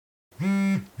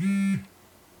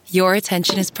Your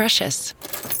attention is precious.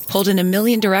 Pulled in a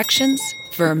million directions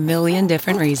for a million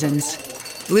different reasons.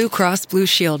 Blue Cross Blue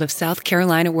Shield of South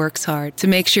Carolina works hard to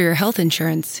make sure your health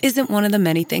insurance isn't one of the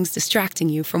many things distracting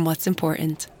you from what's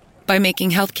important. By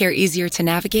making healthcare easier to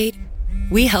navigate,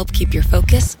 we help keep your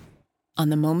focus on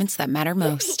the moments that matter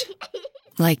most.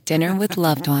 Like dinner with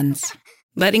loved ones.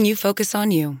 Letting you focus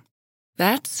on you.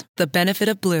 That's the benefit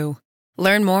of Blue.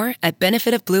 Learn more at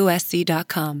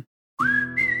benefitofbluesc.com.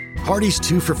 Hardee's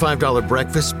 2 for $5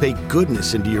 breakfast bake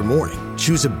goodness into your morning.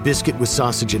 Choose a biscuit with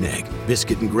sausage and egg,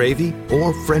 biscuit and gravy,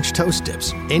 or French toast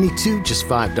dips. Any two, just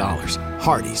 $5.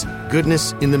 Hardee's,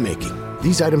 goodness in the making.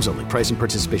 These items only. Price and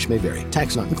participation may vary.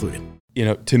 Tax not included. You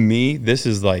know, to me, this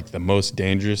is like the most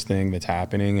dangerous thing that's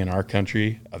happening in our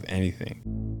country of anything.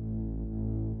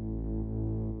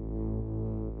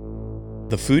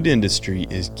 The food industry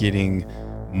is getting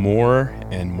more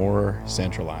and more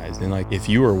centralized. And like, if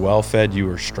you are well fed, you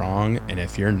are strong. And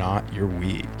if you're not, you're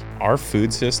weak. Our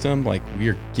food system, like, we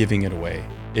are giving it away.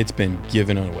 It's been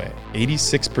given away.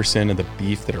 86% of the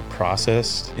beef that are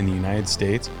processed in the United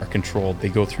States are controlled. They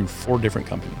go through 4 different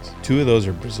companies. 2 of those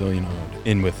are Brazilian owned,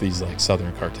 in with these like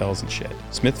Southern cartels and shit.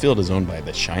 Smithfield is owned by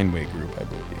the Shineway Group, I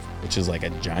believe, which is like a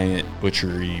giant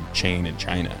butchery chain in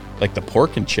China. Like the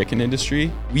pork and chicken industry,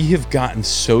 we have gotten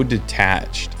so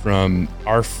detached from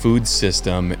our food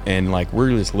system, and like we're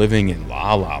just living in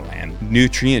la la land.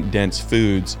 Nutrient dense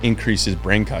foods increases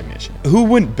brain cognition. Who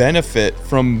wouldn't benefit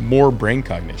from more brain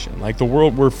cognition? Like the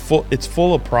world, it's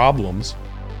full of problems.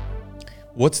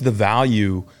 What's the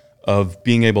value of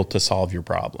being able to solve your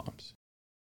problems?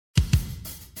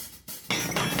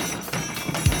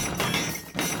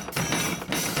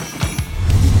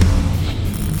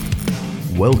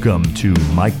 Welcome to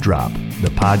Mic Drop,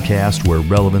 the podcast where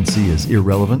relevancy is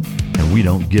irrelevant and we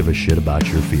don't give a shit about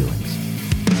your feelings.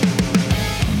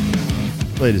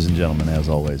 Ladies and gentlemen, as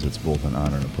always, it's both an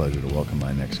honor and a pleasure to welcome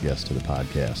my next guest to the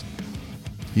podcast.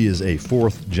 He is a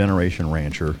 4th-generation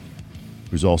rancher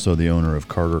who's also the owner of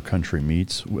Carter Country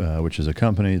Meats, which is a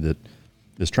company that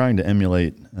is trying to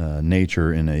emulate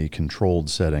nature in a controlled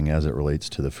setting as it relates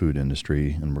to the food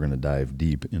industry, and we're going to dive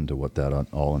deep into what that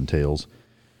all entails.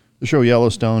 The show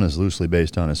Yellowstone is loosely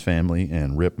based on his family,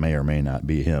 and Rip may or may not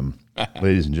be him.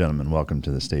 Ladies and gentlemen, welcome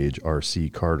to the stage, R.C.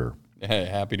 Carter. Hey,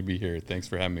 happy to be here. Thanks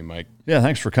for having me, Mike. Yeah,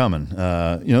 thanks for coming.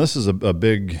 This is a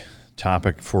big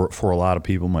topic for a lot of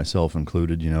people, myself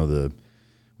included.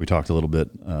 We talked a little bit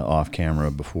off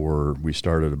camera before we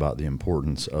started about the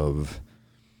importance of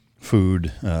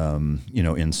food,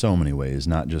 in so many ways,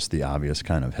 not just the obvious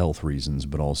kind of health reasons,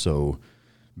 but also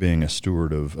being a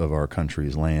steward of our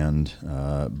country's land,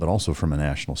 but also from a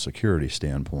national security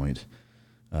standpoint.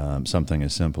 Something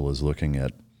as simple as looking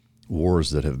at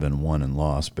wars that have been won and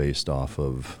lost based off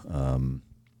of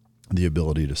the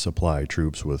ability to supply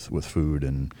troops with food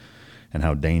and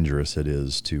how dangerous it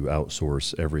is to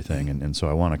outsource everything. And so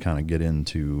I want to kind of get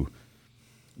into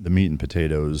the meat and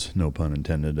potatoes, no pun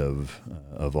intended, of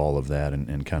all of that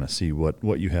and kind of see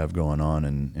what you have going on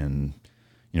and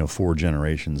 4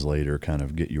 generations later, kind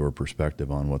of get your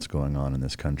perspective on what's going on in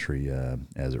this country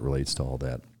as it relates to all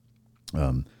that.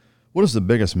 What is the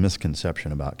biggest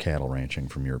misconception about cattle ranching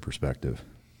from your perspective?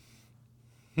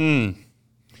 The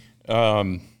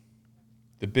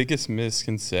biggest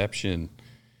misconception,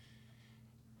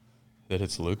 that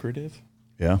it's lucrative.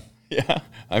 Yeah. Yeah.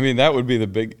 I mean, that would be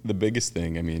the biggest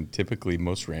thing. I mean, typically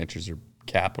most ranchers are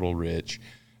capital rich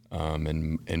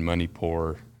and money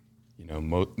poor.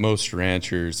 Most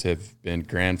ranchers have been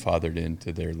grandfathered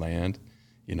into their land.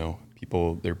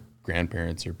 Their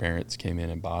grandparents or parents came in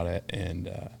and bought it, and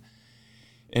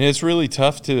it's really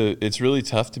tough to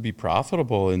be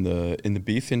profitable in the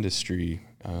beef industry,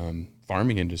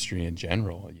 farming industry in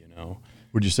general.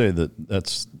 Would you say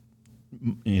that's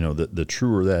the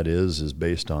truer that is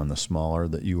based on the smaller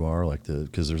that you are,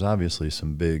 because there's obviously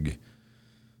some big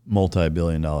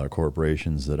multi-billion-dollar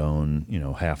corporations that own,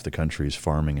 half the country's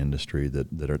farming industry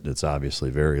that's obviously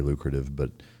very lucrative,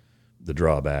 but the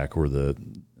drawback or the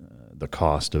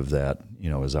cost of that,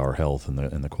 is our health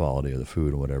and the quality of the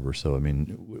food or whatever. So, I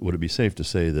mean, would it be safe to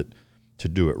say that to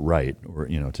do it right or,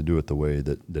 to do it the way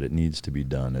that it needs to be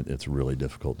done, it's really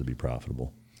difficult to be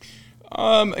profitable?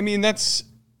 So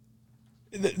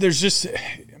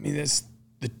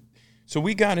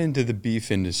we got into the beef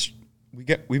industry.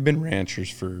 We've been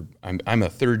ranchers for, I'm a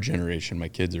 3rd generation, my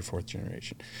kids are 4th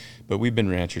generation, but we've been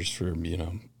ranchers for,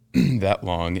 that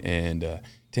long. And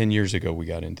 10 years ago, we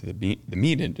got into the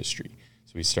meat industry.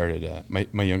 So we started,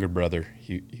 my younger brother,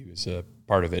 he was a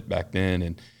part of it back then.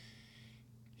 And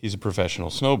he's a professional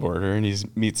snowboarder, and he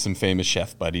meets some famous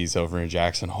chef buddies over in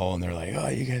Jackson Hole, and they're like, "Oh,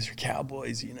 you guys are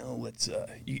cowboys, let's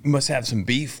you must have some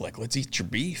beef. Like, let's eat your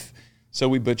beef." So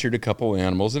we butchered a couple of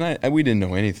animals, and we didn't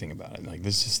know anything about it. Like,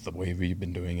 this is the way we've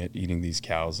been doing it, eating these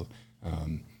cows.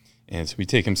 And so we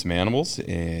take them some animals,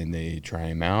 and they try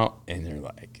them out, and they're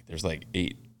like, there's like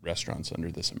 8 restaurants under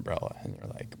this umbrella, and they're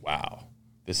like, "Wow,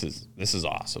 this is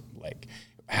awesome. Like,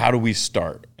 how do we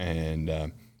start?" And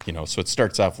so it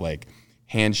starts off like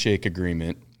handshake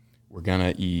agreement. We're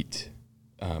gonna eat.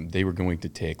 They were going to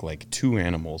take like 2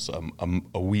 animals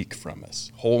a week from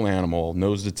us, whole animal,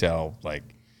 nose to tail, like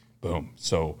boom.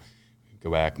 So we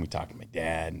go back and we talk to my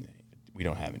dad, and we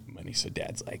don't have any money. So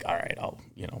Dad's like, "All right,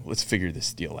 let's figure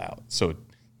this deal out." So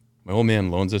my old man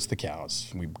loans us the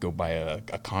cows. We go buy a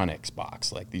Connex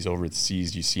box, like these over the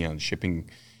seas you see on shipping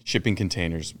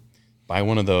containers. Buy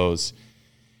one of those,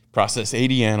 process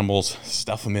 80 animals,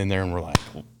 stuff them in there, and we're like,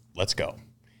 well, let's go.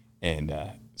 And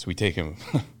so we take them.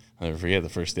 I'll never forget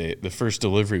the first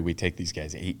delivery, we take these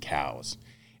guys 8 cows.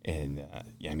 And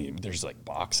there's like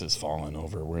boxes falling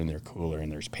over. We're in their cooler,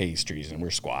 and there's pastries, and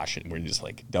we're squashing. We're just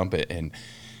like dump it. And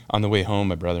on the way home,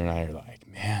 my brother and I are like,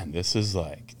 "Man, this is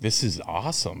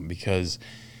awesome," because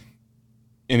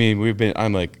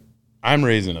I'm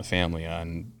raising a family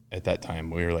on, at that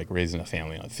time we were like raising a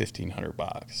family on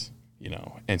 $1,500,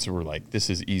 and so we're like,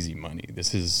 this is easy money.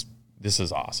 This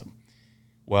is awesome.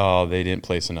 Well, they didn't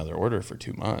place another order for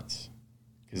 2 months.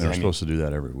 They're supposed to do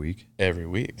that every week? Every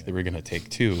week. They were going to take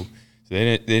 2. So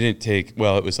they didn't take,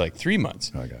 well, it was like 3 months.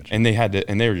 I got you. And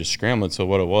they were just scrambling. So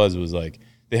what it was like,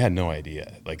 they had no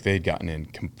idea. Like, they'd gotten in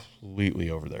completely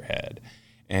over their head.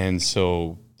 And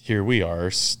so here we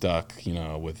are stuck,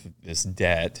 with this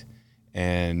debt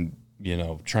and,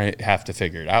 have to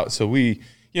figure it out. So we,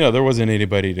 there wasn't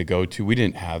anybody to go to. We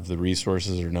didn't have the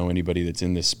resources or know anybody that's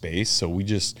in this space. So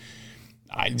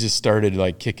I just started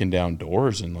like kicking down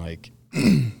doors, and like,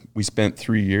 we spent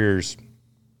 3 years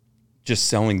just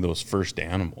selling those first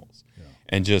animals. Yeah.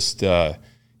 And just, and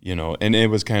it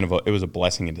was it was a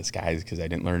blessing in disguise, because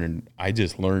I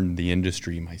just learned the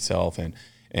industry myself.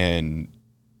 And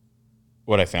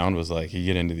what I found was, like, you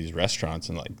get into these restaurants,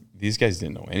 and like, these guys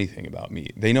didn't know anything about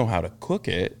meat. They know how to cook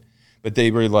it, but they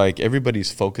were like,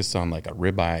 everybody's focused on like a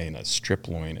ribeye and a strip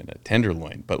loin and a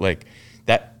tenderloin. But like,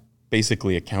 that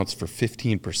basically accounts for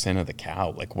 15% of the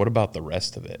cow. Like, what about the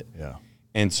rest of it? Yeah.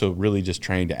 And so really just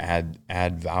trying to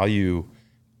add value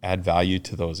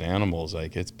to those animals.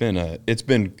 Like, it's been a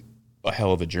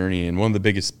hell of a journey. And one of the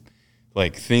biggest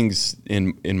like things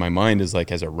in my mind is, like,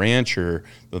 as a rancher,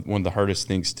 one of the hardest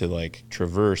things to like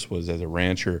traverse was, as a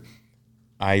rancher,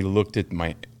 I looked at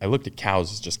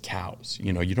cows as just cows.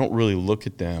 You don't really look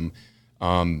at them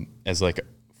as like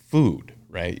food,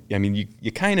 right? I mean,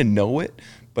 you kind of know it,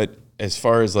 but as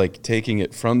far as like taking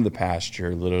it from the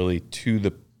pasture literally to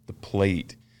the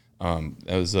plate, it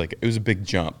was a big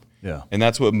jump. Yeah. And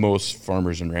that's what most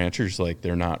farmers and ranchers, like,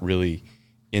 they're not really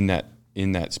in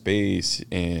that space.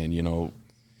 And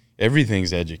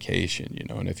everything's education,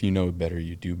 and if you know better,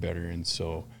 you do better. And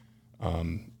so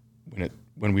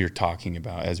when we were talking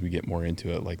about, as we get more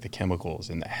into it, like the chemicals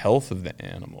and the health of the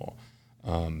animal,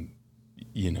 in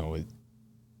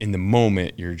the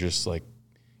moment, you're just like,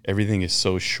 everything is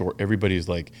so short. Everybody's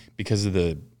like, because of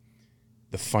the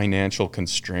financial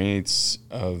constraints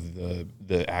of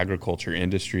the agriculture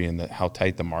industry and how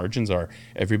tight the margins are,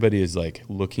 everybody is like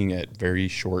looking at very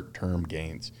short-term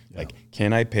gains. Yeah. Like,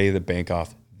 can I pay the bank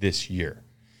off this year?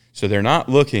 So they're not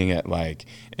looking at like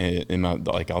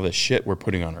all this shit we're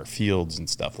putting on our fields and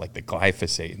stuff, like the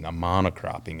glyphosate and the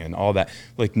monocropping and all that.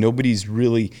 Like, nobody's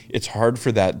really, it's hard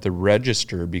for that to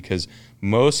register, because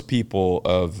most people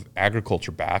of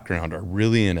agriculture background are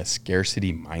really in a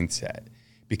scarcity mindset,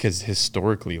 because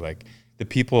historically, like, the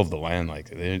people of the land,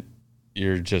 like,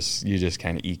 you just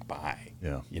kind of eke by.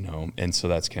 Yeah. And so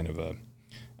that's kind of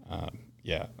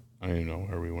I don't even know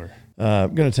where we were.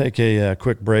 I'm going to take a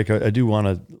quick break. I do want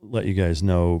to let you guys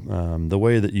know the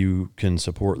way that you can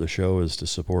support the show is to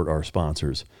support our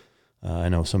sponsors. I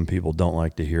know some people don't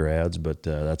like to hear ads, but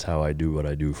that's how I do what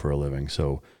I do for a living.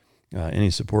 So any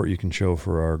support you can show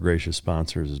for our gracious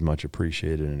sponsors is much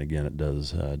appreciated. And again, it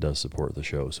does support the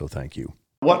show. So thank you.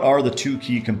 What are the 2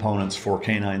 key components for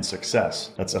canine success?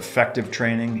 That's effective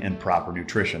training and proper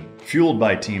nutrition. Fueled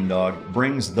by Team Dog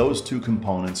brings those 2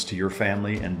 components to your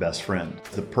family and best friend.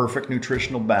 The perfect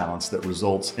nutritional balance that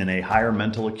results in a higher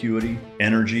mental acuity,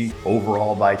 energy,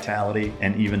 overall vitality,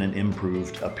 and even an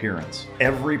improved appearance.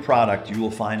 Every product you will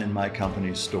find in my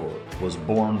company's store was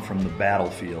born from the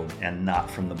battlefield and not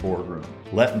from the boardroom.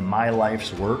 Let my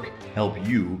life's work help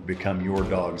you become your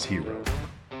dog's hero.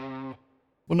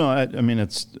 Well, no, I mean,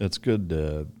 it's good,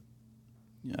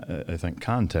 I think,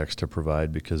 context to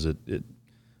provide, because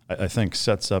I think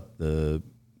sets up the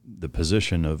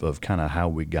position of kind of how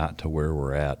we got to where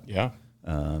we're at. Yeah.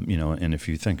 And if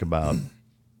you think about,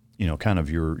 kind of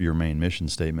your main mission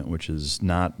statement, which is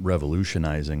not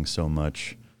revolutionizing so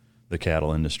much the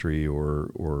cattle industry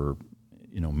or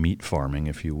meat farming,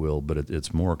 if you will, but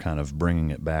it's more kind of bringing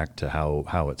it back to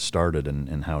how it started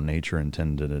and how nature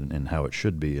intended it and how it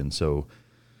should be. And so,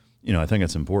 I think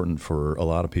it's important for a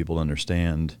lot of people to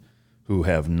understand, who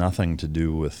have nothing to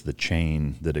do with the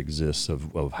chain that exists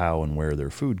of how and where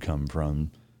their food comes from,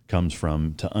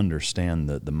 to understand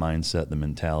the mindset, the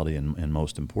mentality, and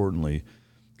most importantly,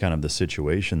 kind of the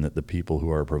situation that the people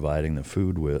who are providing the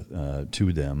food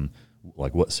to them,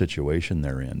 like what situation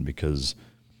they're in, because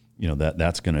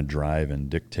that's going to drive and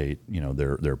dictate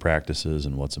their practices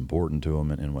and what's important to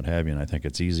them and what have you. And I think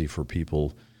it's easy for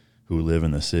people who live in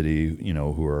the city,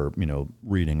 who are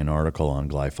reading an article on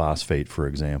glyphosate, for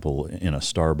example, in a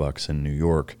Starbucks in New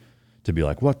York, to be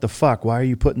like, what the fuck? Why are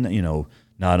you putting that?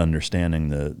 Not understanding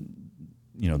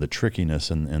the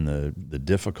trickiness and the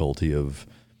difficulty of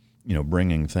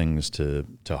bringing things to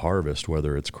harvest,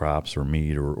 whether it's crops or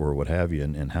meat or what have you,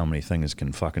 and how many things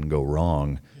can fucking go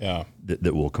wrong. Yeah.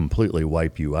 That will completely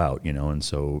wipe you out. And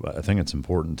so I think it's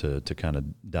important to kind of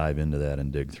dive into that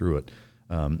and dig through it.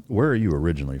 Where are you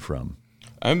originally from?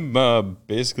 I'm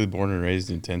basically born and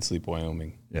raised in Tensleep,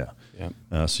 Wyoming. Yeah.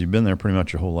 Yeah. So you've been there pretty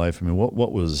much your whole life. I mean,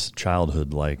 what was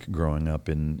childhood like growing up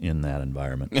in that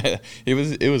environment?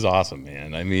 It was awesome,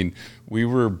 man. I mean, we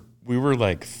were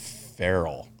like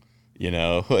feral,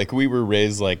 like we were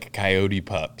raised like coyote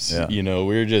pups. Yeah. We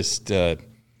were just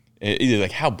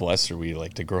like, how blessed are we,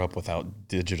 like, to grow up without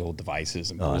digital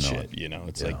devices and bullshit.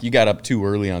 It's like you got up too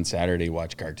early on Saturday,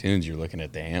 watch cartoons, you're looking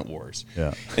at the Ant Wars.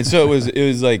 Yeah. And so it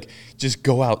was like, just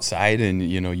go outside and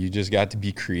you just got to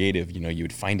be creative. You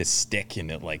would find a stick and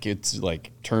it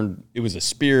was a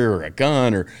spear or a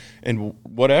gun and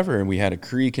whatever. And we had a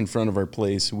creek in front of our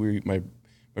place. My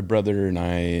brother and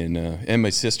I and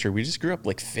my sister, we just grew up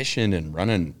like fishing and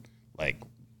running, like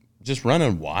just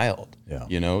running wild. Yeah.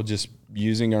 Just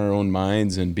using our own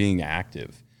minds and being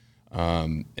active,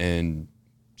 and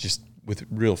just with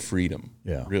real freedom.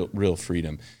 Yeah. Real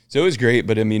freedom. So it was great,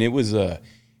 but I mean, it was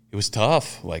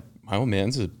tough. Like, my old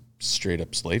man's a straight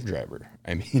up slave driver.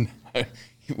 I mean,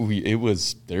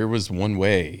 there was one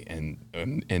way, and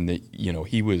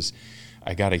he was,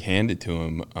 I got to hand it to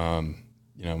him.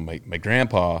 My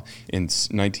grandpa in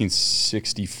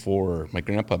 1964, my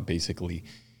grandpa basically,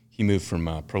 he moved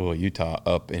from Provo, Utah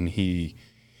up, and he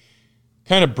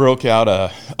kind of broke out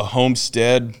a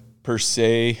homestead per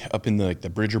se up in the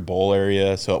Bridger Bowl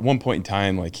area. So at one point in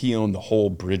time, like, he owned the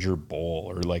whole Bridger Bowl,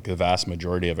 or like the vast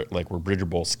majority of it, like where Bridger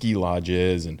Bowl ski lodge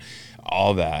is and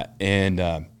all that. And,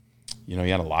 he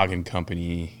had a logging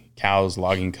company, Cows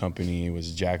Logging Company,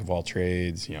 was a jack of all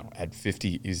trades, had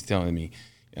 50, he's telling me,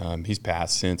 he's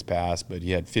since passed, but he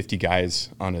had 50 guys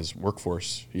on his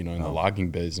workforce, in the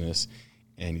logging business.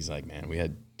 And he's like, man, we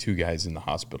had 2 guys in the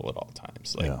hospital at all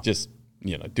times. Like, just,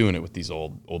 doing it with these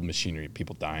old machinery,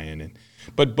 people dying.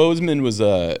 But Bozeman was,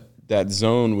 that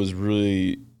zone was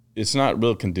really, it's not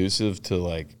real conducive to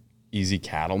like easy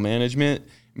cattle management.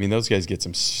 I mean, those guys get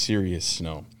some serious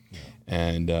snow. Yeah.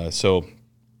 And so,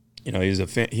 he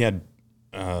had,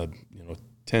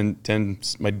 10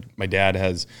 my dad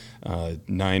has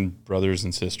 9 brothers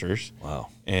and sisters. Wow.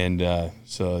 And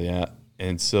so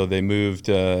they moved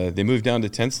down to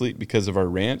Tensleep because of our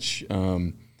ranch.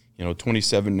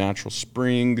 27 natural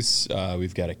springs.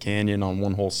 We've got a canyon on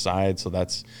one whole side, so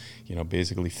that's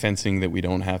basically fencing that we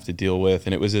don't have to deal with.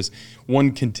 And it was this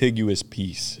one contiguous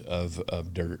piece of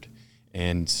dirt.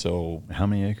 And so, how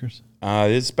many acres?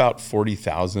 It's about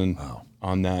 40,000. Wow.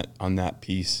 on that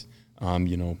piece.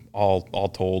 All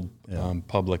told, Yeah.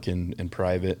 public and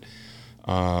private.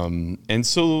 And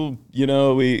so,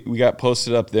 we got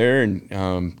posted up there, and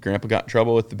Grandpa got in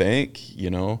trouble with the bank,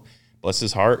 bless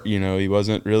his heart, he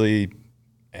wasn't really,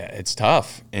 it's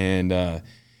tough. And,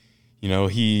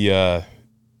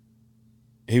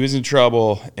 he was in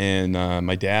trouble, and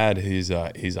my dad, he's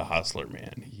a hustler,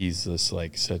 man. He's just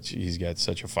he's got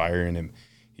such a fire in him.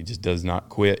 He just does not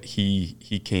quit.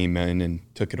 He came in and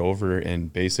took it over,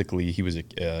 and basically he was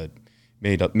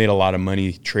made a lot of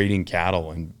money trading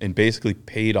cattle, and basically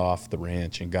paid off the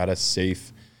ranch and got us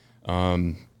safe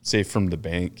from the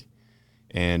bank.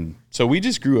 And so we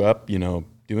just grew up,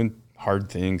 doing hard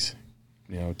things,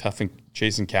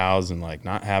 chasing cows and like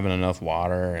not having enough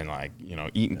water and like,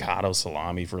 eating cotto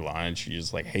salami for lunch. You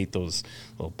just like hate those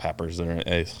little peppers that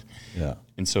are, Yeah.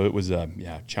 And so it was,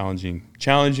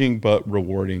 challenging, but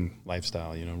rewarding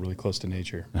lifestyle, really close to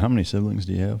nature. How many siblings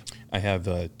do you have? I have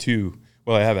two.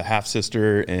 Well, I have a half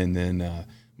sister and then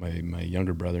my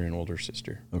younger brother and older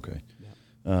sister. Okay.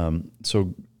 Yeah.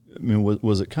 So, I mean,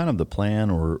 was it kind of the plan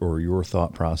or your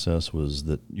thought process was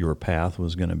that your path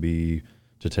was going to be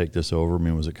to take this over? I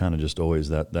mean, was it kind of just always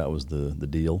that was the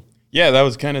deal? Yeah, that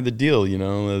was kind of the deal, It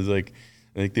was like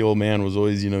the old man was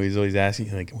always, he's always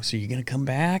asking like, so you're going to come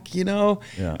back, Yeah.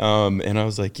 And I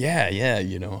was like, yeah,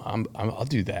 I'll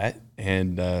do that.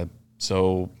 And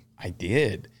so I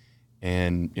did.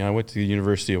 And, I went to the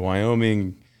University of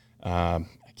Wyoming. I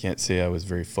can't say I was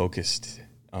very focused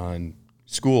on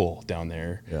school down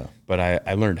there, but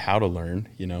I learned how to learn,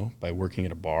 by working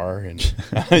at a bar and,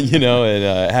 and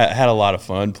had a lot of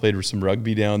fun, played with some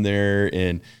rugby down there.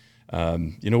 And,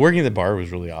 working at the bar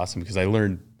was really awesome because I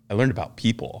learned about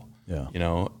people,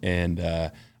 and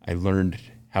I learned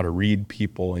how to read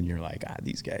people, and you're like,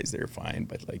 these guys, they're fine.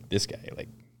 But like this guy, like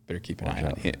better keep an eye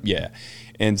on him. Yeah.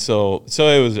 And so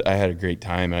I had a great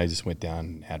time, and I just went down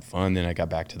and had fun. Then I got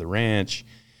back to the ranch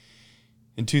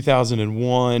in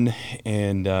 2001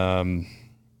 and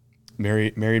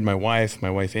married my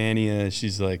wife Annie.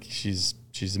 She's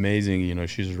amazing.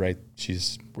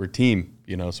 We're a team,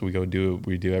 so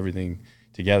we do everything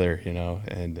together,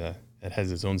 and it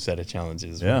has its own set of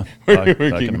challenges. Yeah, I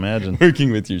can imagine.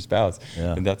 Working with your spouse.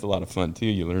 Yeah. And that's a lot of fun too.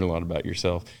 You learn a lot about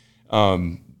yourself.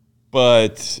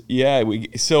 But yeah,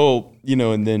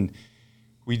 and then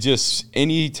we just,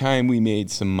 anytime we made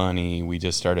some money, we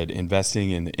just started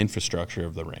investing in the infrastructure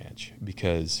of the ranch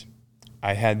because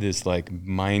I had this like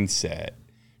mindset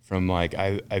from like,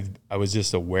 I was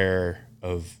just aware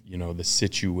of, the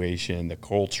situation, the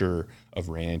culture of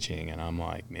ranching. And I'm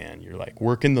like, man, you're like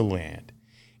working the land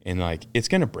and like, it's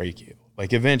going to break you.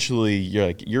 Like eventually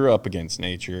you're up against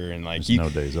nature and like there's no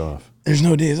days off. There's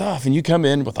no days off. And you come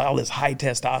in with all this high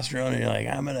testosterone and you're like,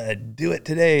 I'm going to do it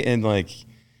today. And like,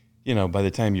 by the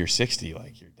time you're 60,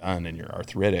 like you're done and you're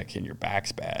arthritic and your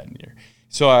back's bad.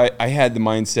 So I had the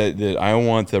mindset that I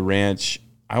want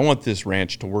this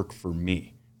ranch to work for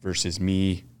me versus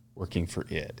me working for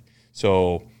it.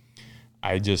 So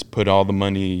I just put all the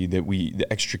money the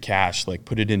extra cash, like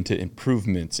put it into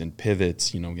improvements and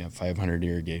pivots. We have 500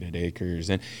 irrigated acres.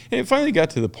 And it finally got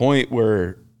to the point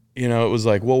where, it was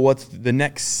like, well, what's the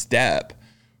next step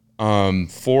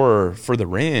for the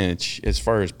ranch as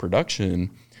far as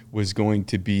production was going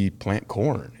to be plant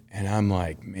corn. And I'm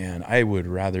like, man, I would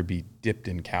rather be dipped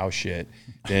in cow shit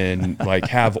than like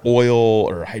have oil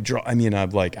or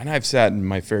I've sat in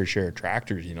my fair share of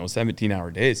tractors,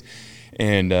 17-hour days.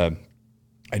 And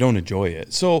I don't enjoy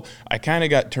it. So I kind of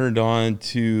got turned on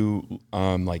to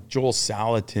like Joel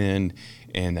Salatin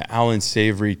and the Alan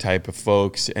Savory type of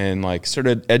folks and like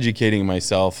started educating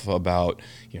myself about,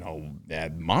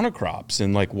 monocrops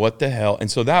and like what the hell.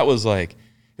 And so that was like,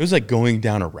 it was like going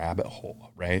down a rabbit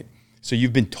hole, right? So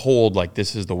you've been told like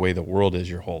this is the way the world is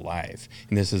your whole life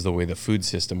and this is the way the food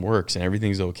system works and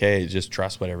everything's okay. Just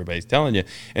trust what everybody's telling you.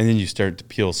 And then you start to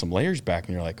peel some layers back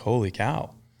and you're like, holy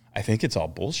cow, I think it's all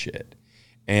bullshit.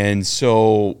 And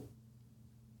so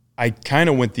I kind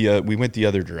of we went the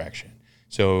other direction.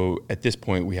 So at this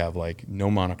point we have like no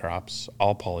monocrops,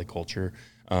 all polyculture.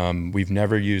 We've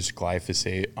never used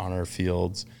glyphosate on our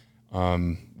fields.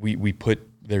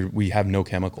 We have no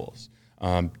chemicals.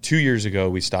 2 years ago,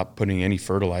 we stopped putting any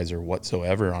fertilizer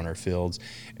whatsoever on our fields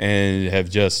and have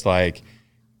just like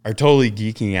are totally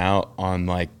geeking out on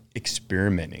like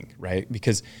experimenting, right?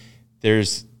 Because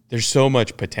there's so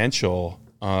much potential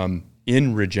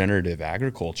in regenerative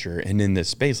agriculture and in this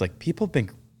space. Like people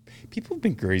have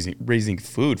been raising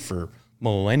food for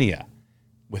millennia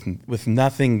with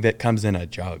nothing that comes in a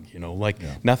jug,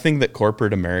 nothing that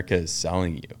corporate America is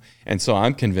selling you. And so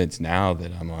I'm convinced now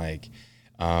that I'm like,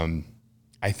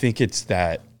 I think it's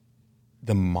that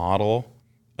the model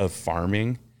of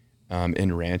farming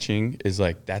and ranching is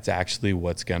like, that's actually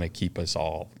what's going to keep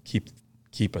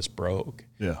us broke.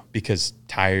 Yeah. Because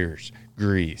tires,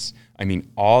 grease,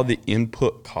 all the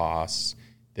input costs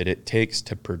that it takes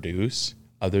to produce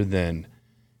other than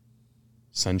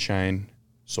sunshine,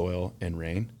 soil, and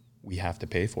rain, we have to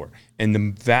pay for. And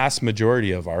the vast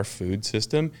majority of our food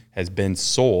system has been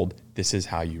sold, this is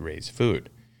how you raise food.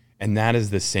 And that is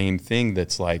the same thing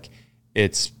that's like,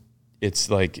 it's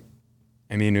like,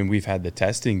 and we've had the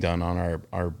testing done on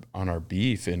our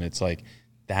beef, and it's like,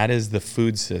 that is the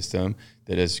food system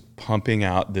that is pumping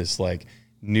out this like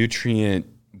nutrient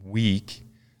weak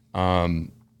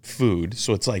food.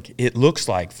 So it's like, it looks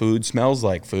like food, smells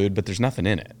like food, but there's nothing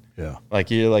in it. Yeah. Like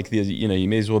you're like, you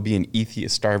may as well be an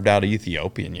starved out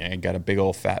Ethiopian. You got a big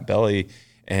old fat belly,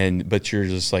 but you're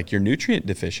just like, you're nutrient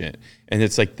deficient. And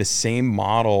it's like the same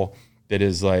model that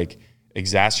is like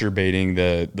exacerbating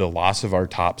the loss of our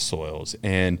topsoils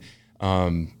and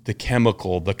the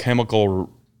chemical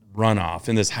runoff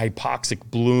and this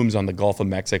hypoxic blooms on the Gulf of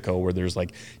Mexico where there's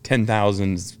like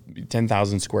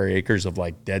 10,000 square acres of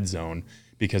like dead zone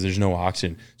because there's no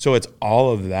oxygen. So it's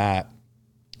all of that.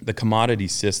 The commodity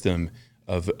system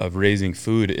of raising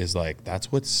food is like,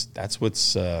 that's what's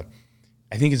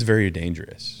I think it's very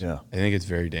dangerous. Yeah. I think it's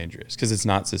very dangerous because it's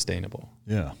not sustainable.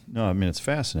 Yeah. No, I mean, it's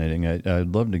fascinating.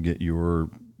 I'd love to get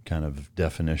your kind of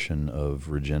definition of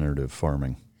regenerative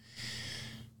farming.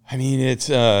 I mean, it's,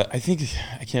 I think,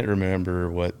 I can't remember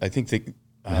what, I think that.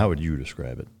 How would you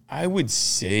describe it? I would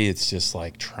say it's just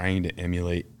like trying to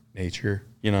emulate nature.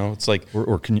 It's like.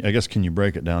 Or can you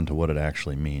break it down to what it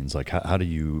actually means? Like, how do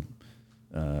you,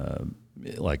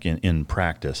 like in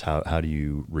practice, how do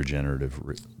you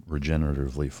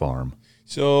regeneratively farm?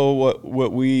 So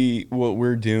what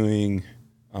we're doing,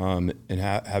 and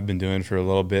have been doing for a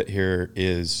little bit here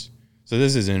is, so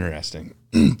this is interesting.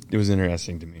 It was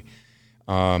interesting to me.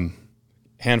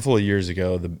 Handful of years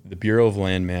ago, the Bureau of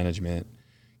Land Management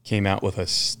came out with a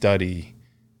study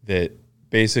that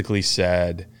basically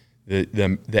said that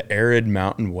the arid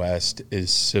Mountain West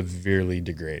is severely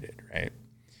degraded, right?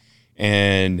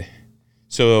 And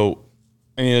so,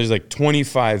 I mean, there's like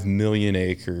 25 million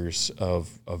acres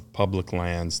of public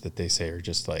lands that they say are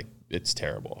just like, it's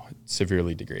terrible, it's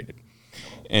severely degraded.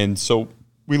 And so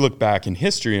we look back in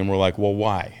history and we're like, well,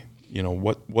 why?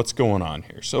 What's going on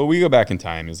here? So we go back in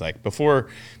time. It's like before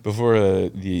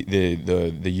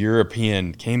the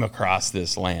European came across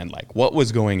this land, like what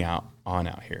was going on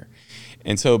out here?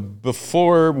 And so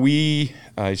before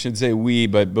I should say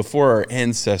but before our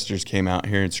ancestors came out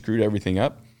here and screwed everything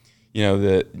up,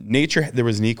 the nature, there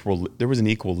was an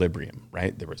equilibrium,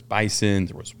 right? There was bison,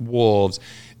 there was wolves,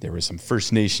 there was some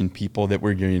First Nation people that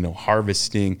were,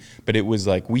 harvesting, but it was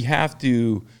like, we have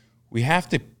to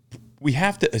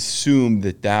assume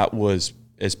that was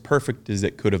as perfect as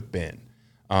it could have been.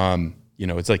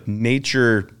 It's like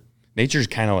nature's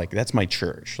kind of like, that's my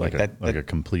church. Like a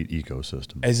complete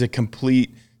ecosystem. As a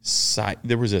complete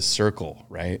there was a circle,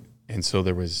 right? And so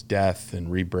there was death and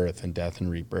rebirth and death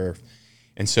and rebirth.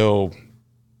 And so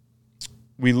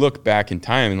we look back in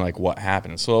time and like what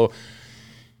happened. So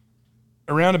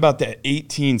around about the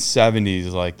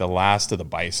 1870s, like the last of the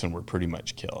bison were pretty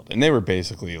much killed. And they were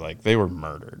basically like, they were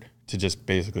murdered to just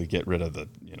basically get rid of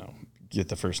get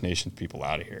the First Nations people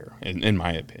out of here, in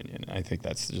my opinion. I think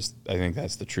that's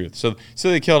the truth. So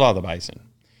they killed all the bison.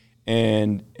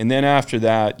 And then after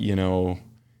that,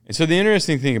 and so the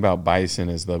interesting thing about bison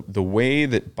is the way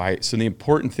that so the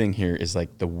important thing here is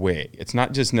like the way. It's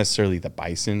not just necessarily the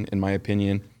bison, in my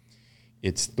opinion.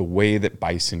 It's the way that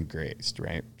bison grazed,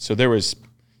 right? So there was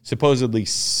supposedly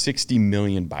 60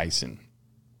 million bison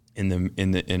in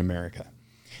America.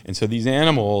 And so these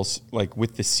animals, like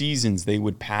with the seasons, they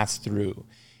would pass through.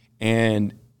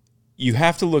 And you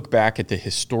have to look back at the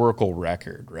historical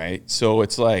record, right? So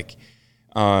it's like,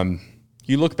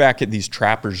 you look back at these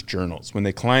trappers' journals when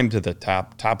they climbed to the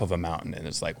top of a mountain, and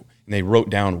it's like, and they wrote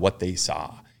down what they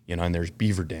saw, and there's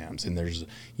beaver dams, and there's,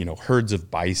 herds of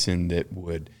bison it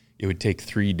would take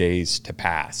 3 days to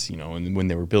pass, and when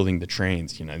they were building the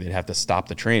trains, they'd have to stop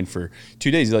the train for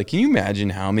 2 days. Like, can you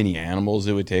imagine how many animals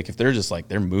it would take if they're just like,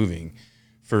 they're moving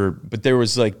but there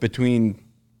was like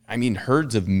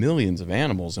herds of millions of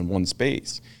animals in one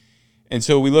space. And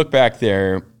so we look back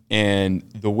there, and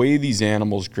the way these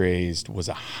animals grazed was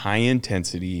a high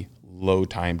intensity, low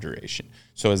time duration.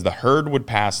 So as the herd would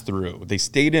pass through, they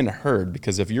stayed in a herd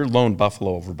because if you're lone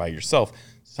buffalo over by yourself,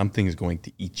 something is going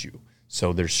to eat you.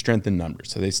 So there's strength in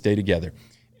numbers. So they stay together.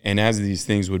 And as these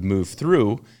things would move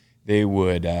through, they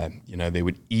would, they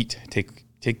would eat,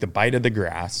 take the bite of the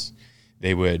grass.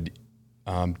 They would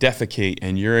defecate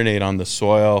and urinate on the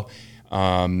soil,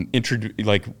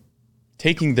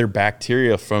 taking their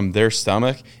bacteria from their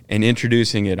stomach and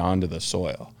introducing it onto the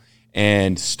soil,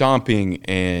 and stomping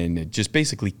and just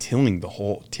basically tilling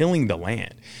the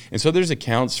land. And so there's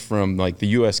accounts from like the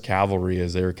U.S. cavalry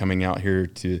as they were coming out here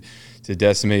to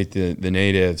decimate the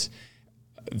natives,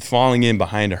 falling in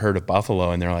behind a herd of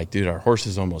buffalo, and they're like, dude, our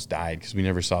horses almost died because we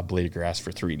never saw a blade of grass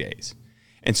for 3 days.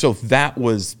 And so that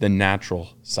was the natural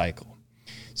cycle.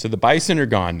 So the bison are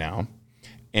gone now,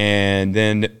 and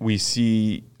then we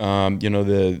see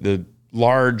the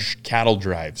large cattle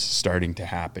drives starting to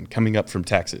happen, coming up from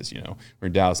Texas. We're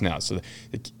in Dallas now, so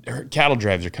the cattle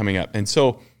drives are coming up. And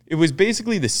so it was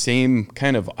basically the same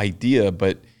kind of idea,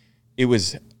 but it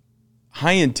was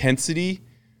high intensity,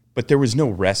 but there was no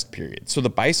rest period. So the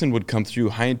bison would come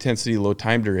through high intensity, low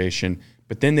time duration,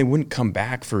 but then they wouldn't come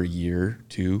back for a year,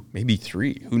 2, maybe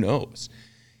 3, who knows?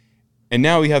 And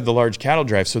now we have the large cattle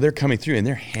drive, so they're coming through and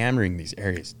they're hammering these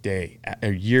areas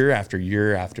year after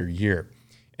year after year.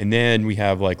 And then we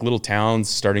have like little towns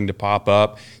starting to pop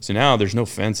up. So now there's no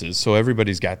fences. So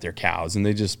everybody's got their cows and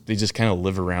they just kind of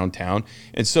live around town.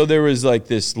 And so there was like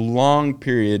this long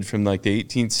period from like the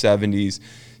 1870s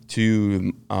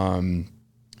to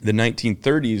the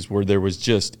 1930s where there was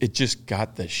it just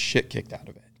got the shit kicked out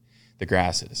of it, the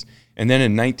grasses. And then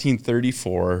in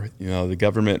 1934, the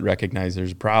government recognized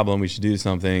there's a problem. We should do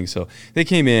something. So they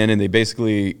came in and they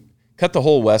basically cut the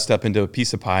whole West up into a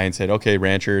piece of pie and said, okay,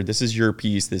 rancher, this is your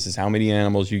piece. This is how many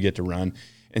animals you get to run.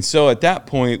 And so at that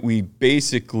point, we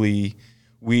basically,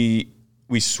 we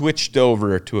switched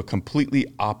over to a completely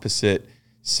opposite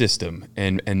system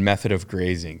and method of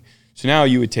grazing. So now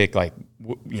you would take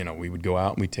we would go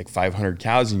out and we'd take 500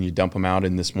 cows and you dump them out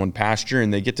in this one pasture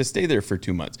and they get to stay there for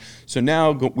 2 months. So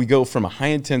now we go from a high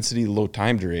intensity, low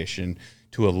time duration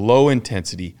to a low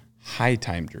intensity, high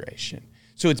time duration.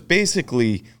 So it's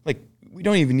basically like, we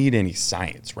don't even need any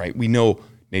science, right? We know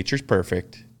nature's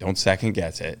perfect. Don't second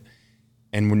guess it.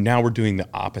 And now we're doing the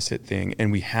opposite thing.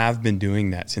 And we have been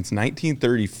doing that since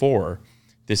 1934.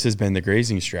 This has been the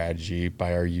grazing strategy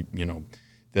by our,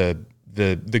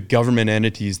 the government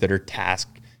entities that are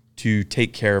tasked to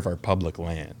take care of our public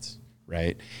lands,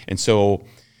 right? And so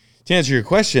to answer your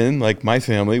question, like my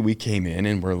family, we came in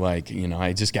and we're like,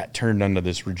 I just got turned onto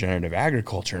this regenerative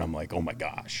agriculture and I'm like, oh my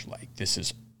gosh, like this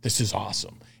is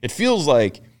awesome. It feels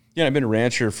like, I've been a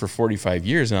rancher for 45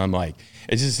 years and I'm like,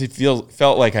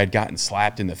 felt like I'd gotten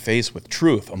slapped in the face with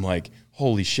truth. I'm like,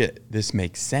 holy shit, this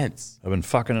makes sense. I've been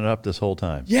fucking it up this whole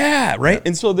time. Yeah, right? Yeah.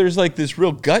 And so there's like this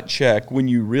real gut check when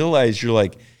you realize you're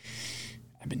like,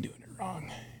 I've been doing it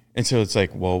wrong. And so it's like,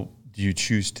 well, do you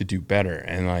choose to do better?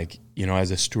 And like,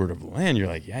 as a steward of the land, you're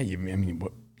like, yeah,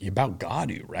 what you about got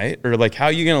to, right? Or like, how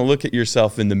are you going to look at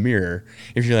yourself in the mirror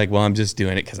if you're like, well, I'm just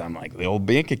doing it because I'm like, the old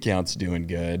bank account's doing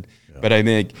good. Yeah. But I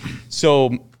think,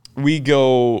 so we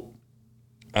go,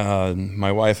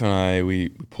 my wife and I, we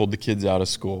pulled the kids out of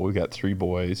school. We got 3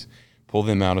 boys, pulled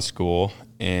them out of school,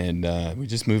 and we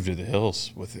just moved to the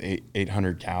hills with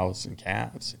 800 cows and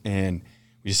calves. And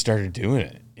we just started doing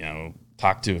it,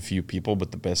 talked to a few people,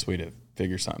 but the best way to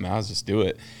figure something out is just do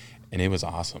it. And it was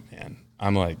awesome, man.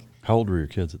 I'm like, how old were your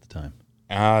kids at the time?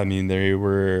 They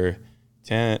were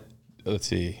 9,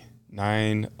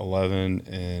 11,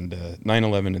 and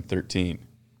 13.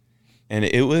 And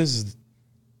it was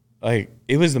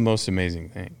the most amazing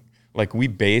thing. Like, we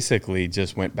basically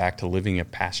just went back to living a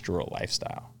pastoral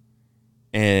lifestyle.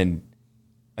 And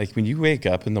like, when you wake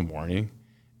up in the morning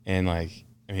and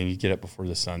you get up before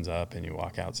the sun's up and you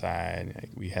walk outside. Like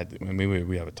we have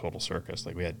a total circus.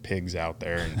 Like we had pigs out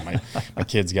there, and my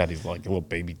kids got these like little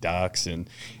baby ducks, and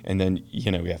then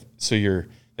you're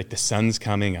like, the sun's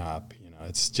coming up.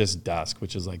 It's just dusk,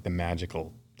 which is like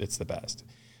it's the best.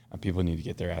 People need to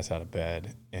get their ass out of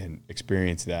bed and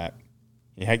experience that.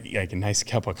 You have like a nice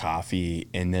cup of coffee,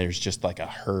 and there's just like a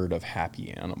herd of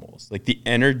happy animals. Like the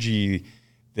energy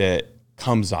that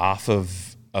comes off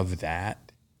of that.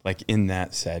 Like in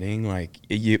that setting, like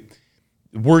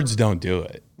words don't do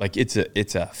it. Like it's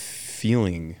a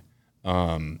feeling,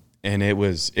 and it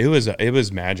was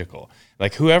magical.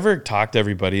 Like whoever talked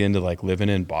everybody into like living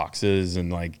in boxes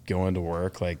and like going to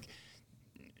work, like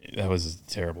that was a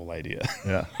terrible idea.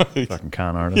 Yeah, fucking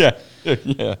con artist.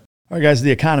 Yeah. All right, guys, the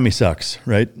economy sucks,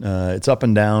 right? It's up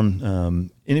and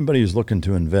down. Anybody who's looking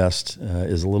to invest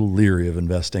is a little leery of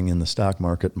investing in the stock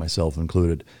market, myself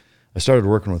included. I started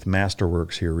working with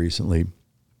Masterworks here recently.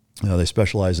 They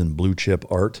specialize in blue chip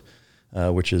art,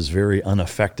 which is very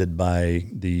unaffected by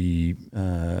the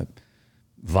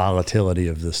volatility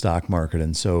of the stock market.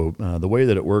 And so the way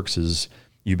that it works is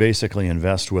you basically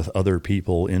invest with other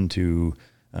people into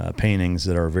paintings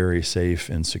that are very safe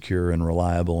and secure and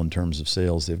reliable in terms of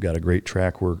sales. They've got a great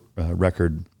track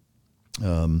record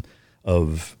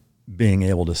of being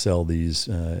able to sell these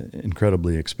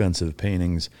incredibly expensive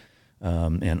paintings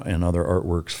and other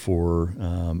artworks for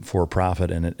profit,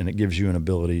 and it gives you an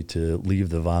ability to leave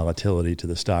the volatility to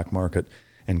the stock market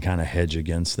and kind of hedge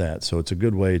against that. So it's a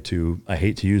good way to, I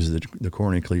hate to use the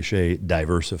corny cliche,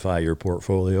 diversify your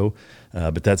portfolio,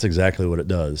 but that's exactly what it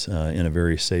does in a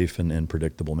very safe and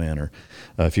predictable manner.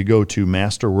 If you go to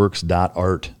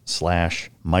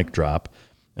masterworks.art/mic-drop,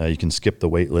 you can skip the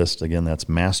wait list. Again, that's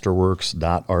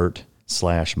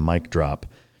masterworks.art/mic-drop.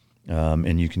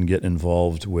 And you can get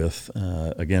involved with,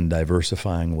 again,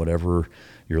 diversifying whatever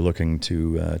you're looking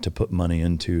to put money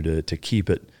into to keep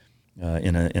it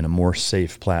in a more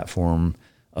safe platform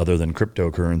other than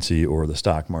cryptocurrency or the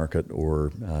stock market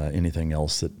or anything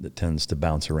else that tends to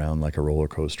bounce around like a roller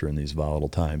coaster in these volatile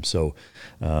times. So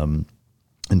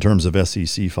in terms of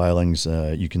SEC filings,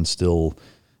 you can still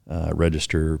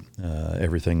register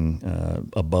everything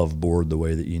above board the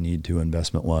way that you need to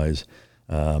investment-wise.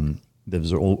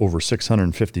 There's over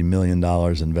 $650 million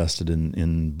invested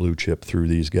in blue chip through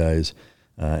these guys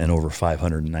and over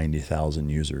 590,000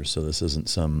 users. So this isn't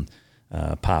some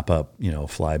pop-up,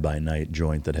 fly-by-night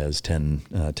joint that has 10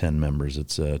 members.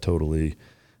 It's totally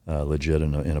legit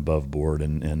and above board.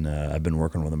 And I've been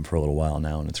working with them for a little while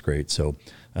now, and it's great. So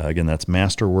again, that's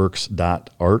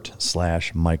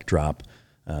masterworks.art/mic drop,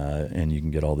 and you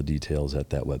can get all the details at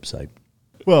that website.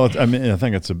 Well, I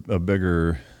think it's a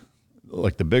bigger...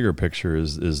 Like the bigger picture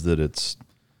is that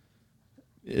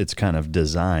it's kind of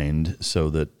designed so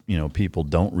that people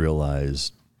don't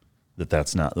realize that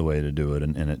that's not the way to do it,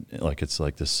 and it's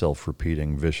like this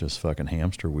self-repeating vicious fucking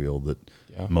hamster wheel that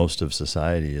most of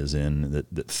society is in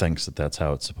that thinks that that's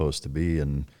how it's supposed to be,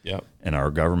 and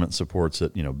our government supports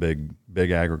it.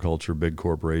 Big agriculture, big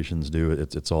corporations do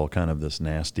it. It's all kind of this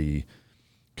nasty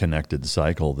connected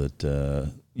cycle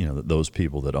that that those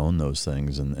people that own those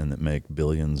things and that make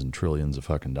billions and trillions of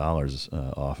fucking dollars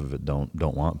off of it don't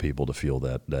want people to feel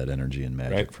that energy and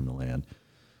magic from the land.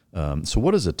 So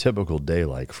what is a typical day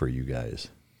like for you guys?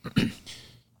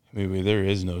 There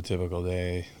is no typical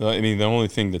day. The only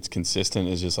thing that's consistent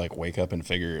is just like wake up and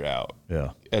figure it out. Yeah.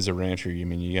 As a rancher,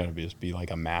 you got to just be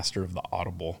like a master of the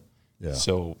audible. Yeah.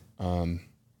 So,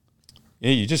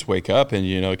 you just wake up and,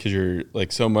 because you're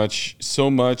like so much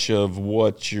of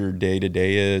what your day to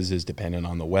day is dependent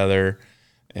on the weather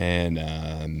and,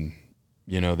 and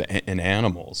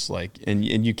animals, and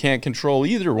you can't control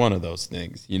either one of those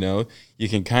things. You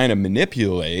can kind of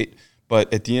manipulate,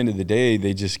 but at the end of the day,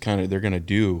 they just they're going to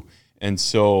do. And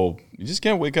so you just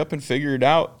can't wake up and figure it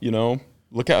out.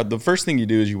 Look out. The first thing you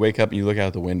do is you wake up and you look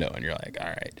out the window and you're like, all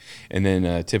right. And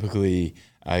then typically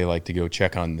I like to go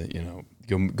check on the,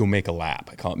 go make a lap.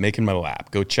 I call it making my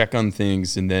lap. Go check on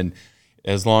things, and then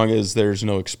as long as there's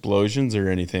no explosions or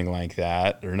anything like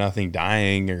that, or nothing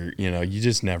dying, or you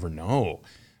just never know.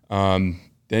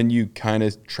 Then you kind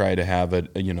of try to have a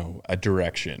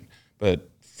direction. But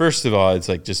first of all, it's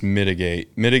like just mitigate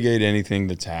anything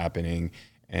that's happening,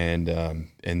 and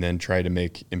then try to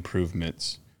make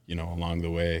improvements, along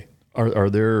the way. Are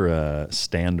there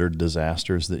standard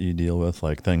disasters that you deal with,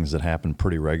 like things that happen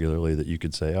pretty regularly that you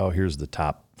could say, oh, here's the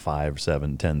top 5,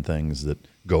 7, 10 things that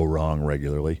go wrong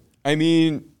regularly?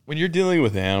 When you're dealing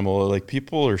with animal, like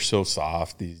people are so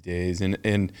soft these days,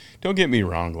 and don't get me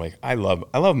wrong, like I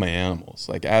love my animals,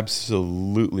 like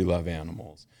absolutely love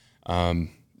animals. In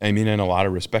a lot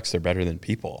of respects, they're better than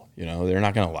people. They're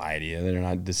not going to lie to you.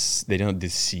 They don't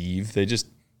deceive. They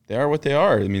are what they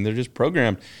are. They're just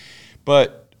programmed.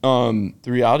 But the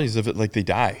realities of it, like they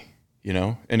die,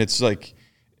 and it's like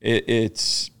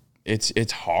it's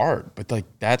hard, but like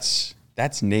that's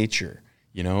nature,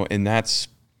 and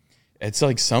it's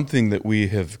like something that we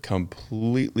have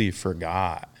completely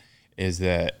forgot is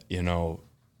that your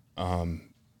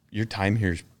time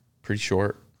here is pretty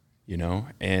short,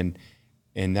 and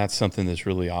that's something that's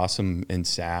really awesome and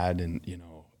sad, and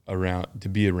to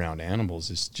be around animals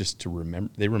is just to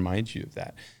remember. They remind you of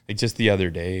that. Like just the other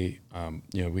day,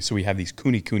 we have these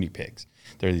kuni pigs.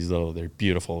 They're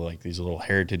beautiful, like these little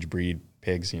heritage breed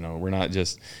pigs. We're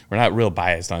not real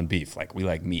biased on beef. Like we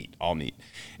like meat, all meat.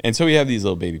 And so we have these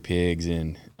little baby pigs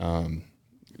and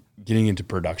getting into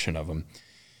production of them.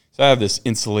 So I have this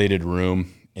insulated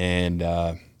room, and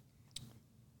the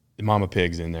mama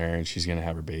pig's in there, and she's going to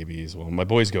have her babies. Well, my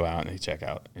boys go out and they check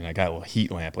out, and I got a little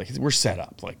heat lamp. Like we're set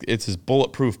up, like it's this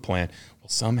bulletproof plan. Well,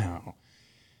 somehow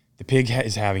the pig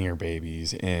is having her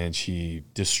babies, and she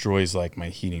destroys like my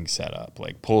heating setup,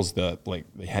 like pulls the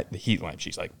heat lamp.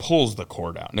 She's like pulls the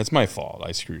cord out, and it's my fault.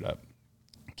 I screwed up.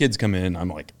 Kids come in.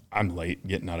 I'm late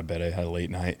getting out of bed. I had a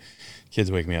late night.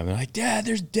 Kids wake me up. They're like, Dad,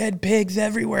 there's dead pigs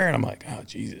everywhere. And I'm like, oh,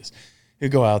 Jesus. You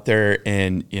go out there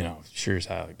and, sure as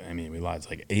hell, we lost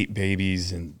like 8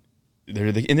 babies, and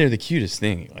they're the cutest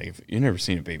thing. Like, if you've never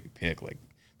seen a baby pig, like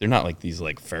they're not like these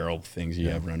like feral things you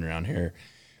have running around here,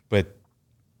 but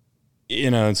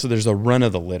and so there's a run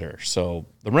of the litter. So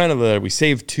the run of the litter, we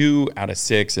saved 2 out of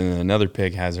 6, and then another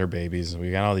pig has her babies, and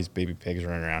we got all these baby pigs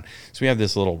running around. So we have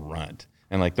this little runt,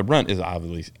 and like the runt is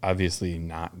obviously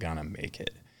not gonna make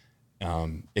it.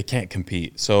 It can't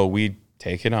compete. So we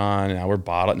take it on. Now we're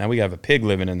bottled. Now we have a pig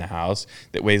living in the house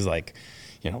that weighs like,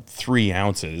 3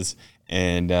 ounces,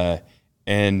 and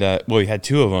we had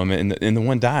 2 of them, and the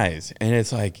one dies, and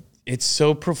it's like, it's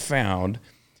so profound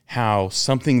how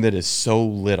something that is so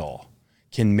little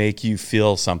can make you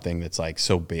feel something that's like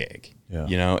so big,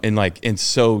 and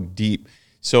so deep.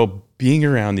 So being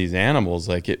around these animals,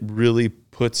 like, it really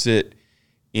puts it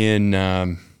in,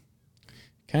 kind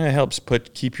of helps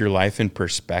keep your life in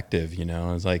perspective.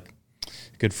 It's like,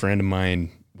 a good friend of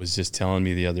mine was just telling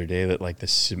me the other day that, like,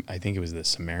 I think it was the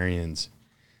Sumerians,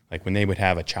 like, when they would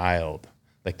have a child,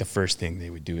 like, the first thing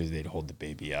they would do is they'd hold the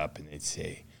baby up and they'd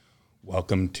say,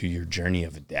 "Welcome to your journey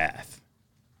of death."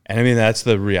 And I mean, that's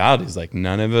the reality, is like,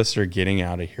 none of us are getting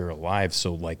out of here alive.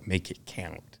 So, like, make it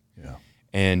count. Yeah.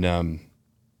 And,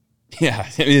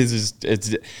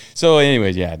 it's so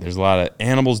anyways, there's a lot of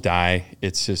animals die.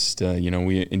 It's just, and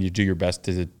you do your best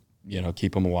to,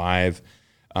 keep them alive.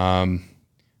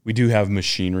 We do have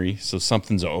machinery, so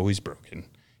something's always broken.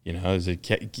 As a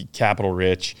capital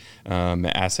rich,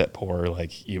 asset poor,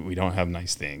 like, we don't have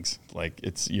nice things. Like,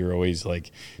 you're always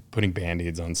like putting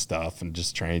Band-Aids on stuff and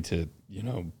just trying to,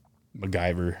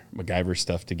 MacGyver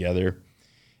stuff together.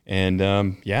 And,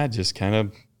 just kind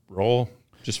of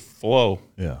just flow.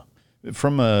 Yeah.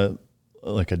 From a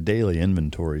daily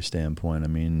inventory standpoint, I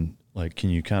mean, like,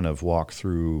 can you kind of walk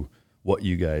through what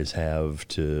you guys have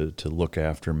to look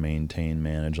after, maintain,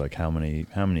 manage? Like, how many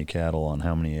cattle on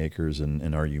how many acres,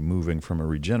 and are you moving from a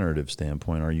regenerative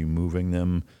standpoint? Are you moving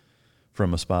them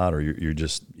from a spot, or you're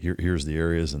just here's the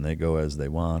areas and they go as they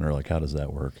want, or like, how does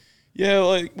that work?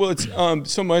 Yeah,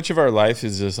 it's so much of our life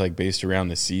is just like based around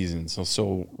the season.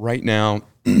 So right now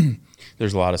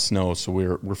there's a lot of snow, so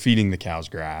we're feeding the cows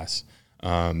grass.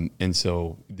 And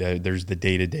so there's the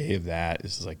day-to-day of that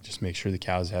is like, just make sure the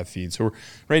cows have feed. So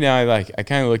right now I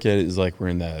kind of look at it as like, we're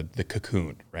in the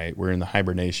cocoon, right? We're in the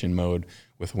hibernation mode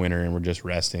with winter, and we're just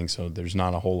resting. So there's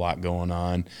not a whole lot going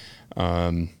on.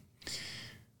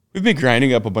 We've been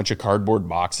grinding up a bunch of cardboard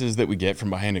boxes that we get from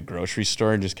behind a grocery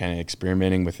store and just kind of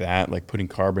experimenting with that, like putting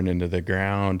carbon into the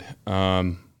ground,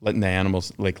 letting the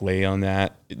animals like lay on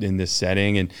that in this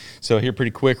setting. And so here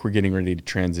pretty quick, we're getting ready to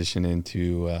transition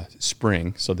into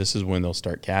spring. So this is when they'll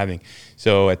start calving.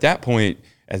 So at that point,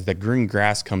 as the green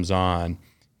grass comes on,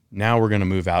 now we're going to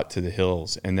move out to the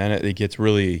hills, and then it gets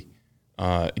really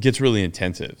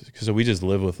intensive, because we just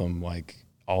live with them like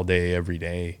all day, every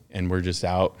day, and we're just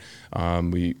out.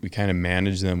 We kind of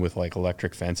manage them with like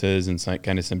electric fences and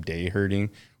some day herding.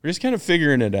 We're just kind of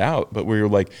figuring it out, but we're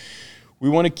like, we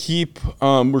want to keep,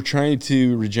 we're trying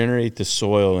to regenerate the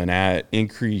soil and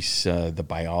increase the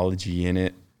biology in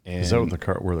it. And is that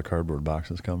where the cardboard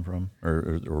boxes come from,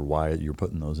 or why you're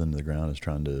putting those into the ground, is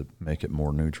trying to make it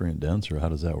more nutrient dense, or how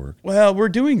does that work? Well, we're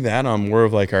doing that on more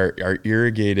of like our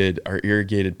irrigated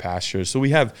pastures. So we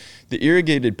have the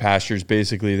irrigated pastures.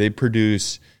 Basically, they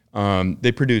produce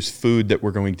food that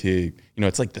we're going to,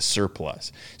 it's like the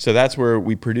surplus. So that's where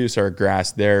we produce our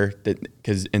grass there,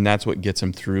 and that's what gets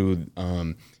them through,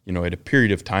 at a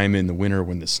period of time in the winter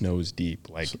when the snow's deep.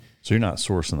 Like, so you're not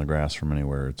sourcing the grass from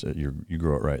anywhere. You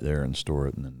grow it right there and store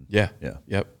it, and then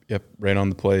yep, right on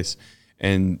the place.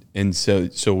 And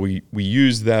so we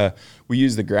use the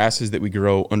grasses that we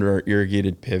grow under our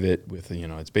irrigated pivot with,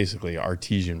 it's basically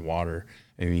artesian water.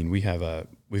 I mean,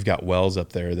 we've got wells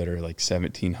up there that are like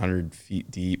 1,700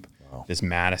 feet deep. Wow. This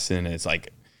Madison, it's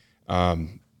like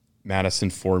Madison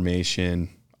Formation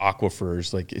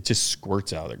aquifers, like, it just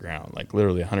squirts out of the ground, like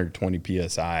literally 120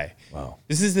 psi. Wow.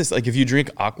 This is like, if you drink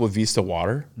Aqua Vista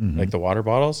water, like the water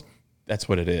bottles, that's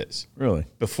what it is. Really?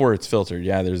 Before it's filtered.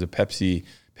 Yeah, there's a Pepsi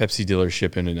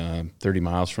dealership in 30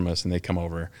 miles from us, and they come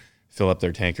over, fill up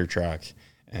their tanker truck,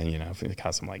 and it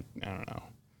costs them like, I don't know,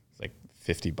 it's like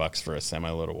 $50 for a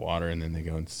semi-load of water, and then they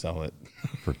go and sell it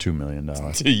for $2 million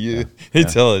to you. Yeah. They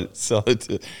sell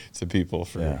it to people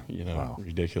for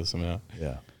ridiculous amount.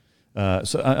 Yeah.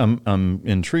 So I'm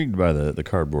intrigued by the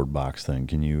cardboard box thing.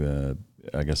 Can you,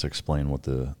 I guess, explain what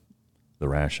the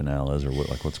rationale is, or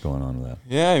what's going on with that?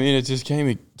 Yeah, I mean, it just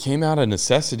came out of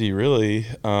necessity, really.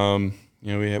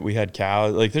 We had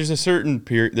cows. Like, there's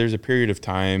a period of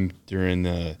time during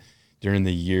the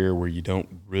year where you don't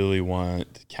really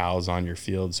want cows on your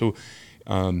field. So,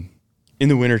 in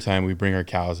the wintertime, we bring our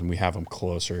cows and we have them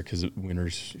closer, because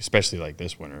winters, especially like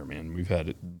this winter, man, we've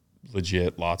had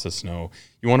legit lots of snow.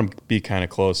 You want them to be kind of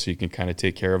close so you can kind of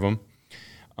take care of them.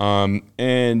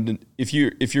 And if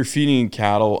you're feeding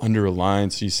cattle under a line,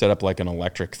 so you set up like an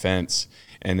electric fence,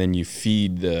 and then you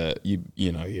feed we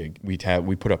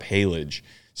put up haylage.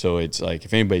 So it's like,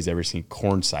 if anybody's ever seen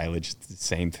corn silage, it's the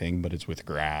same thing, but it's with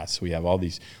grass. We have all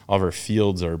of our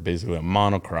fields are basically a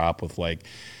monocrop with like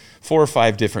 4 or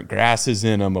 5 different grasses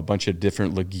in them, a bunch of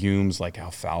different legumes like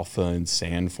alfalfa and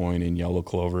sandfoin and yellow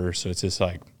clover. So it's just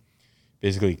like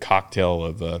basically a cocktail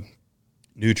of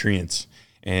nutrients.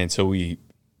 And so we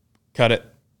cut it,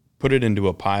 put it into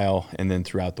a pile, and then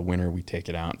throughout the winter we take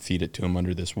it out and feed it to them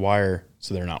under this wire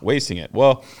so they're not wasting it.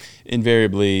 Well,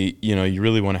 invariably, you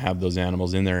really want to have those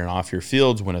animals in there and off your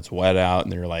fields when it's wet out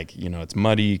and they're like, it's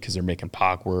muddy because they're making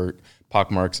pock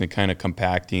marks and kind of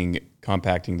compacting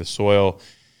the soil.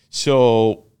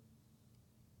 So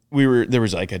there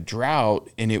was like a drought,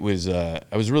 and it was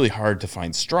really hard to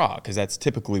find straw because that's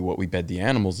typically what we bed the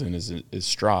animals in is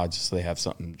straw, just so they have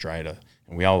something dry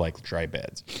and we all like dry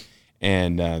beds.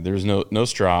 And there was no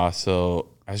straw,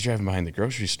 so I was driving behind the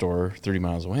grocery store 30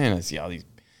 miles away, and I see all these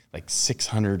like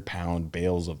 600-pound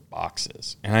bales of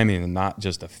boxes, and I mean not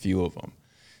just a few of them.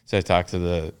 So I talked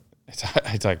to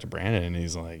Brandon, and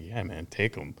he's like, "Yeah, man,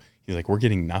 take them." He's like, "We're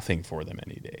getting nothing for them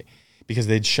any day." Because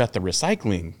they'd shut the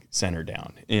recycling center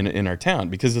down in our town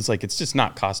because it's just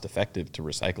not cost effective to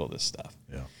recycle this stuff.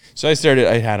 Yeah. So I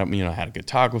had a good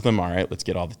talk with them. All right, let's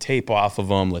get all the tape off of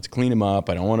them. Let's clean them up.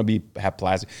 I don't want to have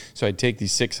plastic. So I'd take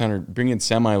these 600, bring in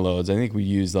semi-loads. I think we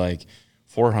used like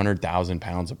 400,000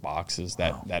 pounds of boxes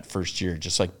that first year,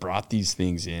 just like brought these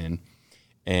things in.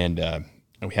 And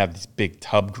we have this big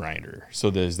tub grinder. So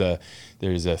there's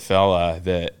a fella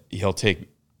that he'll take,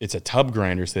 it's a tub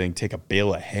grinder, so they can take a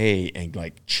bale of hay and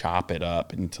like chop it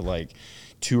up into like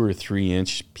 2 or 3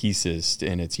 inch pieces,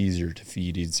 and it's easier to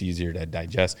feed, it's easier to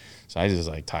digest. So I just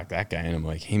like talked that guy, and I'm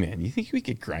like, "Hey man, you think we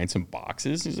could grind some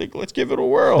boxes?" He's like, "Let's give it a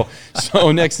whirl."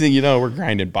 So next thing you know, we're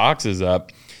grinding boxes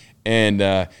up,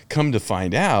 and come to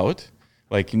find out,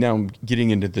 like now I'm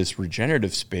getting into this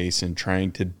regenerative space and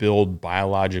trying to build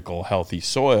biological healthy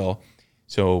soil.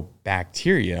 So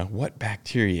what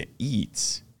bacteria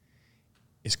eats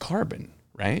is carbon,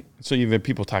 right? So even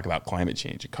people talk about climate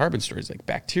change and carbon storage, like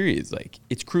bacteria is like,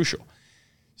 it's crucial.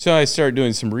 So I started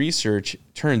doing some research.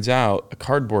 Turns out a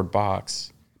cardboard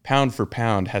box, pound for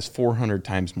pound, has 400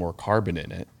 times more carbon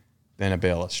in it than a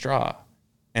bale of straw.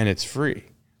 And it's free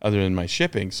other than my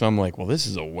shipping. So I'm like, well, this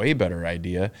is a way better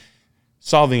idea.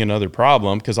 Solving another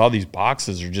problem, because all these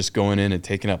boxes are just going in and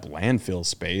taking up landfill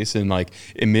space and like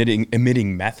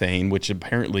emitting methane, which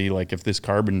apparently, like if this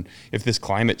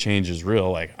climate change is real,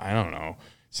 like I don't know,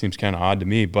 seems kind of odd to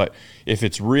me, but if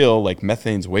it's real, like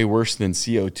methane's way worse than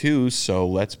CO2, so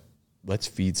let's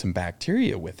feed some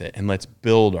bacteria with it and let's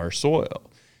build our soil.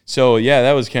 So yeah,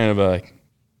 that was kind of a.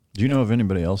 Do you know of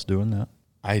anybody else doing that?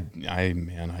 I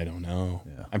don't know.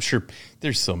 Yeah. I'm sure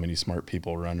there's so many smart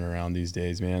people running around these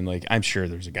days, man. Like I'm sure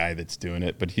there's a guy that's doing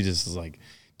it, but he just is like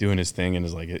doing his thing and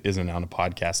is like isn't on a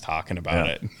podcast talking about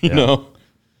it. You know?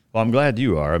 Well, I'm glad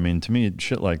you are. I mean, to me,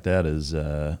 shit like that is,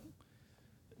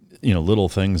 little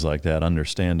things like that.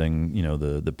 Understanding,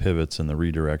 the pivots and the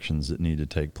redirections that need to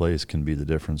take place can be the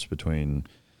difference between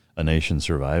a nation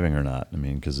surviving or not. I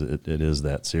mean, because it is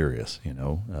that serious,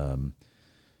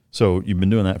 So you've been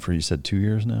doing that for, you said 2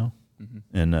 years now?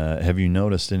 Mm-hmm. And have you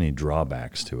noticed any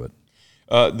drawbacks to it?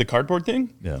 The cardboard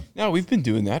thing? Yeah. No, we've been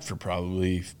doing that for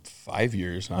probably 5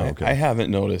 years. Okay. I haven't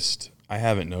noticed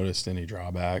any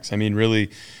drawbacks. I mean, really,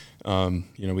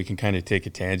 we can kind of take a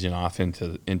tangent off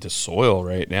into soil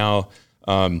right now.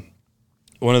 One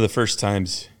of the first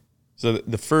times, so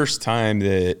the first time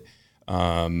that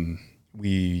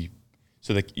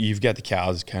you've got the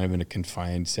cows kind of in a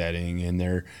confined setting, and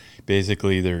they're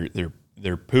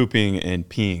pooping and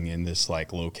peeing in this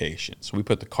like location. So we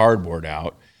put the cardboard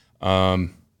out,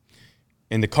 and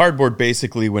the cardboard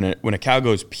basically when a cow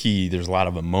goes pee, there's a lot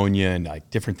of ammonia and like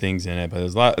different things in it, but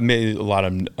there's a lot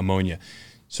of ammonia.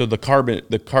 So the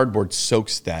cardboard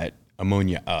soaks that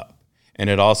ammonia up, and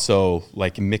it also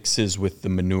like mixes with the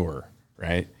manure,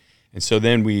 right? And so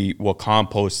then we will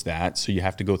compost that. So you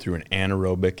have to go through an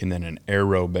anaerobic and then an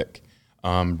aerobic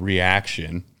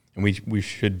reaction. And we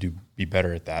should be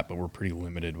better at that, but we're pretty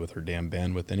limited with our damn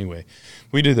bandwidth anyway.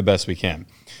 We do the best we can.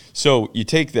 So you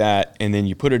take that and then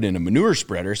you put it in a manure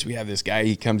spreader. So we have this guy,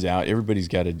 he comes out. Everybody's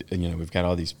got we've got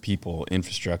all these people,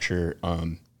 infrastructure,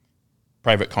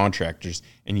 private contractors,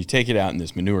 and you take it out in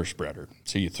this manure spreader.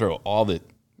 So you throw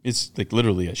it's like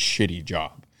literally a shitty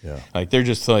job. Yeah. Like they're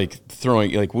just like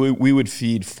throwing, like we would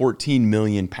feed 14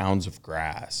 million pounds of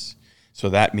grass. So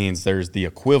that means there's the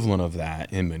equivalent of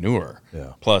that in manure,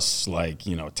 plus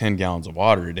 10 gallons of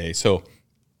water a day. So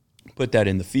put that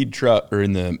in the feed truck or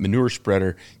in the manure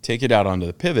spreader, take it out onto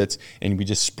the pivots, and we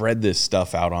just spread this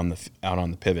stuff out on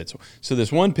the pivots. So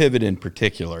this one pivot in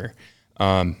particular,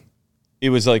 it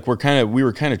was like we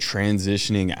were kind of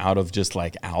transitioning out of just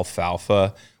like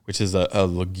alfalfa, which is a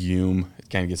legume. It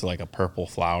kind of gets like a purple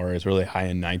flower. It's really high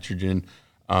in nitrogen.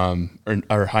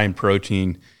 or high in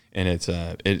protein, and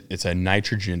it's a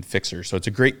nitrogen fixer. So it's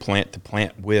a great plant to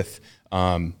plant with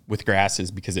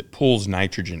grasses because it pulls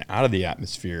nitrogen out of the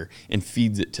atmosphere and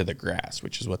feeds it to the grass,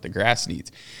 which is what the grass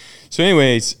needs. So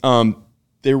anyways,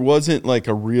 there wasn't like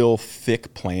a real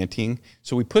thick planting.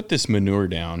 So we put this manure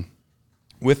down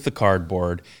with the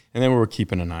cardboard, and then we were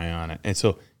keeping an eye on it. And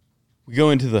so we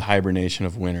go into the hibernation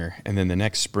of winter, and then the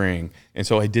next spring. And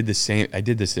so I did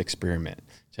this experiment.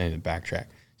 So I need to backtrack.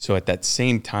 So at that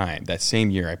same time, that same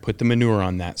year, I put the manure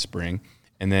on that spring,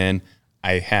 and then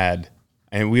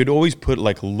we would always put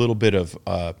like a little bit of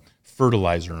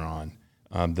fertilizer on,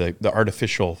 the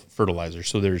artificial fertilizer.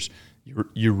 So there's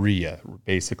urea.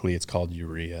 Basically, it's called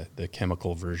urea, the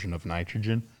chemical version of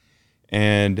nitrogen.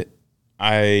 And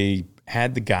I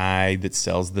had the guy that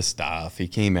sells the stuff. He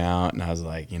came out, and I was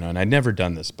like, and I'd never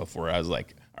done this before. I was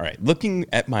like, all right, looking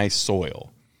at my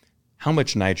soil, how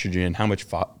much nitrogen, how much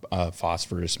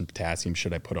phosphorus and potassium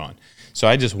should I put on? So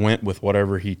I just went with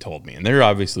whatever he told me. And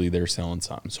they're selling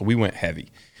something. So we went heavy.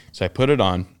 So I put it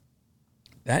on.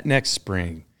 That next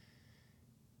spring,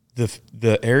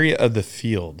 the area of the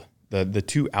field, the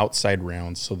two outside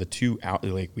rounds, so the two out,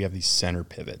 like we have these center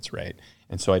pivots, right?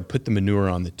 And so I'd put the manure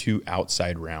on the two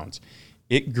outside rounds.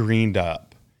 It greened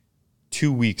up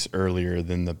 2 weeks earlier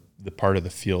than the part of the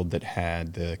field that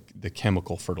had the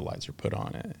chemical fertilizer put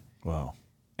on it. Wow.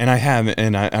 And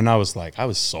I was like, I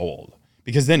was sold,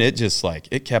 because then it just like,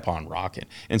 it kept on rocking.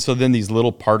 And so then these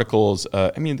little particles,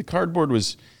 the cardboard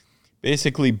was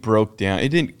basically broke down. It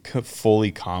didn't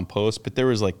fully compost, but there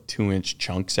was like 2-inch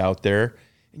chunks out there,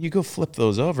 and you go flip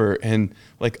those over, and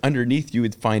like underneath you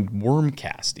would find worm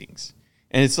castings.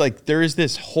 And it's like, there is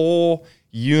this whole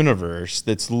universe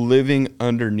that's living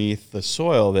underneath the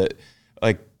soil that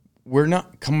like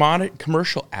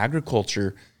commercial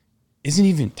agriculture isn't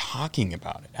even talking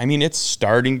about it. I mean, it's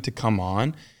starting to come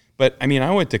on, but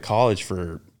I went to college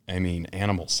for,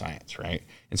 animal science, right?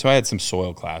 And so I had some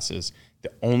soil classes.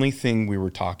 The only thing we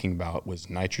were talking about was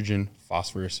nitrogen,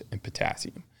 phosphorus, and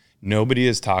potassium. Nobody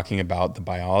is talking about the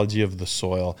biology of the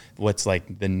soil, what's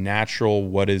like the natural,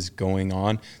 what is going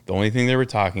on. The only thing they were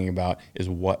talking about is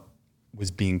what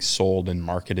was being sold and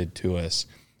marketed to us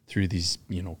through these,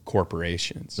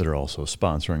 corporations that are also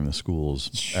sponsoring the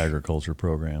school's agriculture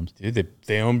programs. Dude,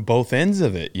 they own both ends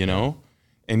of it,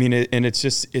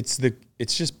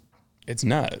 it's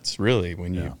nuts, really,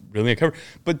 when you really uncover.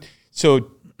 But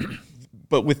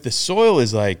with the soil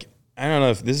is like, I don't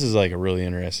know if this is like a really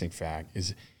interesting fact,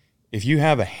 is if you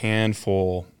have a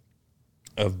handful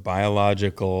of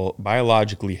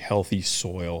biologically healthy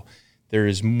soil, there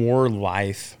is more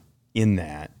life in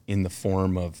that, in the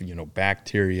form of,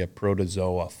 bacteria,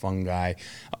 protozoa, fungi,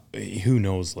 who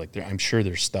knows, like I'm sure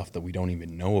there's stuff that we don't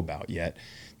even know about yet.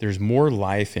 There's more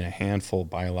life in a handful of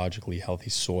biologically healthy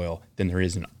soil than there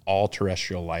is in all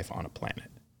terrestrial life on a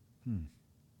planet.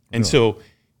 And so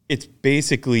it's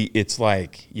basically, it's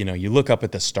like, you look up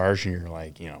at the stars and you're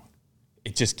like,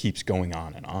 it just keeps going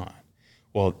on and on.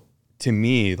 Well, to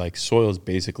me, like soil is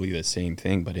basically the same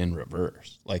thing, but in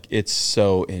reverse. Like it's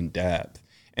so in depth.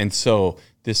 And so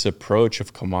this approach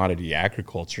of commodity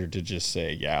agriculture to just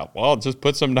say, just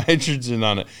put some nitrogen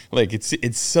on it. Like it's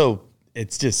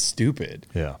just stupid.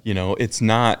 Yeah. It's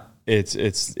not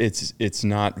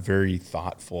very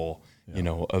thoughtful,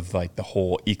 of like the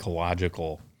whole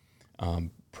ecological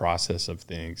process of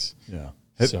things. Yeah.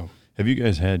 Have you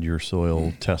guys had your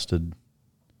soil tested?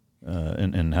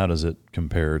 And how does it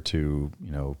compare to,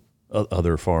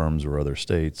 other farms or other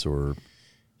states or?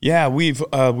 Yeah, it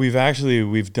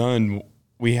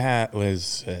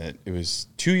was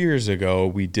 2 years ago,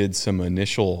 we did some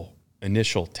initial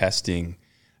testing,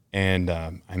 and I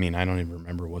don't even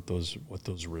remember what those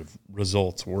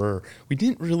results were. We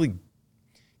didn't really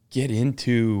get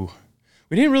into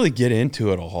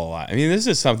it a whole lot. This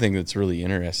is something that's really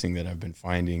interesting that I've been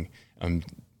finding, and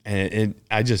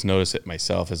I just noticed it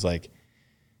myself, is like,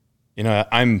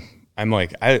 I'm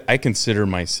like, I consider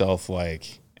myself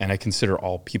like, and I consider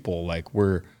all people like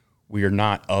we are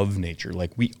not of nature,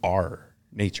 like we are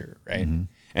nature, right? Mm-hmm.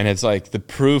 And it's like the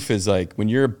proof is like when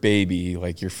you're a baby,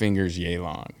 like your finger's yay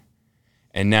long,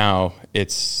 and now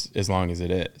it's as long as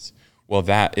it is. Well,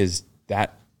 that is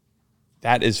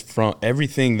from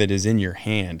everything that is in your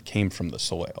hand came from the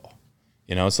soil,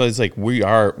 So it's like we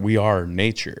are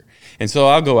nature, and so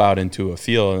I'll go out into a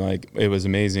field, and like it was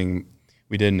amazing.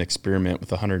 We did an experiment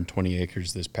with 120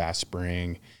 acres this past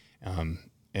spring.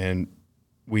 And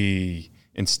we,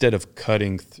 instead of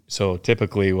cutting, so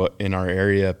typically in our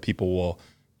area, people will,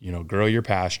 grow your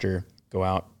pasture, go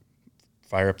out,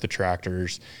 fire up the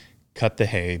tractors, cut the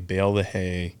hay, bale the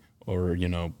hay, or,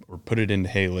 or put it into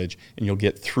haylage, and you'll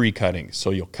get 3 cuttings.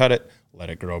 So you'll cut it, let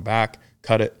it grow back,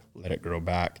 cut it, let it grow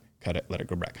back, cut it, let it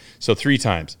grow back. So 3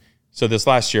 times. So this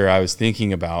last year I was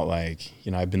thinking about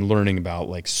I've been learning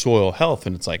about soil health,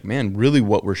 and it's man, really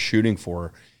what we're shooting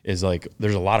for is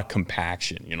there's a lot of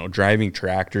compaction, driving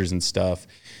tractors and stuff.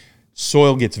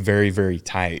 Soil gets very, very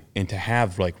tight, and to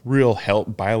have real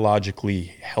biologically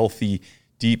healthy,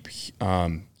 deep,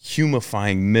 humifying,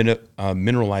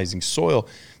 mineralizing soil,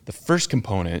 the first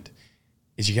component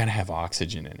is you got to have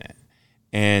oxygen in it.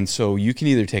 And so you can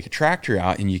either take a tractor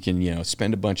out and you can,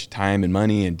 spend a bunch of time and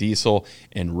money and diesel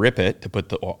and rip it to put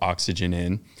the oxygen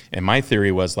in. And my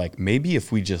theory was maybe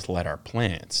if we just let our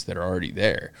plants that are already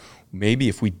there, maybe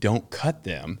if we don't cut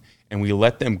them and we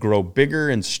let them grow bigger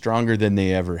and stronger than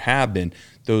they ever have been,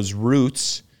 those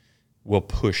roots will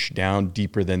push down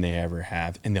deeper than they ever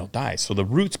have, and they'll die. So the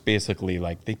roots basically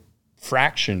they've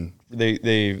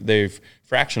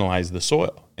fractionalized the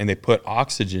soil, and they put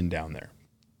oxygen down there.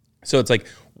 So it's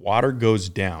water goes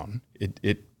down.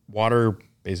 Water,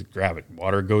 basic gravity,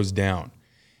 water goes down,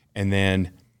 and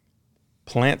then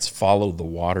plants follow the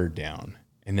water down.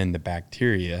 And then the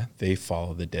bacteria, they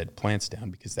follow the dead plants down,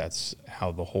 because that's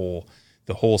how the whole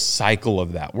cycle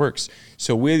of that works.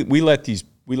 So we let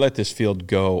this field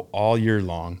go all year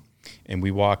long, and we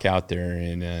walk out there,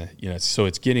 and so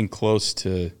it's getting close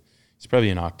to, it's probably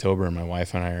in October, and my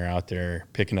wife and I are out there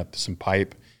picking up some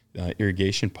pipe,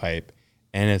 irrigation pipe,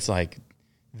 and it's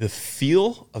the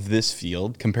feel of this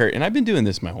field compared, and I've been doing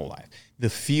this my whole life. The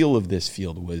feel of this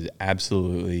field was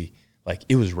absolutely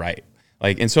it was right.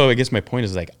 And so I guess my point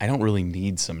is I don't really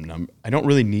need I don't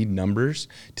really need numbers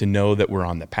to know that we're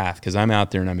on the path, because I'm out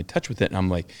there and I'm in touch with it, and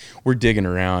I'm we're digging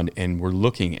around and we're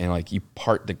looking, and you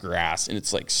part the grass and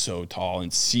it's so tall,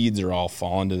 and seeds are all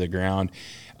falling to the ground.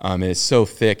 And it's so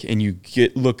thick, and you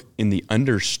look in the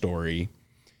understory,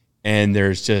 and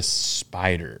there's just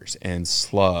spiders and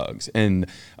slugs and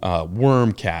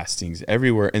worm castings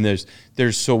everywhere. And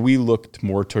so we looked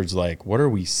more towards what are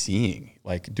we seeing?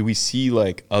 Do we see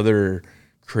other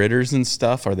critters and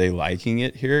stuff? Are they liking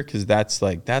it here? Because that's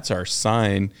our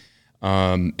sign.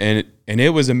 And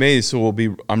it was amazing. So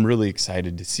I'm really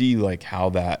excited to see how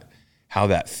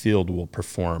that field will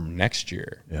perform next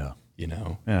year. Yeah.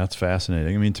 Yeah, that's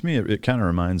fascinating. I mean, to me, it kind of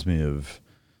reminds me of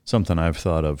something I've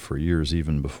thought of for years,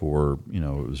 even before, it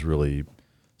was really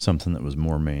something that was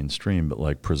more mainstream,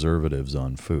 but preservatives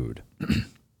on food.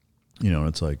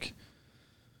 It's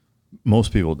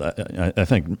most people, I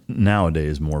think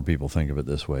nowadays more people think of it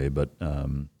this way, but,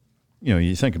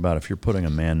 you think about if you're putting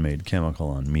a man-made chemical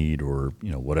on meat or,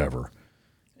 whatever,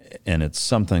 and it's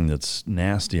something that's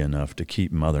nasty enough to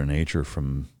keep Mother Nature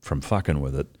from fucking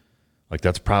with it,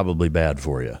 that's probably bad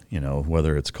for you,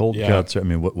 whether it's cold cuts, or,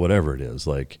 whatever it is,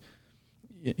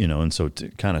 and so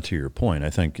kind of to your point, I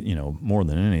think, more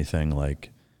than anything,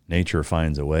 nature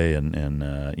finds a way, and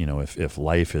if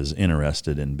life is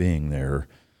interested in being there,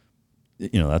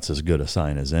 that's as good a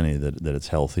sign as any that it's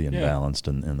healthy and balanced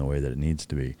in the way that it needs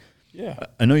to be. Yeah.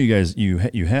 I know you guys,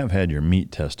 you have had your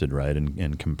meat tested, right?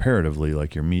 And comparatively,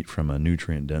 your meat from a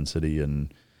nutrient density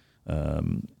and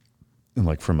from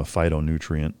a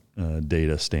phytonutrient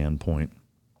data standpoint,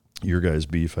 your guys'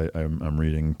 beef, I'm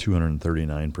reading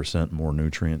 239% more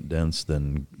nutrient dense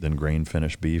than grain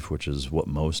finished beef, which is what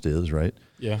most is, right?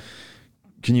 Yeah.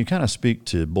 Can you kind of speak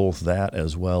to both that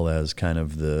as well as kind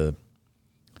of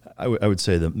I would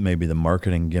say that maybe the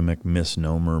marketing gimmick,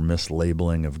 misnomer,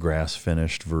 mislabeling of grass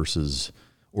finished versus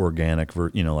organic,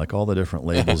 all the different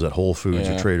labels at Whole Foods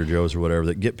or Trader Joe's or whatever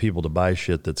that get people to buy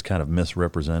shit that's kind of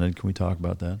misrepresented. Can we talk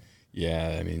about that?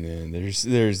 Yeah, I mean, there's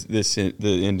this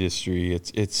the industry.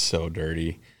 It's so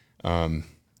dirty.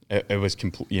 It was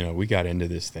complete. We got into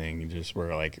this thing and just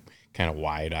were kind of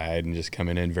wide eyed and just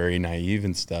coming in very naive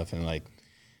and stuff. And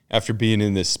after being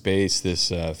in this space,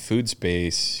 this food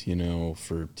space,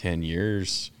 for 10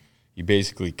 years, you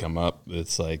basically come up.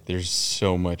 It's there's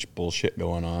so much bullshit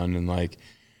going on, and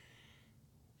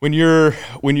when you're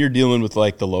dealing with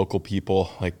the local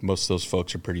people, most of those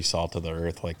folks are pretty salt of the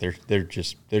earth. They're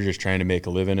just trying to make a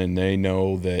living, and they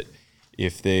know that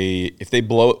if they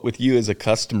blow it with you as a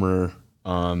customer,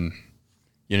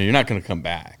 you're not going to come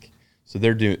back. So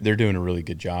they're doing a really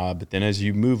good job. But then as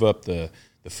you move up the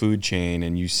food chain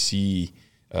and you see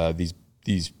these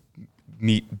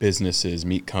meat businesses,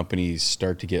 meat companies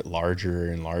start to get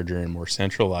larger and larger and more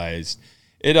centralized,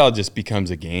 it all just becomes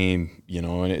a game,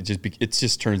 and it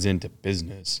just turns into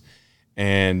business,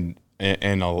 and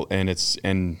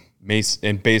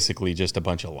basically just a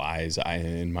bunch of lies,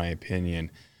 in my opinion.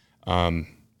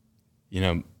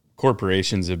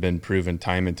 Corporations have been proven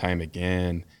time and time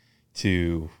again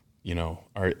to you know,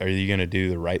 are you going to do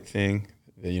the right thing,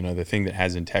 the thing that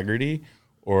has integrity,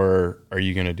 or are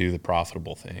you going to do the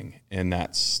profitable thing? And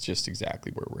that's just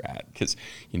exactly where we're at. Because,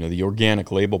 the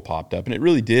organic label popped up, and it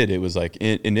really did. It was like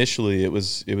initially it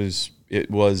was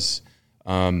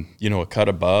a cut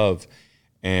above,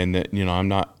 and that,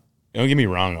 don't get me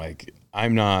wrong, like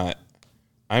I'm not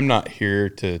here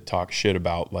to talk shit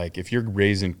about, like, if you're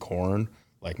raising corn,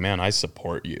 like, man, I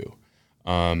support you.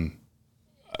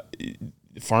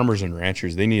 Farmers and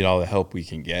ranchers, they need all the help we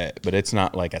can get, but it's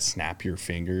not like a snap your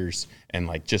fingers and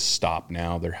like just stop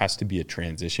now. There has to be a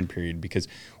transition period, because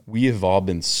we have all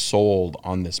been sold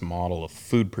on this model of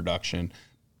food production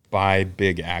by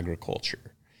big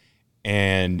agriculture,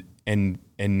 and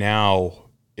now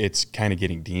it's kind of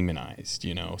getting demonized,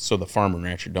 so the farmer and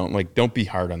rancher don't be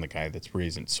hard on the guy that's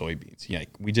raising soybeans. Yeah,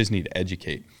 we just need to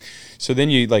educate. So then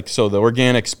so the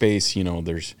organic space,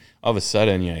 there's all of a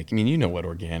sudden, what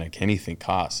organic anything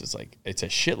costs. It's a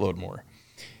shitload more.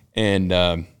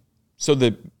 And so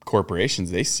the corporations,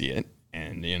 they see it,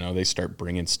 and, they start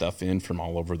bringing stuff in from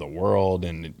all over the world.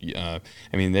 And, I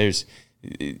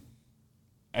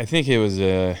think it was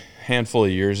a handful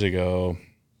of years ago,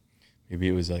 maybe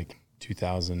it was like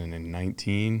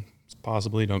 2019,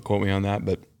 possibly, don't quote me on that,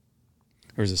 but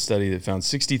there was a study that found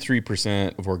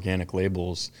 63% of organic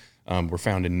labels were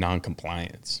found in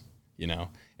non-compliance,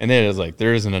 and then it was like,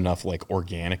 there isn't enough like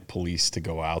organic police to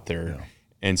go out there. Yeah.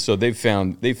 And so they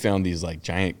found these like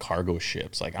giant cargo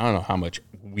ships. Like, I don't know how much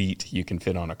wheat you can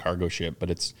fit on a cargo ship,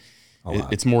 but it's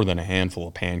more than a handful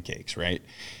of pancakes, right?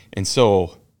 And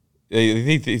so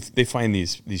they find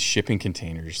these shipping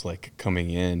containers like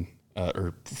coming in,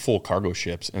 or full cargo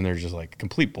ships, and they're just like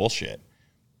complete bullshit.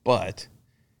 But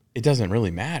it doesn't really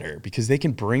matter, because they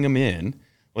can bring them in.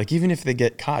 Like, even if they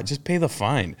get caught, just pay the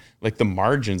fine. Like, the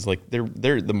margins, like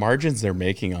the margins they're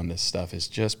making on this stuff is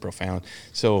just profound.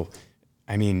 So,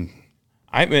 I'm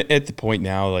at the point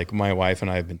now, like, my wife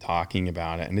and I have been talking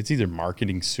about it, and it's either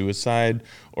marketing suicide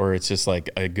or it's just like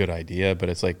a good idea. But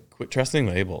it's like, quit trusting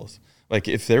labels. Like,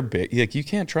 if they're big, like, you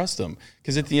can't trust them,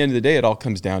 because at the end of the day, it all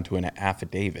comes down to an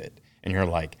affidavit. And you're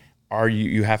like,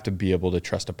 you have to be able to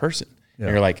trust a person. Yeah.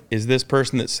 And you're like, is this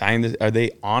person that signed this, are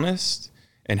they honest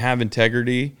and have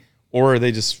integrity, or are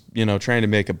they just, trying to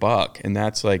make a buck? And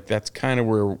that's kind of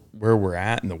where we're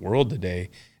at in the world today.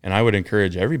 And I would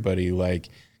encourage everybody, like,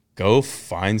 go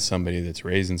find somebody that's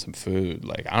raising some food.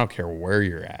 Like, I don't care where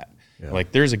you're at. Yeah.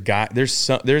 Like, there's a guy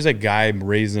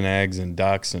raising eggs and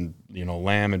ducks and,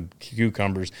 lamb and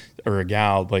cucumbers, or a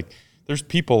gal. Like, there's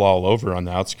people all over on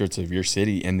the outskirts of your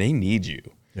city, and they need you.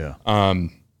 Yeah.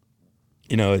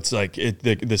 It's like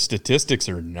the statistics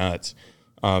are nuts.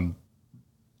 The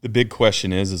big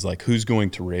question is like, who's going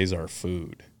to raise our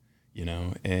food?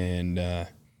 And the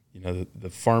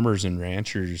farmers and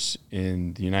ranchers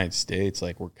in the United States,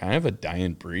 like, we're kind of a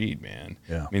dying breed, man.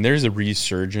 Yeah. There's a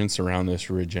resurgence around this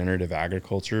regenerative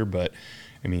agriculture, but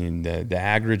the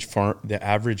average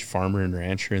farmer and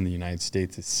rancher in the United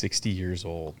States is 60 years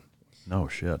old. No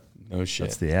shit.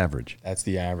 That's the average. That's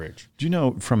the average. Do you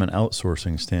know, from an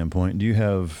outsourcing standpoint, do you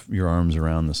have your arms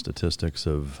around the statistics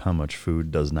of how much food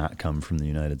does not come from the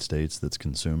United States that's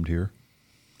consumed here?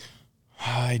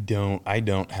 I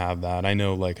don't have that. I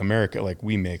know, like, America, like,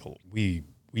 we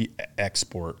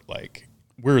export, like,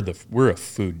 we're a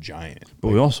food giant. But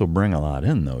we also bring a lot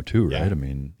in, though, too, right?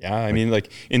 Yeah.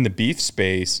 Like, in the beef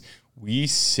space, we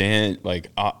sent,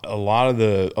 like, a lot of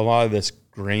this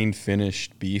grain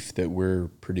finished beef that we're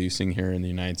producing here in the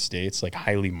United States, like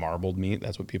highly marbled meat.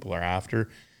 That's what people are after.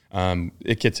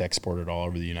 It gets exported all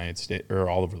over the United States, or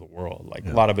all over the world. Like,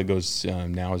 a lot of it goes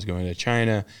now is going to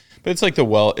China, but it's like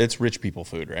it's rich people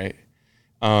food, right?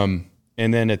 And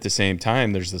then at the same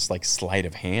time, there's this like sleight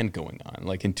of hand going on.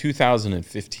 Like, in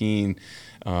 2015,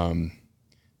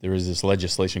 there was this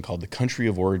legislation called the Country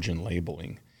of Origin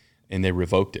Labeling, and they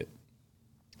revoked it.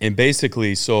 And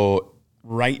basically, so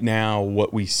right now,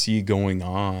 what we see going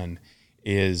on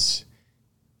is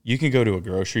you can go to a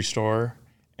grocery store,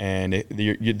 and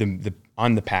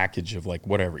on the package of, like,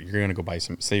 whatever, you're going to go buy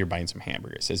say you're buying some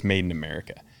hamburgers, it says made in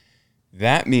America.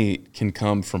 That meat can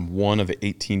come from one of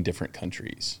 18 different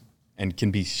countries and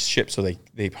can be shipped. So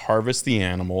they harvest the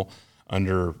animal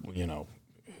under,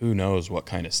 who knows what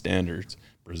kind of standards,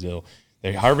 Brazil.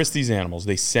 They harvest these animals,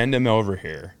 they send them over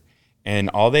here.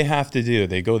 And all they have to do,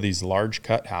 they go to these large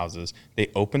cut houses, they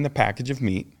open the package of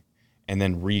meat and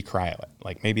then re-cryo it.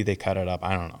 Like, maybe they cut it up,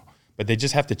 I don't know. But they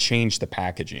just have to change the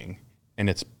packaging, and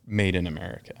it's made in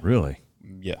America. Really?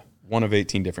 Yeah. One of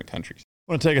 18 different countries.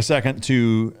 I want to take a second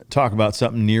to talk about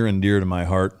something near and dear to my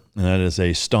heart, and that is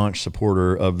a staunch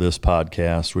supporter of this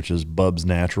podcast, which is Bub's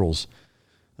Naturals.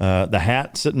 The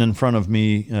hat sitting in front of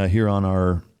me here on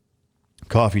our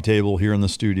coffee table here in the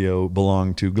studio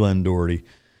belonged to Glenn Doherty.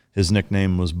 His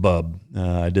nickname was Bub.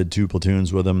 I did 2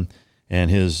 platoons with him,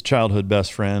 and his childhood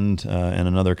best friend and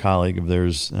another colleague of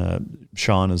theirs,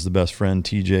 Sean is the best friend,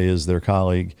 TJ is their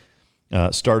colleague,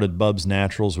 started Bub's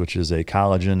Naturals, which is a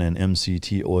collagen and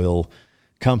MCT oil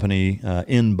company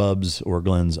in Bub's or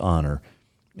Glenn's honor.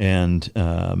 And,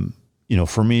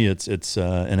 for me, it's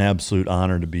an absolute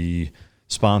honor to be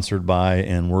sponsored by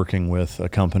and working with a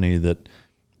company that,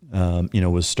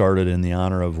 was started in the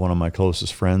honor of one of my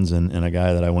closest friends and a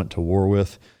guy that I went to war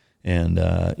with. And,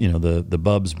 the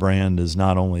Bub's brand is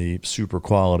not only super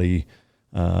quality,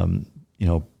 collagen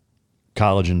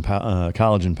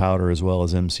powder as well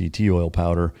as MCT oil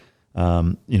powder,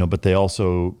 but they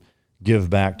also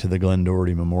give back to the Glenn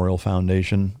Doherty Memorial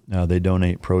Foundation. They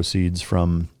donate proceeds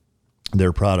from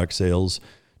their product sales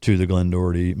to the Glenn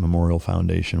Doherty Memorial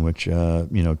Foundation, which, to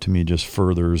me just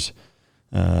furthers,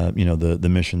 the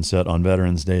mission set on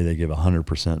Veterans Day. They give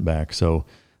 100% back. So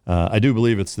I do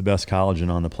believe it's the best collagen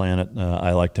on the planet.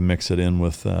 I like to mix it in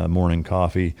with morning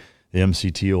coffee. The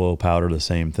MCT oil powder, the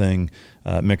same thing.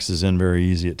 It mixes in very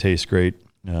easy. It tastes great,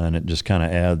 and it just kind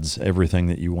of adds everything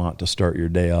that you want to start your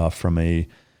day off from a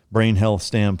brain health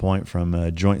standpoint,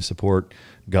 from joint support,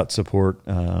 gut support.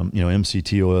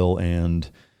 MCT oil and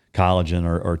collagen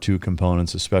are 2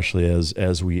 components, especially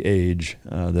as we age,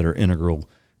 that are integral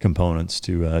components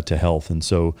to health. And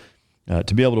so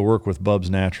to be able to work with Bub's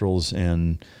Naturals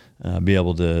and be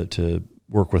able to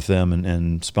work with them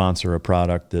and sponsor a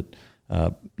product that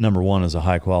number 1 is a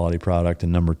high quality product,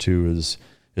 and number 2 is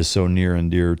so near and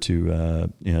dear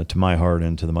to my heart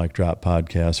and to the Mic Drop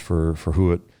podcast for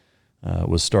who it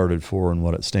was started for and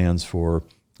what it stands for.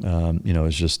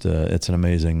 It's just it's an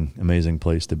amazing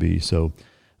place to be. So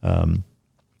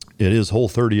it is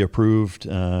Whole30 approved.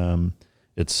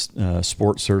 It's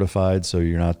sports certified, so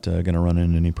you're not going to run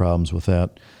into any problems with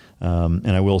that. And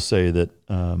I will say that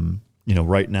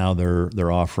right now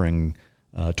they're offering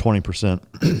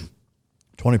 20%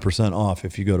 20% off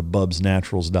if you go to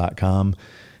bubsnaturals.com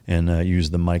and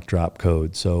use the Mic Drop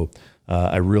code. So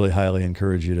I really highly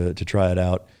encourage you to try it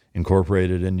out, incorporate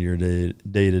it into your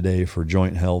day-to-day for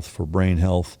joint health, for brain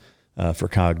health, for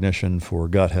cognition, for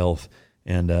gut health,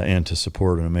 and to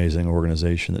support an amazing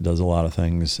organization that does a lot of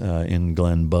things in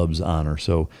Glenn Bub's honor.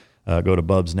 So go to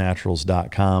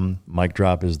bubsnaturals.com. Mic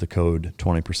Drop is the code,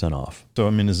 20% off. So,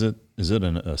 is it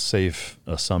a safe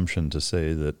assumption to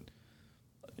say that,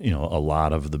 a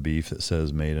lot of the beef that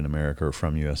says made in America or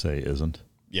from USA isn't?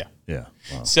 Yeah. Yeah.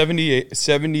 Wow. 70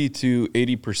 to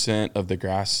 80% of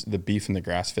the beef in the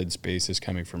grass-fed space is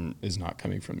not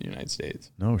coming from the United States.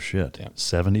 No shit. Yeah.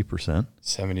 70%?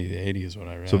 70 to 80 is what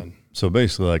I read. So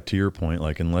basically, like, to your point,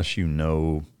 like, unless you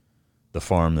know the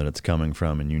farm that it's coming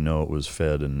from and it was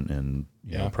fed and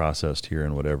processed here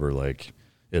and whatever, like,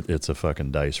 it's a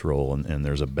fucking dice roll, and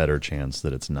there's a better chance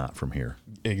that it's not from here.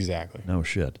 Exactly. No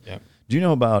shit. Yeah. Do you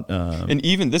know about and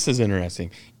even this is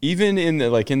interesting, even in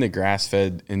the grass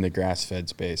fed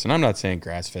space, and I'm not saying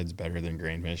grass fed's better than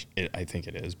grain finished. I think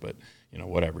it is, but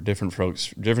whatever, different strokes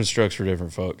for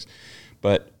different folks.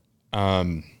 But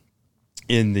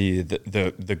in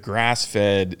the grass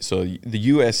fed, so the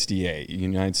USDA,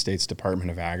 United States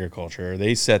Department of Agriculture,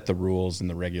 they set the rules and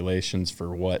the regulations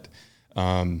for what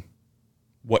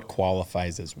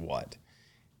qualifies as what.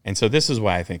 And so this is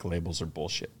why I think labels are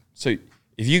bullshit. So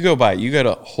if you go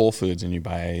to Whole Foods and you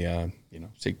buy,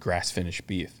 say grass-finished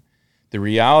beef, the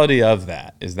reality of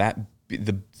that is that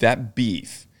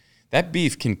beef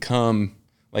can come,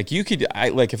 like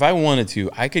if I wanted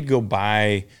to, I could go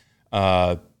buy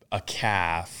a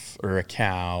calf or a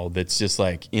cow that's just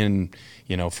like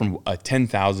from a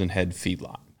 10,000 head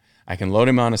feedlot. I can load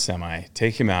him on a semi,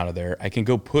 take him out of there. I can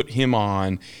go put him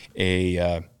on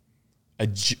a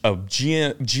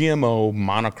GMO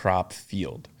monocrop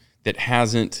field that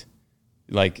hasn't,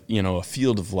 a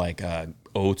field of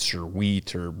oats or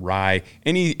wheat or rye,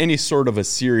 any sort of a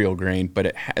cereal grain,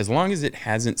 but as long as it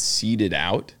hasn't seeded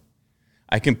out,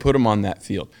 I can put them on that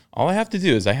field. All I have to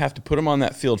do is I have to put them on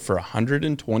that field for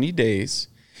 120 days,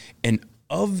 and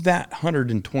of that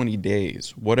 120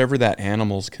 days, whatever that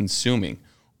animal's consuming,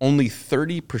 only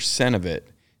 30% of it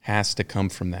has to come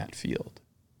from that field.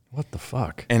 What the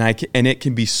fuck? And it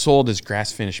can be sold as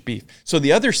grass-finished beef. So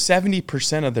the other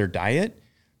 70% of their diet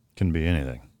can be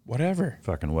anything. Whatever.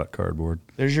 Fucking wet cardboard.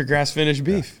 There's your grass-finished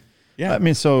beef. Yeah.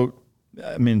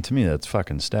 To me, that's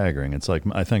fucking staggering. It's like,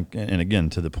 I think, and again,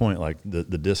 to the point, like the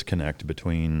disconnect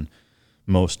between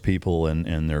most people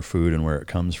and their food and where it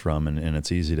comes from. And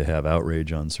it's easy to have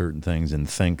outrage on certain things and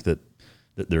think that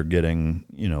that they're getting,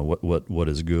 what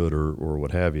is good or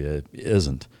what have you. It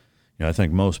isn't. I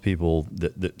think most people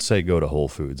that say go to Whole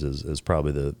Foods is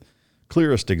probably the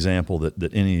clearest example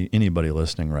that anybody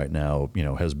listening right now,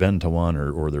 has been to one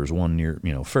or there's one near,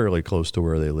 fairly close to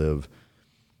where they live,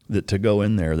 that to go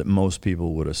in there that most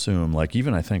people would assume, like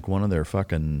even I think one of their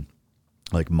fucking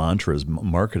like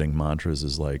marketing mantras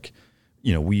is like,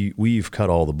 we've cut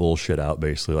all the bullshit out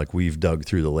basically, like we've dug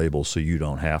through the labels so you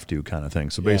don't have to kind of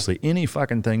thing. So basically any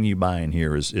fucking thing you buy in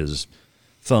here is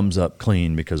thumbs up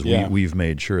clean because we've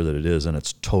made sure that it is, and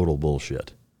it's total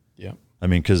bullshit. Yeah.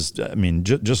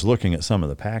 Just looking at some of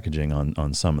the packaging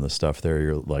on some of the stuff there,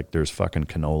 you're like, there's fucking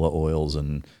canola oils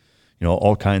and,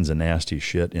 all kinds of nasty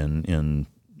shit in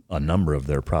a number of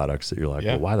their products that you're like,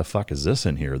 well, why the fuck is this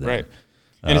in here then? Right.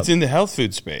 And it's in the health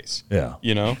food space. Yeah.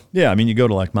 Yeah. You go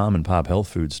to like mom and pop health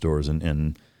food stores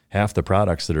and half the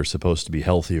products that are supposed to be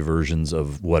healthy versions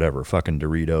of whatever, fucking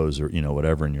Doritos or,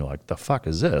 whatever. And you're like, the fuck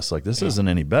is this? Like, this isn't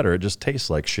any better. It just tastes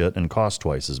like shit and costs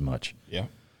twice as much. Yeah.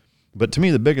 But to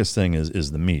me, the biggest thing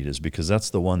is the meat, is because that's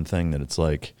the one thing that it's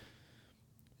like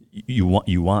you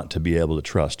want to be able to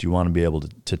trust. You want to be able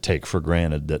to take for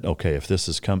granted that, okay, if this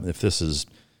is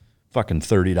fucking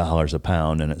 $30 a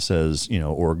pound and it says,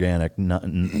 organic,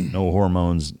 no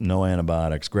hormones, no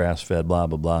antibiotics, grass-fed, blah,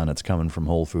 blah, blah, and it's coming from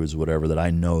Whole Foods, whatever, that I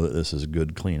know that this is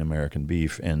good, clean American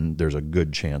beef, and there's a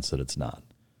good chance that it's not.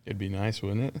 It'd be nice,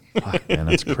 wouldn't it? Fuck, man,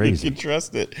 that's crazy. You can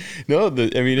trust it. No,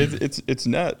 it's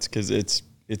nuts because it's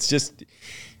just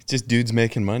dudes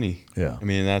making money. Yeah.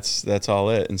 That's all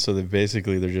it. And so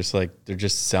they're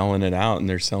just selling it out, and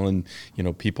they're selling,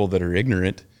 people that are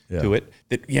ignorant to it,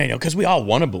 that because we all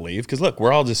want to believe, because look,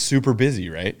 we're all just super busy,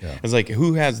 right? Yeah. It's like,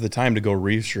 who has the time to go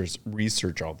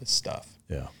research all this stuff?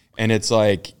 Yeah. And it's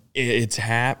like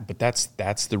but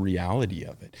that's the reality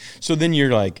of it. So then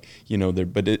you're like,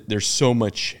 there's so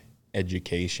much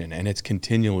education, and it's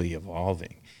continually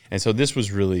evolving. And so this was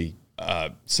really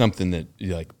something that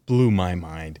blew my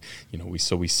mind. We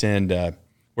send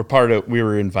we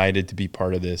were invited to be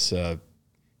part of this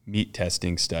meat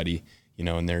testing study,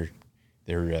 and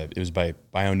it was by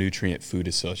Bionutrient Food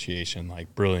Association,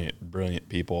 like brilliant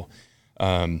people.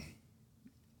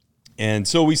 And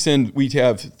so we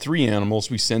have 3 animals.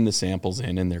 We send the samples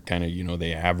in, and they're kind of,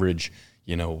 they average,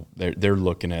 they're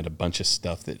looking at a bunch of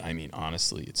stuff that,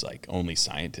 honestly, it's like only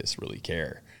scientists really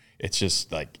care. It's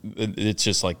just like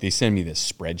they send me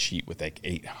this spreadsheet with like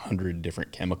 800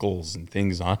 different chemicals and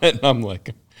things on it. And I'm like,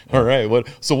 all right, what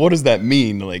does that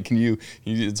mean? Like,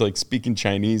 it's like speaking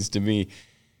Chinese to me.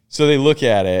 So they look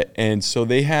at it, and so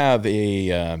they have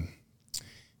accumulated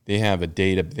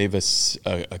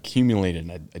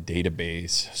a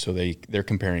database. So they're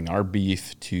comparing our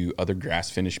beef to other grass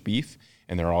finished beef,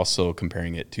 and they're also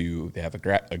comparing it to, they have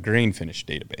a grain finished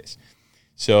database.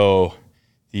 So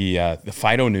the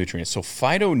phytonutrients. So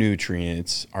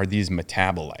phytonutrients are these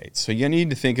metabolites. So you need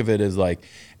to think of it as like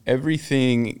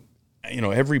everything,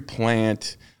 every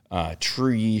plant,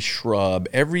 tree, shrub,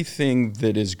 everything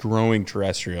that is growing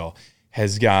terrestrial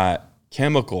has got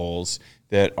chemicals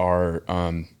that are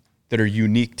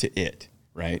unique to it,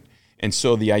 right? And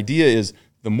so the idea is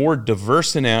the more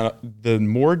diverse an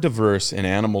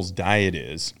animal's diet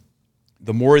is,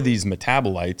 the more these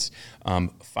metabolites,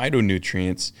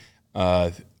 phytonutrients,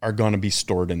 are going to be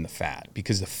stored in the fat,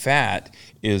 because the fat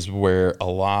is where a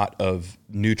lot of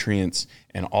nutrients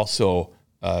and also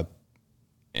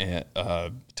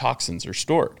toxins are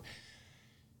stored.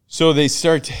 So they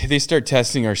start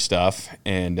testing our stuff,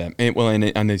 and on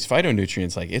these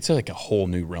phytonutrients, like it's like a whole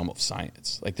new realm of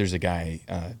science. Like there's a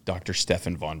guy, Dr.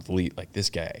 Stefan von Vliet, like this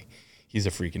guy, he's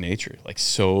a freak of nature, like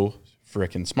so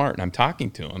freaking smart. And I'm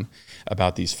talking to him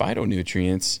about these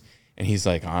phytonutrients, and he's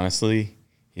like, honestly,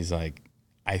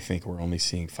 I think we're only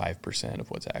seeing 5%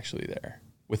 of what's actually there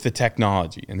with the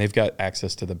technology, and they've got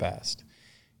access to the best.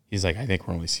 He's like, I think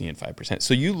we're only seeing 5%.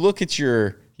 So you look at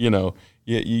your,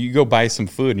 you go buy some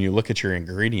food and you look at your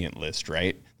ingredient list,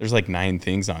 right? There's like 9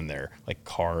 things on there, like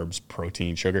carbs,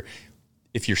 protein, sugar.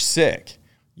 If you're sick,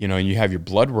 and you have your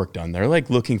blood work done, they're like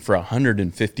looking for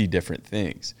 150 different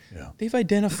things. Yeah. They've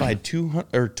identified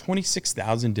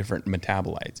 26,000 different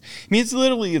metabolites.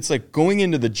 It's like going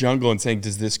into the jungle and saying,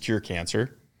 does this cure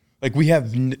cancer? Like we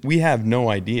have no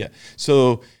idea.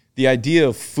 So the idea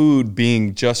of food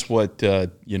being just what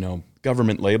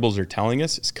government labels are telling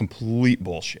us is complete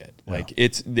bullshit. Yeah. Like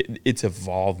it's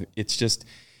evolving.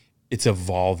 It's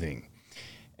evolving.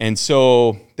 And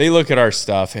so they look at our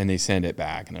stuff and they send it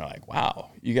back, and they're like, "Wow,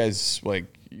 you guys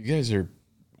are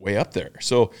way up there."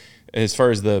 So as far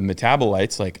as the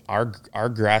metabolites, like our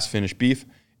grass finished beef,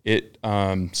 it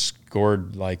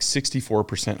scored like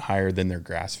 64% higher than their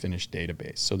grass-finished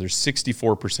database. So there's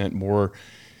 64% more.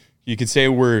 You could say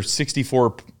we're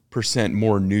 64%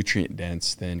 more nutrient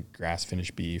dense than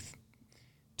grass-finished beef,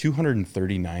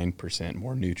 239%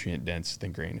 more nutrient dense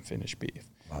than grain-finished beef.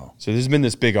 Wow. So there's been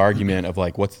this big argument of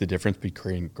like, what's the difference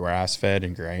between grass-fed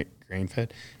and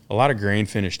grain-fed? A lot of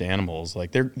grain-finished animals,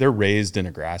 like they're raised in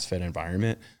a grass-fed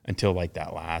environment until like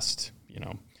that last,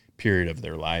 period of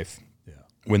their life. Yeah.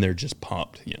 When they're just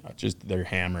pumped, just they're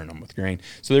hammering them with grain.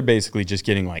 So they're basically just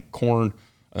getting like corn,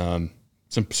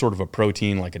 some sort of a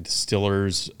protein like a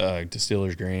distiller's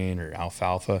grain or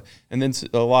alfalfa, and then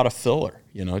a lot of filler,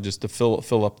 just to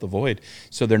fill up the void.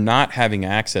 So they're not having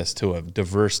access to a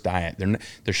diverse diet.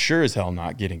 They're sure as hell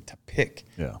not getting to pick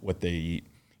what they eat.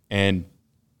 And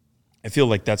I feel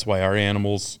like that's why our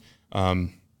animals,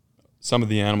 some of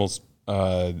the animals,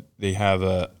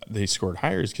 they scored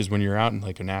higher, is because when you're out in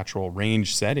like a natural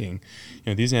range setting,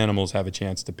 these animals have a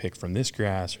chance to pick from this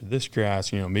grass or this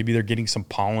grass. Maybe they're getting some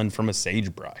pollen from a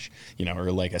sagebrush,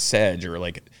 or like a sedge, or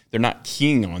like they're not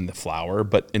keying on the flower,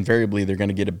 but invariably they're going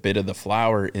to get a bit of the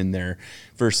flower in there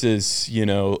versus,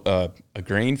 a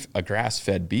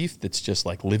grass-fed beef that's just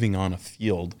like living on a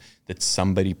field that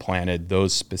somebody planted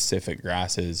those specific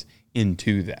grasses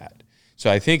into that. So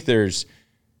I think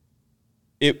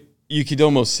you could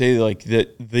almost say like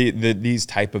that these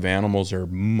type of animals are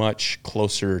much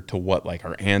closer to what like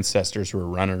our ancestors who were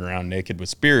running around naked with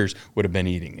spears would have been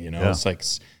eating. It's like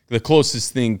the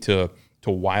closest thing to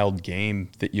wild game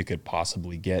that you could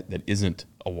possibly get that isn't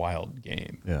a wild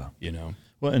game. Yeah.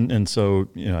 Well, and so,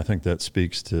 I think that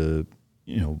speaks to,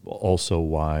 also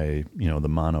why, the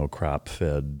monocrop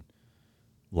fed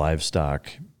livestock,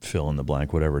 fill in the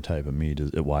blank, whatever type of meat,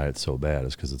 is why it's so bad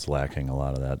is because it's lacking a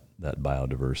lot of that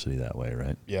biodiversity that way,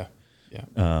 right? Yeah.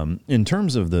 In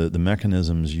terms of the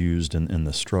mechanisms used in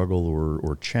the struggle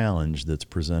or challenge that's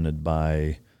presented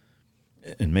by,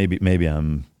 and maybe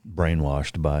I'm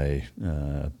brainwashed by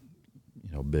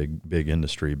big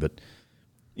industry, but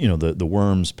the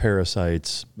worms,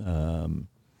 parasites,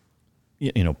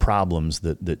 problems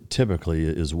that typically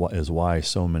is why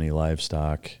so many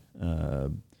livestock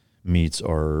meats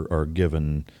are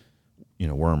given,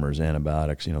 wormers,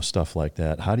 antibiotics, stuff like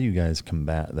that. How do you guys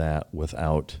combat that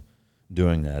without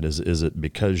doing that? Is it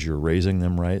because you're raising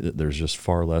them right that there's just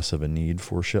far less of a need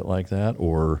for shit like that,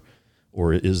 or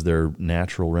is there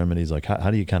natural remedies? Like how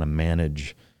do you kind of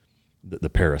manage the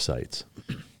parasites?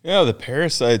 Yeah, the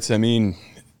parasites. I mean,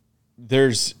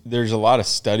 there's a lot of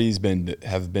studies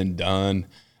have been done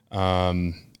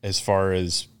as far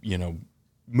as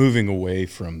moving away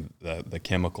from the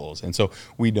chemicals, and so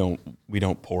we don't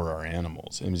pour our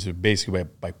animals. And so basically,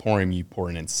 by pouring, you pour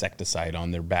an insecticide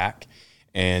on their back,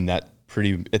 and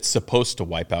it's supposed to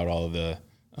wipe out all of the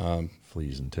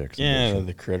fleas and ticks. Yeah,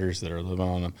 the critters that are living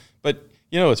on them. But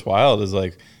what's wild is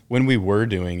like when we were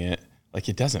doing it, like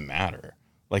it doesn't matter.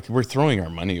 Like we're throwing our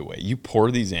money away. You pour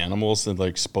these animals that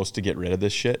like supposed to get rid of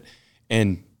this shit,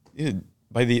 and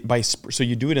so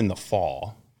you do it in the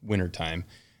fall, wintertime.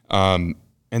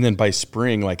 And then by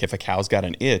spring, like if a cow's got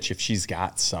an itch, if she's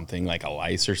got something like a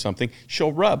lice or something,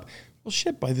 she'll rub. Well,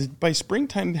 shit, by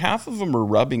springtime, half of them are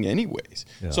rubbing anyways.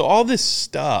 Yeah. So all this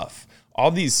stuff,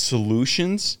 all these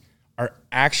solutions are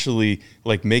actually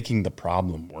like making the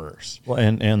problem worse. Well,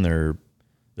 and they're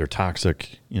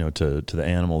toxic, to the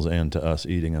animals and to us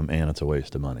eating them, and it's a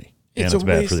waste of money. It's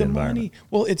bad waste for the of environment. Money.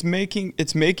 Well, it's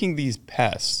making these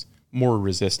pests more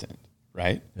resistant,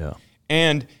 right? Yeah.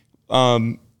 And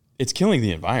it's killing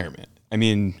the environment. I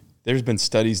mean, there's been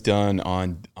studies done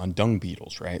on dung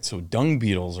beetles, right? So dung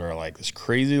beetles are like this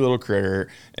crazy little critter,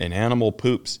 an animal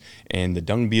poops, and the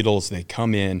dung beetles, they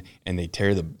come in and they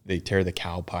tear the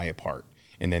cow pie apart,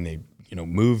 and then they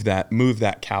move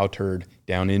that cow turd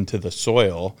down into the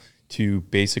soil to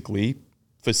basically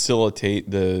facilitate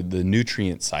the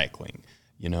nutrient cycling,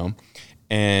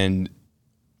 and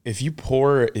if you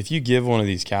give one of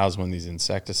these cows one of these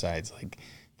insecticides,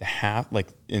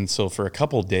 and so for a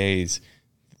couple days,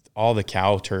 all the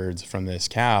cow turds from this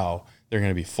cow, they're going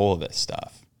to be full of this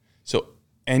stuff. So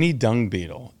any dung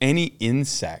beetle, any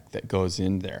insect that goes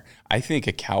in there, I think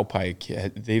a cow pie,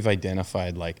 they've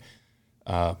identified like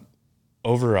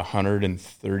over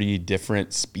 130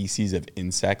 different species of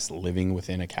insects living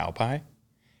within a cow pie,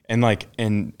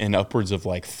 and upwards of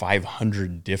like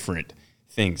 500 different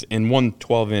things in one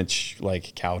 12-inch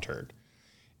like cow turd.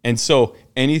 And so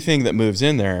anything that moves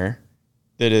in there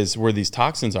that is where these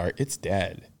toxins are, it's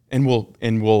dead. And we'll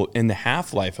in the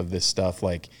half-life of this stuff,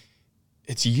 like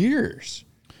it's years.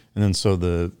 And then so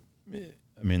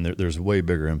there's way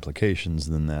bigger implications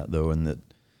than that though, in that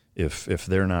if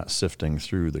they're not sifting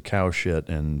through the cow shit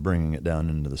and bringing it down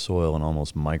into the soil and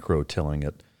almost micro-tilling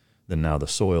it, then now the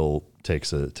soil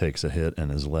takes a hit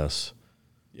and is less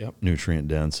nutrient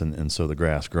dense, and so the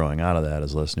grass growing out of that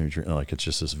is less nutrient. Like, it's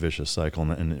just this vicious cycle.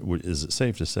 And is it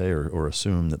safe to say or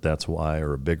assume that that's why,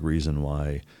 or a big reason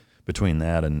why, between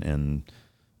that and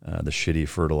the shitty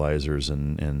fertilizers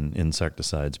and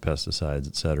insecticides, pesticides,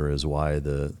 et cetera, is why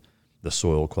the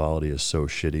soil quality is so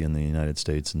shitty in the United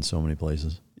States in so many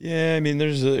places? Yeah, I mean,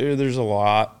 there's a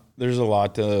lot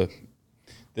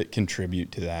that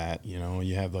contribute to that. You know,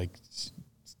 you have like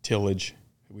tillage.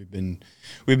 We've been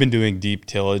doing deep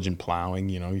tillage and plowing.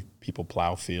 You know, people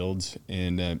plow fields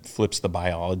and flips the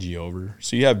biology over.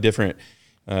 So you have different,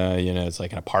 it's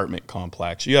like an apartment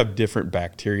complex. You have different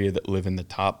bacteria that live in the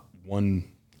top 1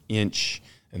 inch,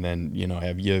 and then you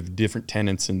have different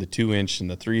tenants in the 2 inch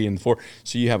and the 3 and the 4.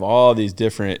 So you have all these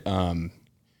different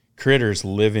critters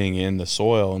living in the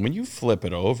soil, and when you flip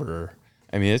it over,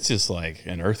 I mean, it's just like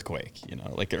an earthquake,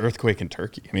 like an earthquake in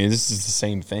Turkey. I mean, this is the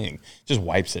same thing. It just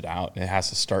wipes it out, and it has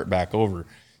to start back over.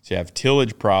 So you have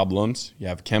tillage problems, you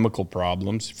have chemical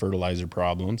problems, fertilizer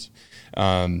problems,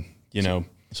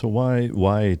 So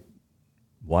why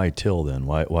till then?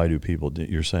 Why do people?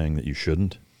 You're saying that you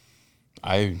shouldn't?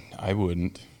 I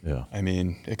wouldn't. Yeah. I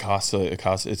mean,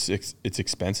 it's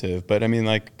expensive, but I mean,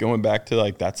 like, going back to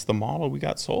like, that's the model we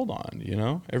got sold on,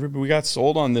 we got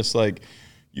sold on this, like,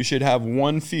 you should have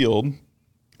one field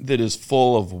that is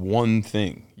full of one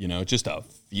thing, just a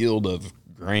field of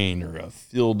grain or a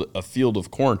field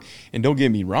of corn. And don't get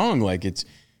me wrong, like,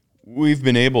 we've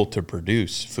been able to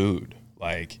produce food.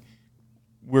 Like,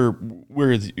 we're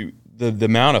the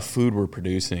amount of food we're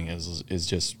producing is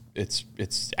just,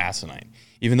 it's asinine.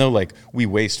 Even though, like, we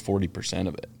waste 40%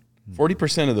 of it.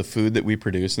 40% of the food that we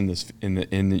produce in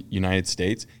the United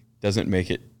States doesn't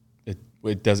make it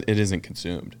isn't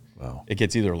consumed. Wow. It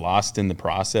gets either lost in the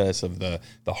process of the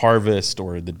harvest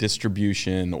or the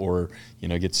distribution, or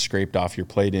gets scraped off your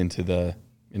plate into the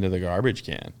garbage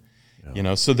can.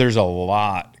 Yeah. So there's a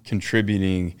lot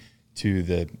contributing to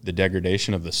the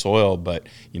degradation of the soil. But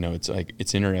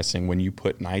it's interesting when you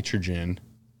put nitrogen.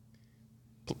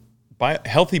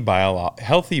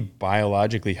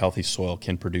 Biologically healthy soil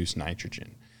can produce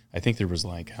nitrogen. I think there was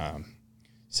like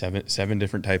seven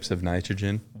different types of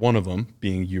nitrogen. One of them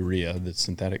being urea, the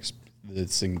synthetic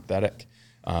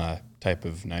type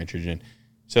of nitrogen.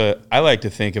 So I like to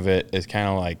think of it as kind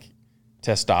of like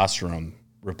testosterone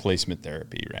replacement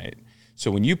therapy, right?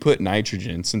 So when you put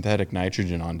synthetic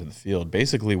nitrogen onto the field,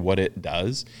 basically what it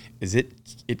does is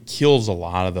it kills a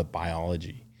lot of the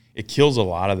biology. It kills a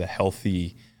lot of the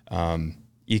healthy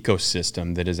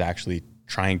ecosystem that is actually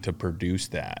trying to produce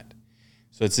that.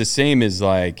 So it's the same as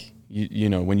like,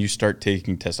 when you start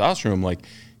taking testosterone, like,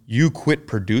 you quit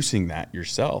producing that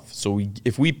yourself. So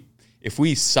if we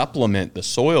supplement the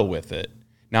soil with it,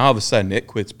 now all of a sudden it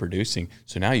quits producing.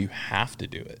 So now you have to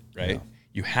do it, right? Yeah.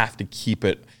 You have to keep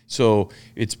it. So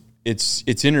it's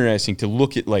interesting to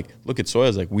look at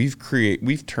soils. Like,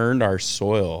 we've turned our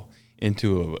soil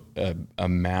into a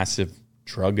massive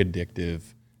drug addictive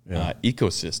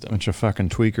ecosystem. Bunch of fucking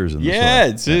tweakers in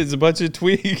this. It's a bunch of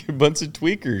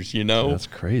tweakers. That's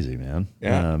crazy, man.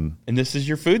 Yeah. And this is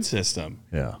your food system.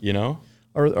 Yeah.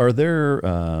 Are there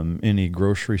any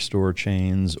grocery store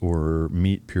chains or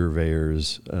meat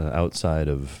purveyors outside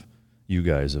of you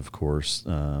guys, of course,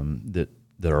 that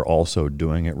are also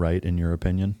doing it right, in your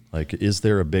opinion? Like, is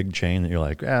there a big chain that you're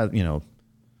like,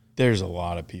 There's a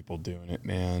lot of people doing it,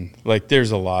 man. Like,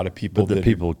 there's a lot of people. But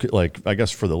people, like, I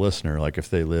guess for the listener, like, if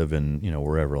they live in,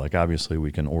 wherever, like, obviously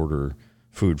we can order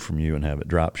food from you and have it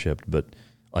drop shipped, but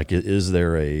like, is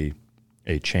there a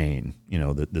chain,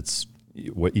 that's,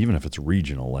 even if it's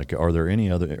regional, like, are there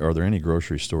any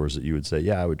grocery stores that you would say,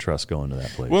 yeah, I would trust going to that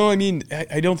place? Well, I mean,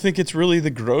 I don't think it's really the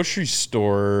grocery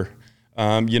store,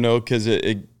 because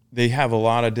they have a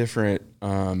lot of different,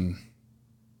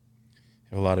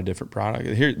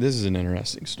 products. Here, this is an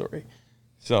interesting story.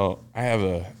 So I have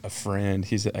a friend.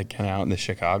 He's kind of out in the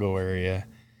Chicago area,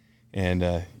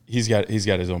 and he's got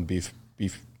his own beef.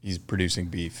 He's producing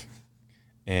beef,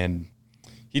 and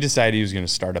he decided he was going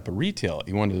to start up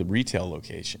He wanted a retail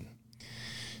location.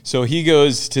 So he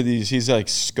goes to he's like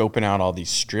scoping out all these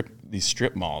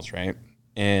strip malls, right?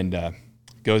 And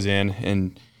goes in,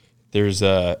 and there's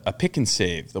a Pick and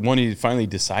Save. The one he finally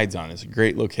decides on is a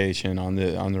great location on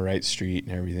the right street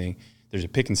and everything. There's a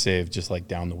Pick and Save just like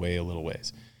down the way a little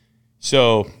ways.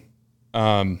 So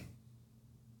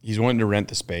he's wanting to rent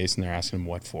the space, and they're asking him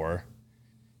what for.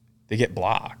 They get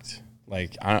blocked.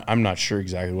 Like, I'm not sure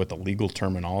exactly what the legal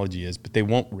terminology is, but they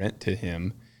won't rent to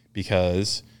him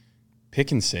because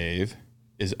Pick and Save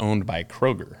is owned by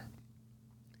Kroger,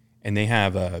 and they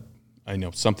have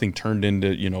something turned into,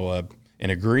 an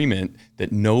agreement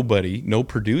that no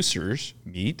producers,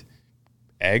 meat,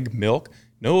 egg, milk,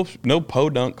 no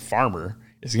podunk farmer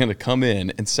is going to come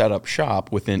in and set up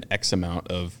shop within X amount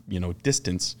of,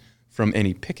 distance from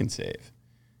any pick and save,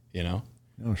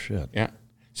 Oh shit. Yeah.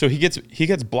 So he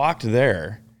gets blocked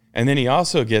there, and then he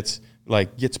also gets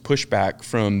pushback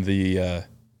from the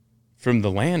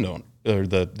landowner or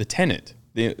the tenant,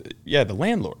 the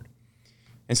landlord.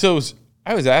 And so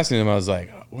I was asking him, I was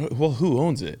like, well, who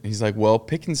owns it? And he's like, well,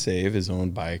 Pick and Save is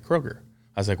owned by Kroger.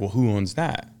 I was like, well, who owns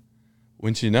that?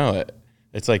 Wouldn't you know it?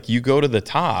 It's like you go to the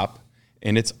top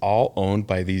and it's all owned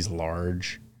by these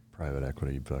large private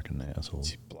equity fucking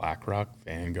assholes. BlackRock,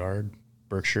 Vanguard,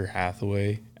 Berkshire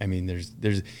Hathaway. I mean,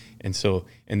 there's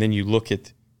and then you look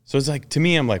at, so it's like, to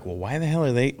me, I'm like, well, why the hell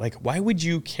are they, like, why would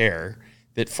you care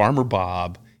that Farmer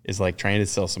Bob is like trying to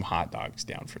sell some hot dogs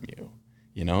down from you,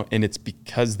 And it's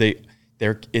because the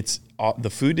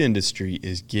food industry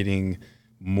is getting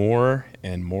more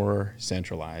and more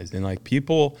centralized, and like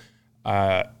people,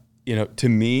 to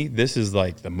me, this is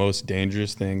like the most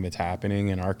dangerous thing that's happening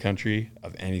in our country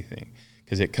of anything,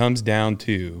 because it comes down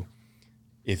to,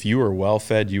 if you are well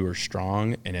fed, you are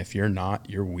strong, and if you're not,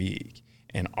 you're weak.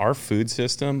 And our food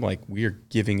system, like, we are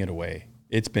giving it away.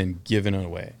 It's been given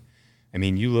away. I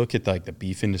mean, you look at like the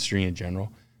beef industry in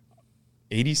general,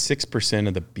 86%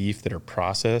 of the beef that are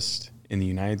processed in the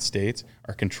United States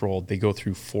are controlled. They go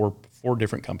through four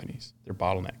different companies. They're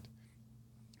bottlenecked.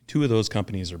 2 of those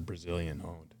companies are Brazilian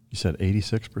owned. You said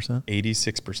 86%?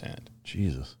 86%.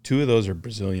 Jesus. 2 of those are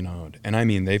Brazilian owned. And I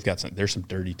mean, there's some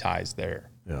dirty ties there.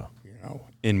 Yeah.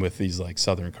 In with these like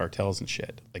Southern cartels and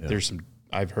shit. Like, there's some,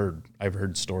 I've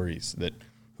heard stories that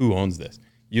who owns this.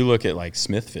 You look at like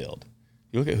Smithfield.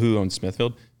 You look at who owns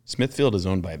Smithfield. Smithfield is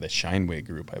owned by the Shineway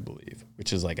Group, I believe,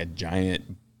 which is like a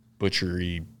giant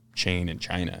butchery chain in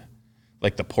China.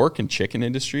 Like the pork and chicken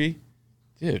industry,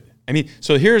 dude. I mean,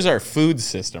 so here's our food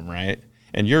system, right?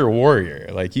 And you're a warrior.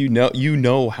 Like, you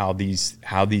know how these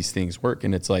things work.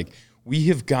 And it's like, we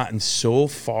have gotten so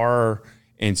far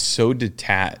and so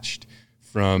detached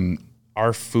from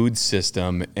our food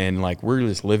system, and like, we're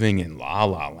just living in la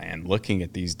la land looking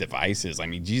at these devices. I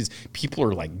mean, geez, people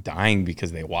are like dying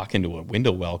because they walk into a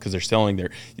window well because they're selling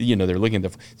they're looking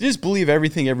at they just believe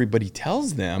everything everybody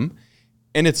tells them.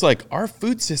 And it's like, our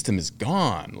food system is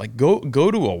gone. Like, go to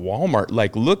a Walmart,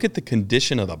 like, look at the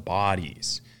condition of the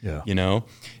bodies. Yeah.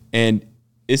 And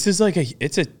this is like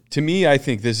to me, I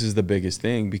think this is the biggest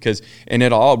thing, because, and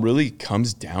it all really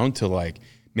comes down to like,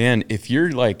 man, if you're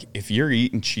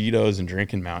eating Cheetos and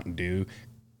drinking Mountain Dew,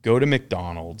 go to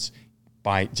McDonald's,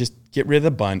 just get rid of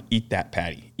the bun, eat that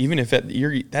patty. Even if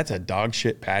that's a dog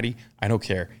shit patty, I don't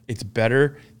care. It's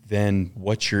better than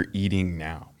what you're eating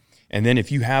now. And then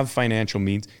if you have financial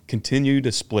means, continue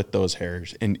to split those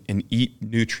hairs and eat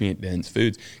nutrient-dense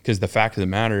foods, because the fact of the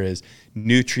matter is,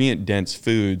 nutrient-dense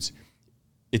foods,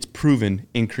 it's proven,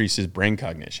 increases brain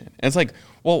cognition. And it's like,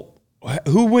 well,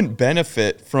 who wouldn't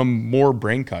benefit from more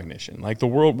brain cognition? Like, the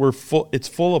world, it's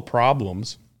full of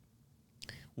problems.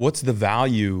 What's the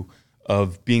value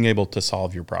of being able to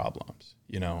solve your problems,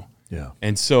 Yeah.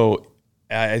 And so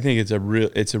I think it's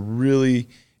a really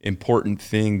important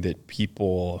thing that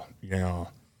people,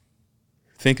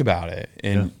 think about it.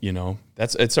 And,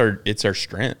 it's our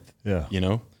strength. Yeah.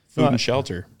 Food and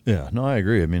shelter. Yeah. No, I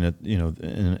agree. I mean,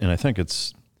 and I think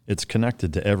it's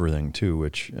connected to everything too,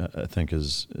 which I think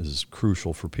is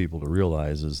crucial for people to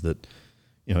realize, is that,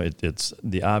 it's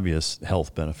the obvious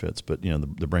health benefits, but,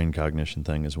 the brain cognition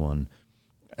thing is one.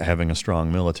 Having a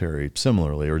strong military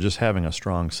similarly, or just having a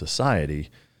strong society,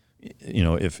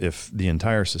 if the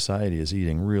entire society is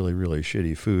eating really, really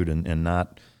shitty food and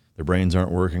not, their brains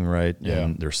aren't working right,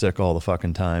 and they're sick all the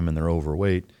fucking time and they're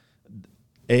overweight,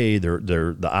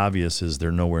 the obvious is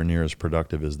they're nowhere near as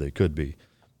productive as they could be.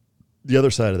 The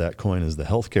other side of that coin is the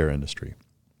healthcare industry.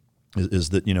 Is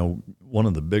that, one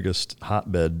of the biggest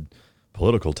hotbed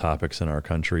political topics in our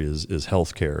country is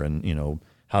healthcare, and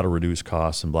how to reduce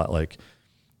costs and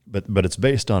but it's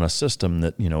based on a system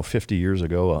that 50 years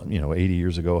ago, 80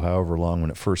 years ago, however long,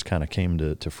 when it first kind of came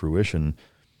to fruition,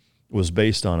 was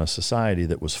based on a society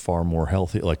that was far more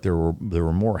healthy. Like, there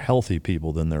were more healthy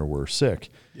people than there were sick,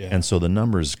 and so the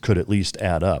numbers could at least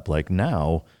add up. Like,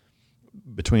 now,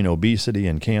 between obesity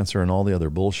and cancer and all the other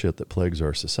bullshit that plagues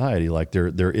our society, like,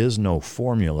 there is no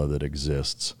formula that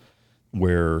exists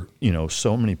where,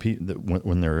 so many people,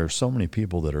 when there are so many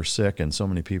people that are sick and so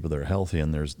many people that are healthy,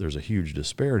 and there's a huge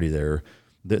disparity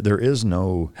there is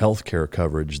no healthcare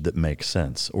coverage that makes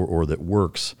sense or that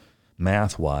works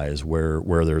math-wise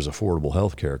where there's affordable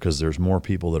health care, because there's more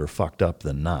people that are fucked up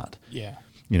than not. Yeah.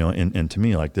 And to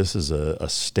me, like, this is a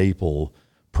staple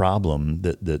problem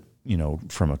that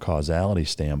from a causality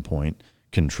standpoint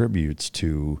contributes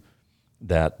to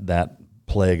that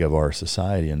plague of our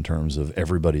society in terms of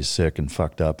everybody's sick and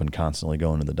fucked up and constantly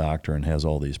going to the doctor and has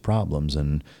all these problems,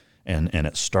 and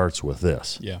it starts with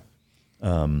this. Yeah.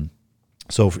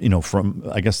 So, from,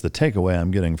 I guess the takeaway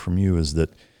I'm getting from you is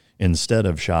that instead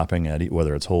of shopping at,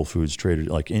 whether it's Whole Foods, Trader,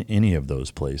 like any of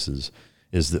those places,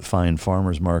 is that find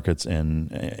farmers markets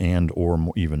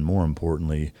or even more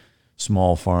importantly,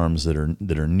 small farms that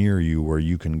are near you where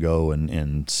you can go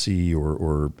and see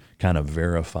or kind of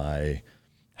verify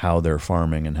how they're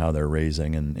farming and how they're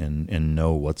raising and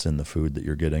know what's in the food that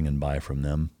you're getting and buy from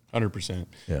them. 100%.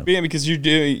 Yeah, because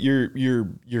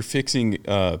you're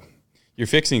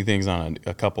fixing things on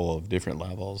a couple of different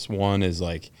levels. One is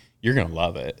like, you're gonna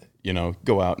love it.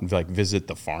 Go out and like visit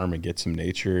the farm and get some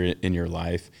nature in your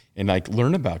life and like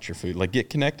learn about your food. Like, get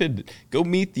connected. Go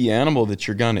meet the animal that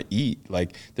you're gonna eat.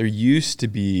 Like, there used to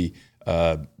be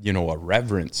a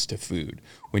reverence to food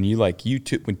when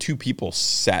when two people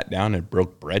sat down and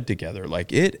broke bread together.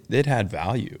 Like, it had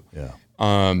value. Yeah.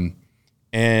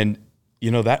 And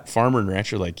that farmer and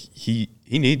rancher, like, he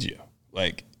needs you.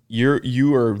 Like, you're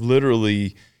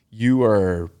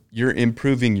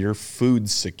improving your food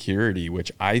security,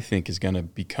 which I think is going to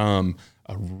become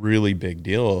a really big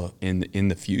deal in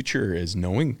the future, is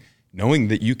knowing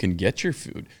that you can get your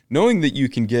food, knowing that you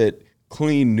can get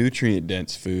clean,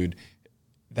 nutrient-dense food.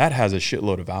 That has a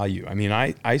shitload of value. I mean,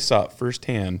 I saw it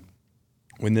firsthand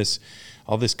when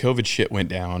all this COVID shit went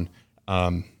down.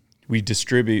 We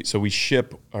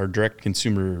ship our direct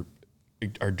consumer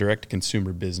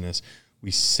business. We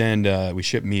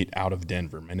ship meat out of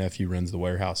Denver. My nephew runs the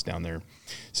warehouse down there.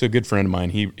 So a good friend of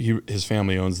mine, his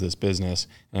family owns this business.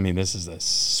 I mean, this is a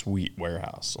sweet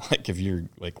warehouse. Like, if you're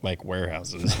like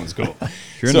warehouses, this one's cool.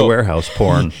 If you're into warehouse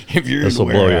porn, this will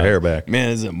blow your hair back.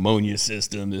 Man, it's an ammonia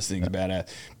system. This thing's badass.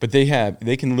 But they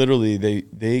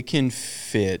can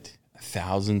fit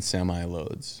 1,000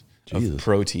 semi-loads of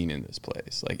protein in this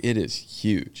place. Like, it is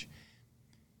huge.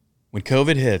 When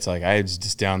COVID hits, like, I was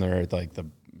just down there at like the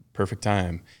perfect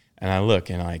time, and I look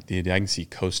and like, dude, I can see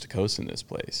coast to coast in this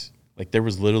place. Like, there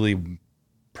was literally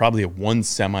probably one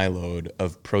semi-load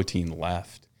of protein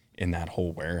left in that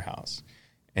whole warehouse,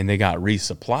 and they got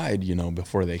resupplied,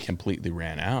 before they completely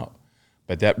ran out.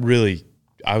 But that really,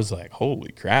 I was like,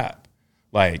 holy crap!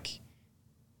 Like,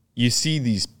 you see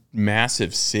these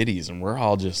massive cities, and we're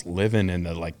all just living in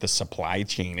the supply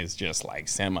chain is just like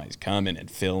semis coming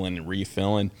and filling and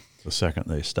refilling. The second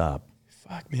they stop.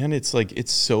 Fuck, man, it's like,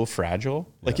 it's so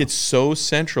fragile. Like, it's so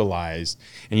centralized.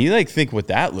 And you like think what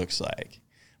that looks like.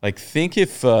 Like, think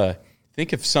if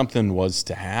something was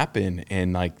to happen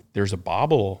and like there's a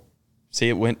bobble, say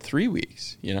it went 3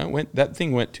 weeks, that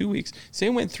thing went 2 weeks, say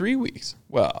it went 3 weeks.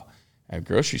 Well, at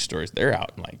grocery stores, they're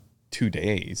out in like 2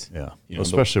 days. Yeah.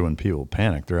 Especially when people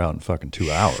panic, they're out in fucking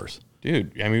 2 hours.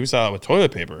 Dude, I mean, we saw that with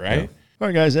toilet paper, right? Yeah. All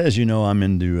right, guys, as you know, I'm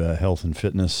into health and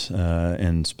fitness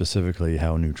and specifically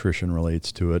how nutrition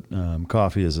relates to it.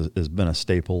 Coffee has been a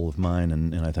staple of mine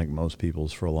and I think most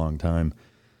people's for a long time.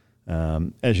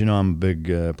 As you know, I'm a big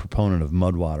proponent of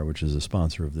Mudwater, which is a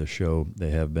sponsor of this show.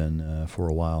 They have been for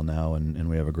a while now, and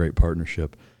we have a great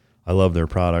partnership. I love their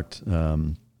product.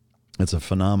 It's a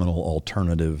phenomenal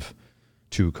alternative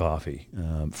to coffee.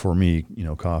 For me,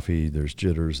 coffee, there's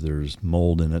jitters, there's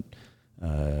mold in it.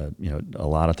 A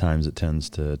lot of times it tends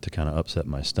to kind of upset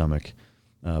my stomach.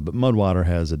 But Mudwater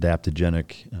has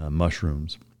adaptogenic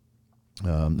mushrooms.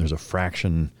 There's a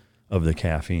fraction of the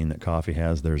caffeine that coffee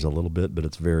has. There's a little bit, but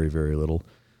it's very, very little.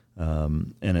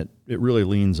 And it really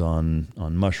leans on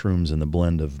mushrooms and the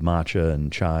blend of matcha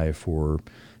and chai for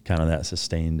kind of that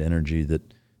sustained energy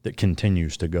that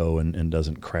continues to go and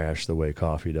doesn't crash the way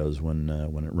coffee does when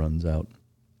it runs out.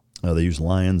 They use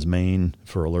lion's mane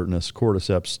for alertness,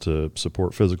 cordyceps to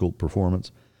support physical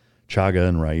performance, chaga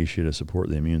and reishi to support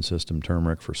the immune system,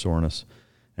 turmeric for soreness,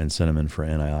 and cinnamon for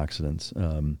antioxidants.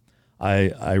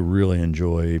 I really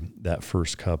enjoy that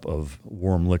first cup of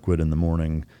warm liquid in the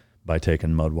morning by taking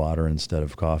Mudwater instead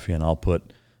of coffee, and I'll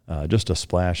put just a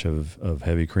splash of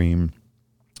heavy cream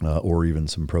or even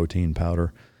some protein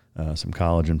powder, some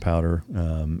collagen powder,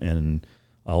 and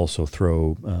I also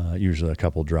throw usually a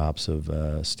couple drops of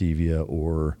stevia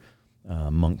or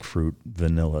monk fruit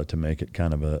vanilla to make it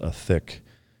kind of a thick,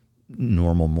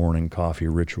 normal morning coffee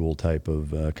ritual type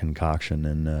of concoction.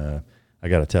 And I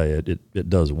got to tell you, it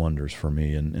does wonders for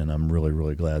me, and I'm really,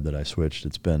 really glad that I switched.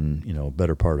 It's been, a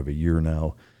better part of a year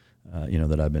now,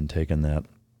 that I've been taking that.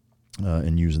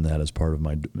 and using that as part of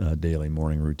my daily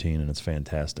morning routine, and it's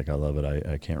fantastic. I love it.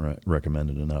 I can't recommend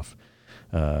it enough.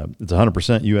 It's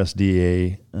 100%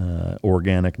 USDA,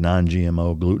 organic,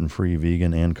 non-GMO, gluten-free,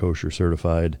 vegan, and kosher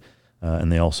certified. And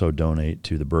they also donate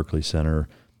to the Berkeley Center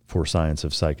for Science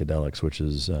of Psychedelics, which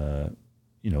is,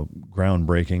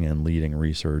 groundbreaking and leading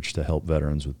research to help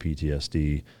veterans with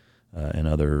PTSD and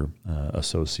other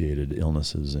associated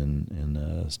illnesses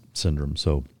and syndromes.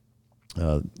 So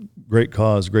great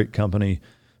cause, great company,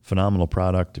 phenomenal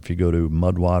product. If you go to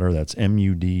Mudwater, that's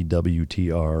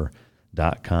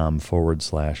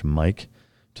mudwtr.com/Mike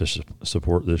to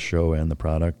support this show and the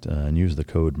product, and use the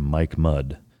code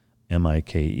MikeMud,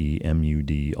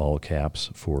 MIKEMUD, all caps,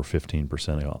 for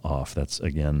 15% off. That's,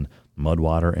 again,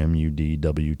 Mudwater,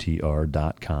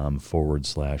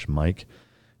 MUDWTR.com/Mike,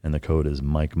 and the code is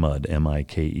MikeMud,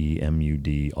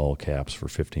 MIKEMUD, all caps, for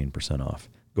 15% off.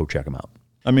 Go check them out.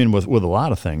 I mean, with a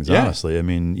lot of things, honestly. I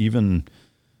mean, even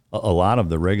a lot of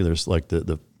the regulars, like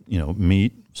the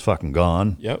meat is fucking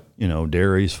gone. Yep.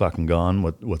 Dairy's fucking gone.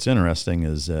 What's interesting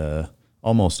is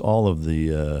almost all of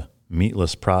the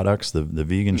meatless products, the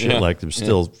vegan shit, like they're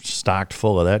still stocked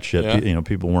full of that shit. Yeah.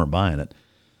 People weren't buying it,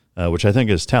 which I think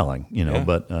is telling.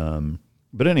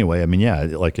 But anyway, I mean,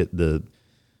 like the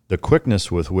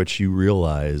quickness with which you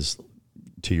realize,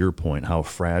 to your point, how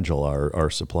fragile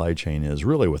our supply chain is,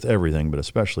 really with everything, but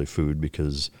especially food,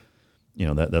 because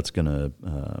that's going to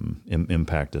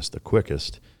impact us the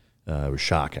quickest. It was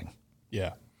shocking.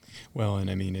 Yeah. Well, and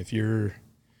I mean, if you're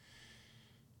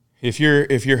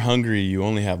hungry, you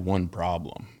only have one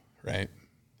problem, right?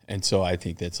 And so I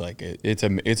think that's like it's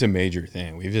a major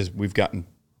thing. We've gotten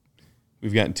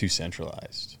too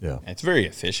centralized. Yeah. And it's very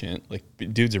efficient. Like,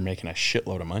 dudes are making a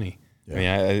shitload of money. Yeah. I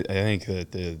mean, I think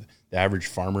that the average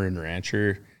farmer and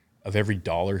rancher, of every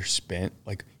dollar spent,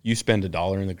 like, you spend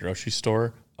 $1 in the grocery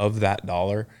store, of that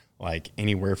dollar, like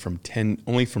anywhere from 10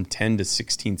 to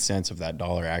 16 cents of that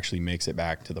dollar actually makes it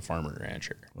back to the farmer and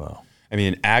rancher. Wow. I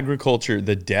mean, agriculture,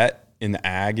 the debt in the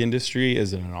ag industry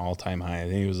is at an all-time high. I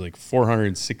think it was like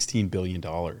 $416 billion.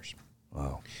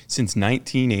 Wow. Since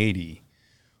 1980,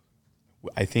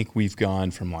 I think we've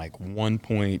gone from like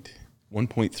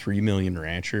 1.3 million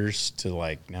ranchers to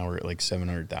like now we're at like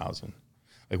 700,000.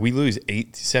 Like, we lose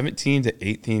 17 to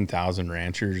 18,000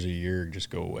 ranchers a year just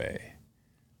go away,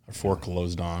 or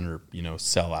foreclosed on, or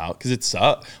sell out, because it's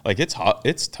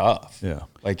tough. Yeah.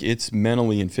 Like, it's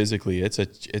mentally and physically, it's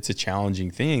a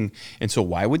challenging thing. And so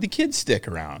why would the kids stick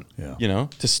around? Yeah.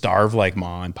 To starve like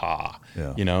ma and pa.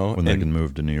 Yeah. When they can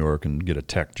move to New York and get a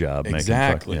tech job.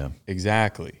 Exactly.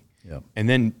 Exactly. Yeah. And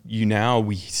then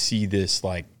we see this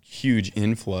like huge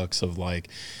influx of like,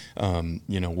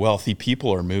 wealthy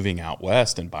people are moving out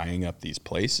west and buying up these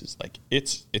places. Like,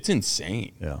 it's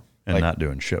insane. Yeah. And like, not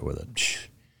doing shit with it.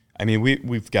 I mean,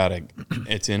 we've got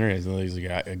it's interesting. There's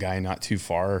a guy not too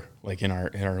far, like in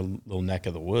our little neck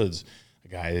of the woods. A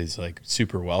guy is like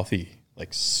super wealthy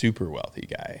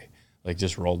guy, like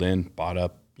just rolled in, bought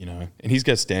up, and he's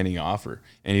got standing offer.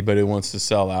 Anybody who wants to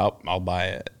sell out, I'll buy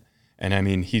it. And I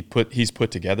mean, he's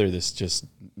put together this just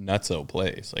nutso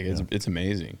place. Like, it's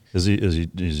amazing. Is he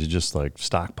just like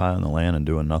stockpiling the land and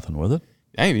doing nothing with it?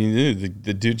 I mean,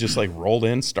 the dude just like rolled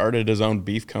in, started his own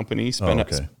beef company, spent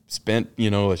a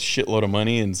shitload of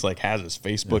money, and it's like has his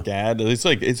Facebook ad. It's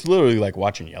literally like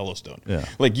watching Yellowstone. Yeah.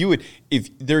 Like, if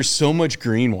there's so much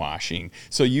greenwashing.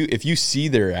 So if you see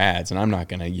their ads, and I'm not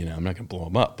gonna blow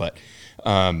them up, but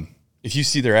if you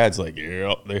see their ads, like,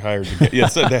 they hired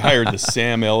the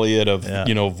Sam Elliott of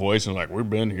voice, and like, we've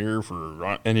been here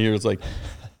for, and it's like,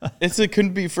 it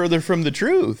couldn't be further from the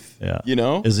truth. Yeah.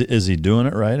 Is he doing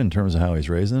it right in terms of how he's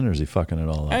raising it, or is he fucking it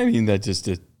all up? I mean, that just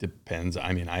depends.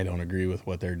 I mean, I don't agree with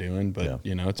what they're doing, but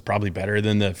it's probably better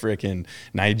than the freaking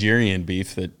Nigerian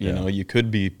beef that you could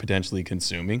be potentially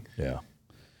consuming. Yeah.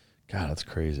 God, that's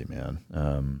crazy,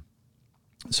 man.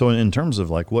 So in terms of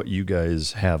like what you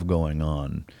guys have going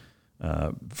on,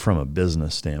 from a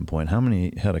business standpoint, how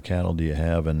many head of cattle do you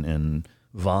have, and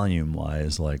volume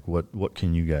wise, like what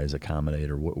can you guys accommodate,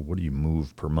 or what do you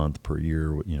move per month, per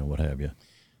year, what have you?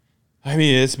 I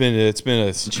mean, it's been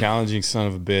a challenging son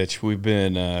of a bitch. We've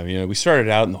been, we started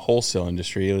out in the wholesale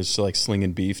industry. It was like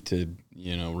slinging beef to,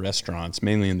 restaurants,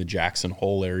 mainly in the Jackson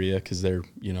Hole area, because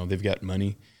they've got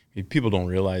money. People don't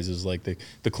realize is like the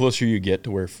closer you get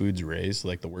to where food's raised,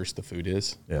 like the worse the food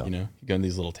is. Yeah. You go in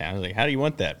these little towns, like, how do you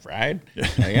want that, fried?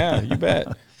 Like, yeah, you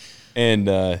bet. And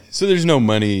so there's no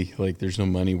money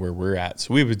where we're at.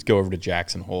 So we would go over to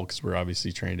Jackson Hole, because we're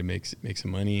obviously trying to make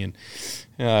some money, and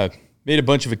made a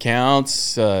bunch of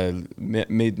accounts,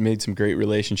 made some great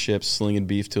relationships, slinging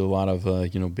beef to a lot of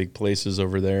big places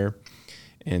over there.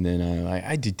 And then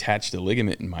I detached a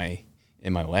ligament in my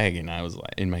leg, and I was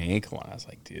like, in my ankle, and I was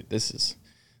like, dude, this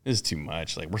is too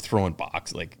much. Like, we're throwing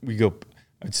box. Like,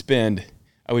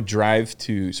 I would drive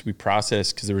to, so we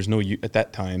processed, because at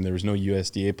that time, there was no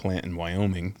USDA plant in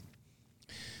Wyoming.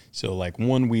 So like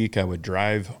 1 week I would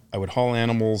haul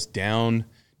animals down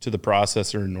to the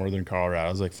processor in northern Colorado.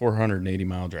 It was like 480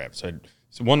 mile drive. So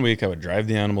 1 week I would drive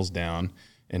the animals down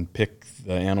and pick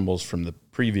the animals from the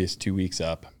previous 2 weeks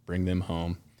up, bring them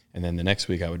home. And then the next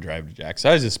week I would drive to Jack. So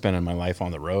I was just spending my life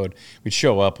on the road. We'd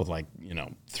show up with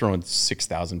throwing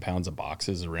 6,000 pounds of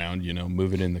boxes around,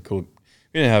 moving in the cool.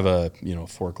 We didn't have a,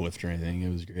 forklift or anything. It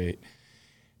was great.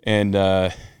 And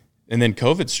then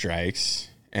COVID strikes,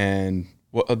 and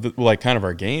kind of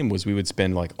our game was we would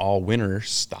spend like all winter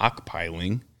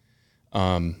stockpiling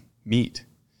meat,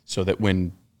 so that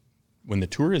when the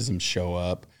tourism show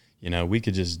up, we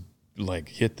could just like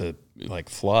hit the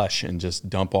flush and just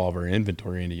dump all of our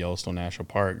inventory into Yellowstone National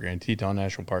Park, Grand Teton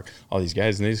National Park, all these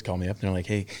guys. And they just call me up and they're like,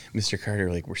 "Hey, Mr.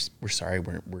 Carter, like we're sorry,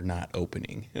 we're not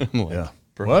opening." I'm like, yeah.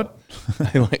 Bro, what?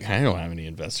 I don't have any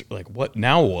investors. Like, what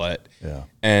now? What? Yeah.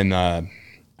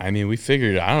 And we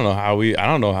figured, I don't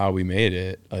know how we made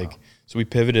it. Like, so we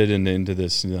pivoted into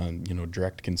this,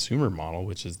 direct consumer model,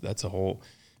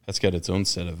 that's got its own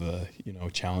set of,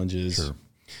 challenges. Sure.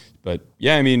 But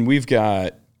yeah, we've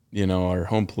got, our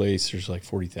home place, there's like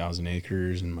 40,000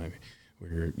 acres, and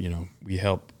we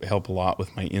help a lot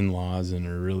with my in-laws, and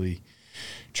are really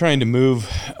trying to move,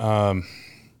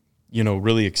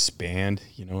 really expand,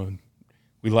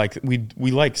 We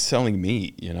like selling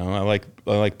meat, I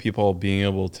like people being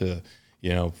able to,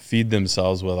 feed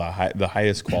themselves with the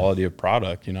highest quality of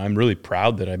product. I'm really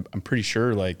proud that I'm pretty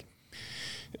sure, like,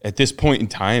 at this point in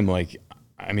time, like,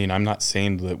 I'm not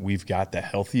saying that we've got the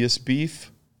healthiest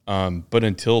beef, but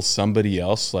until somebody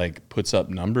else like puts up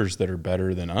numbers that are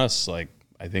better than us, like,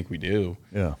 I think we do.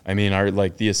 Yeah.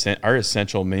 Our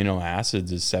essential amino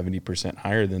acids is 70%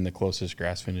 higher than the closest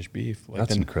grass finished beef.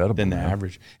 That's incredible. Than the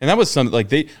average. And that was something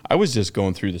like I was just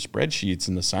going through the spreadsheets,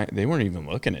 and they weren't even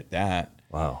looking at that.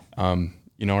 Wow.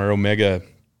 Our omega,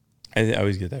 I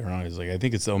always get that wrong. It's like, I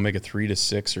think it's the omega 3 to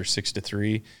 6 or 6 to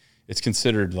 3. It's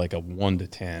considered like a 1 to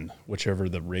 10, whichever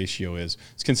the ratio is.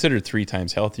 It's considered 3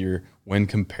 times healthier when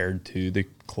compared to the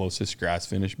closest grass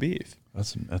finished beef.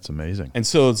 That's amazing. And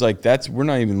so it's like, we're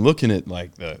not even looking at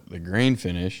like the grain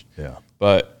finish. Yeah.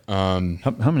 But how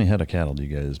many head of cattle do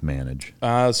you guys manage?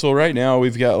 So right now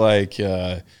we've got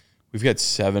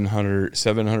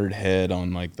 700 head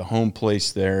on like the home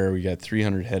place there. We got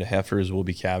 300 head of heifers. We'll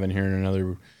be calving here in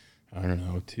another, I don't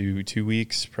know, two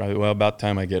weeks probably. Well, about the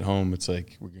time I get home, it's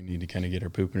like we're gonna need to kind of get our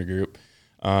poop in a group.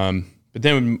 But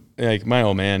then, like, my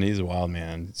old man, he's a wild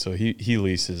man, so he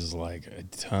leases like a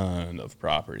ton of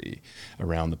property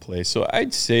around the place. So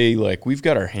I'd say like we've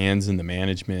got our hands in the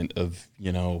management of,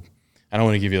 I don't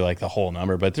want to give you like the whole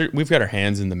number, but we've got our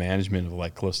hands in the management of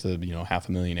like close to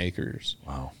 500,000 acres.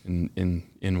 Wow. In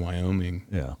Wyoming.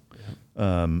 Yeah.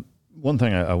 One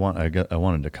thing I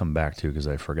wanted to come back to, because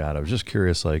I forgot. I was just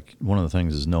curious. Like, one of the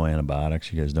things is no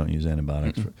antibiotics. You guys don't use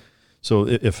antibiotics. So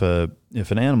if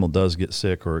an animal does get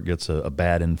sick, or it gets a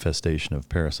bad infestation of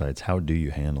parasites, how do you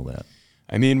handle that?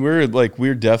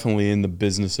 We're definitely in the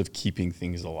business of keeping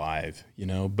things alive,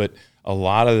 but a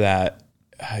lot of that,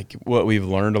 like what we've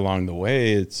learned along the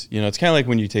way, it's kind of like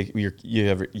when you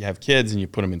have kids and you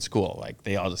put them in school, like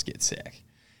they all just get sick.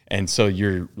 And so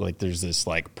you're like, there's this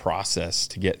like process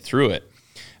to get through it.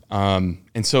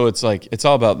 And so it's like, it's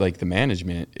all about like the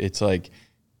management. It's like,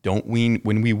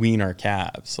 when we wean our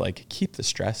calves, like keep the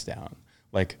stress down.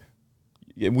 Like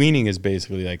weaning is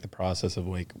basically like the process of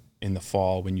like in the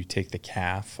fall, when you take the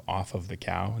calf off of the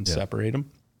cow and separate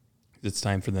them, it's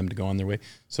time for them to go on their way.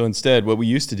 So instead, what we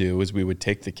used to do is we would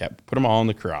take the calf, put them all in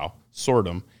the corral, sort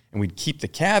them, and we'd keep the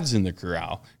calves in the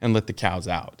corral and let the cows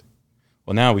out.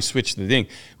 Well, now we switch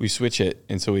it,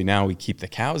 and so we keep the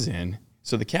cows in,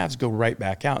 so the calves go right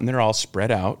back out, and they're all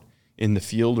spread out in the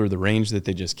field or the range that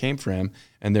they just came from,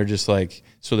 and they're just like,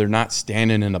 so they're not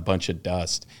standing in a bunch of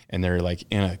dust, and they're like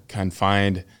in a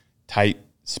confined, tight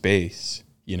space,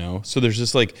 So there's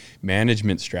just like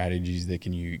management strategies that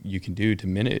you can do to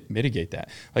mitigate that.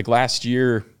 Like last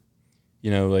year,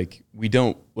 like we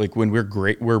don't, like when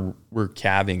we're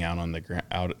calving out on the ground,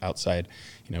 outside,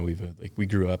 we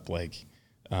grew up like,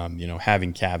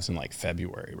 having calves in like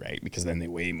February, right? Because then they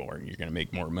weigh more and you're going to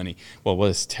make more money. Well, what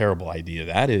a terrible idea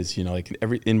that is, like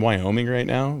in Wyoming right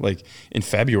now, like in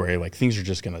February, like things are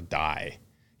just going to die,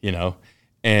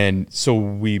 And so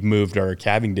we moved our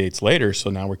calving dates later. So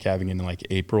now we're calving in like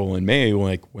April and May,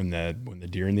 like when the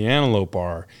deer and the antelope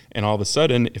are. And all of a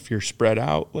sudden, if you're spread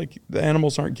out, like the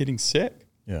animals aren't getting sick.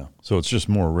 Yeah. So it's just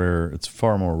more rare. It's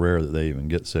far more rare that they even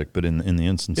get sick. But in the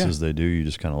instances they do, you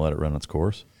just kind of let it run its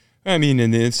course. I mean, in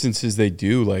the instances they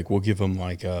do, like we'll give them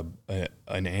like give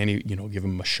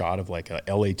them a shot of like a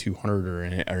LA-200 or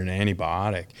an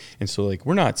antibiotic. And so like,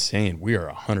 we're not saying we are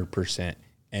 100%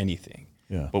 anything,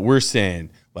 but we're saying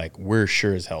like, we're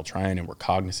sure as hell trying and we're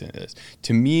cognizant of this.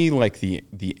 To me, like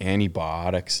the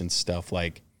antibiotics and stuff,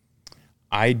 like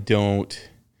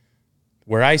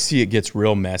where I see it gets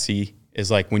real messy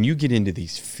is like when you get into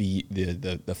these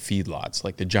the feedlots,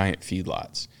 like the giant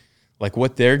feedlots. Like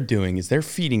what they're doing is they're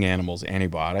feeding animals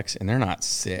antibiotics and they're not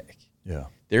sick. Yeah.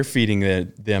 They're feeding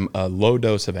them a low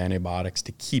dose of antibiotics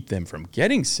to keep them from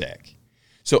getting sick.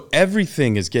 So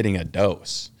everything is getting a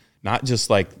dose, not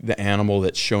just like the animal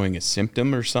that's showing a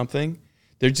symptom or something.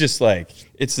 They're just like,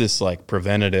 it's this like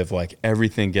preventative, like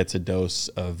everything gets a dose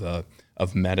of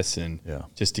medicine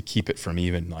just to keep it from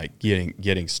even like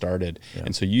getting started. Yeah.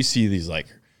 And so you see these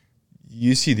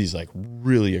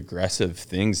really aggressive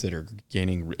things that are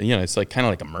gaining, it's like kind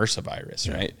of like a MRSA virus,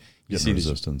 right? You see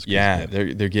resistance.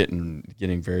 They're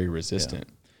getting very resistant.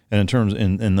 Yeah. And in terms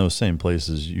in those same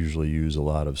places, usually use a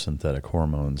lot of synthetic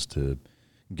hormones to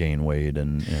gain weight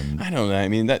and I don't know. I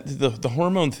mean, that the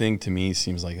hormone thing to me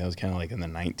seems like that was kind of like in the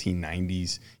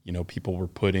 1990s. People were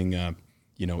putting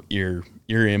ear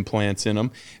implants in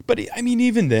them, but I mean,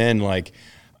 even then, like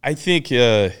I think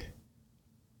we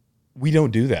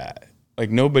don't do that. Like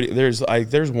nobody,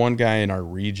 there's one guy in our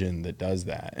region that does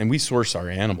that, and we source our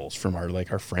animals from our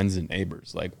friends and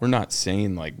neighbors. Like we're not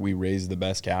saying like we raise the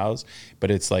best cows,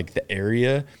 but it's like the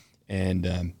area and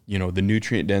the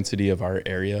nutrient density of our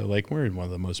area. Like we're in one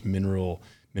of the most mineral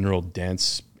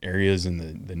dense areas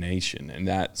in the nation, and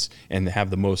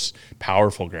have the most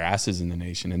powerful grasses in the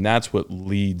nation, and that's what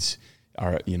lends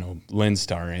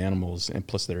to our animals, and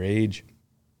plus their age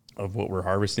of what we're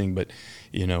harvesting. But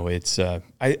it's I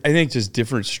think just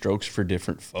different strokes for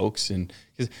different folks. And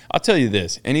because I'll tell you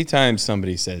this, anytime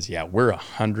somebody says, yeah, we're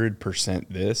 100%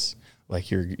 this, like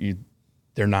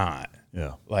they're not.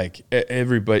 Yeah. Like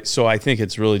everybody. So I think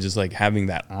it's really just like having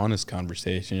that honest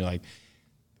conversation. You're like,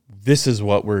 this is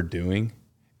what we're doing,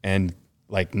 and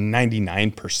like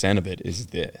 99% of it is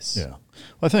this. Yeah.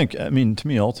 Well, I mean, to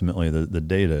me, ultimately the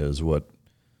data is what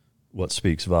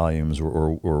speaks volumes,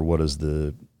 or what is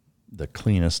the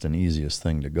cleanest and easiest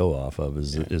thing to go off of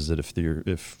is that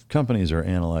if companies are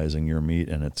analyzing your meat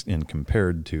and it's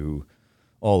compared to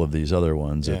all of these other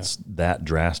ones, it's that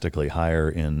drastically higher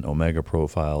in omega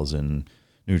profiles, in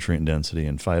nutrient density,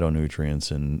 and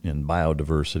phytonutrients, and in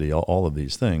biodiversity, all of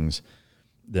these things,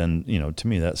 then to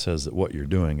me that says that what you're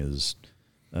doing is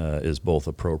both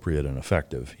appropriate and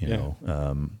effective. So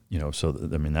I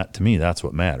mean, that to me, that's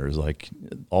what matters. Like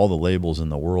all the labels in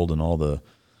the world and all the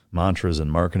mantras and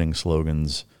marketing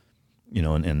slogans,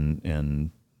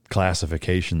 and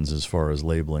classifications as far as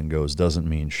labeling goes doesn't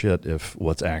mean shit if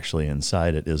what's actually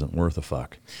inside it isn't worth a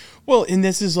fuck. Well, and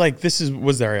this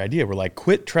was our idea. We're like,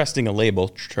 quit trusting a label,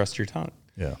 trust your tongue.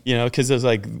 Yeah. Because it's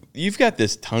like, you've got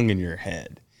this tongue in your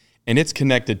head and it's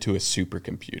connected to a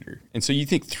supercomputer. And so you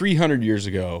think 300 years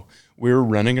ago, we were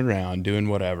running around doing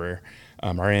whatever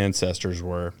our ancestors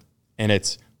were,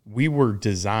 and we were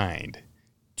designed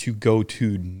to go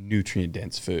to nutrient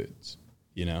dense foods,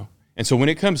 And so when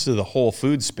it comes to the whole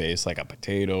food space, like a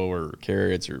potato or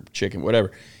carrots or chicken, whatever,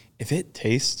 if it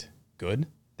tastes good,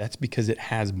 that's because it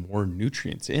has more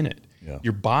nutrients in it. Yeah.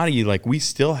 Your body, like we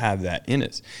still have that in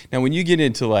us. Now, when you get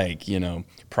into like,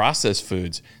 processed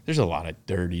foods, there's a lot of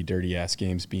dirty ass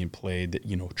games being played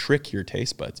that, trick your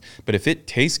taste buds. But if it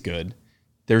tastes good,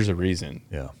 there's a reason.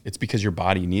 Yeah. It's because your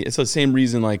body needs. It's the same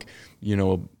reason, like,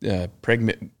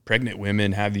 pregnant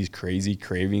women have these crazy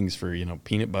cravings for,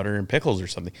 peanut butter and pickles or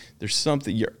something. There's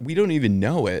something we don't even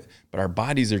know it, but our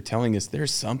bodies are telling us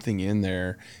there's something in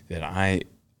there that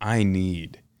I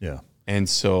need. Yeah. And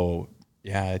so,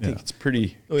 I think it's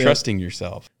pretty trusting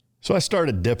yourself. So I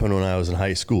started dipping when I was in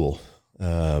high school.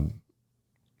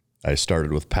 I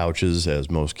started with pouches, as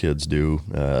most kids do.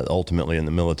 Ultimately, in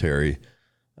the military,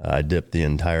 I dipped the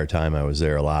entire time I was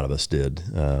there. A lot of us did.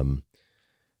 One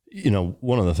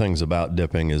of the things about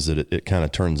dipping is that it kind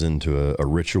of turns into a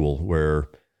ritual where,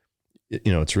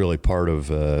 it's really part of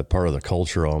the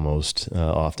culture almost,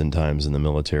 oftentimes in the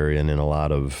military and in a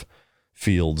lot of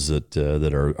fields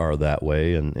that are that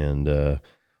way. And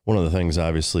one of the things,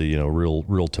 obviously,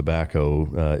 real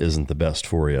tobacco isn't the best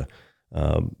for you,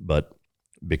 but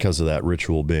because of that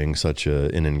ritual being such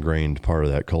an ingrained part of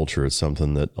that culture, it's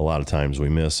something that a lot of times we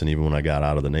miss. And even when I got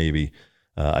out of the Navy,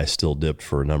 I still dipped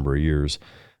for a number of years.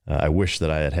 I wish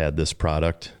that I had this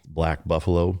product, Black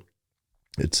Buffalo.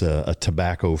 It's a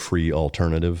tobacco-free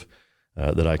alternative.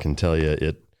 that I can tell you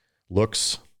it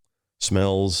looks,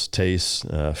 smells, tastes,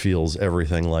 feels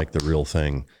everything like the real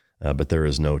thing, but there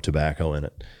is no tobacco in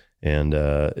it. And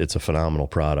it's a phenomenal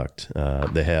product.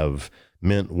 They have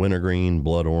mint, wintergreen,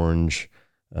 blood orange,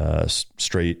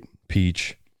 straight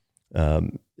peach.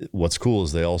 What's cool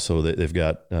is they've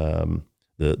got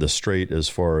the straight as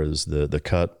far as the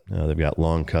cut. They've got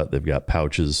long cut. They've got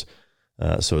pouches.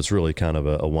 So it's really kind of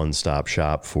a one-stop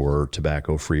shop for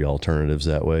tobacco-free alternatives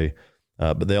that way.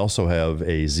 But they also have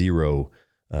a zero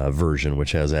version,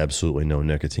 which has absolutely no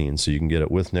nicotine. So you can get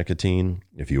it with nicotine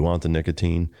if you want the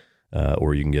nicotine,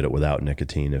 or you can get it without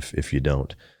nicotine if you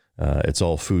don't. It's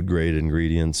all food-grade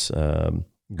ingredients,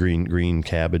 green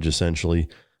cabbage essentially,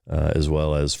 as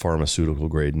well as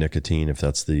pharmaceutical-grade nicotine if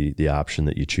that's the option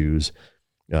that you choose.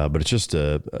 But it's just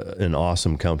an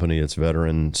awesome company. It's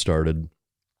veteran-started,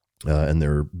 and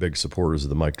they're big supporters of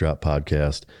the Mic Drop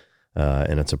podcast.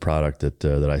 And it's a product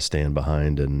that I stand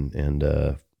behind and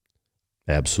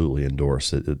absolutely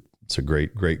endorse. It's a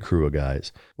great crew of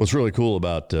guys. What's really cool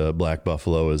about Black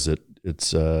Buffalo is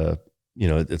it's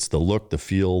it's the look, the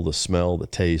feel, the smell, the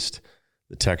taste,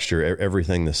 the texture,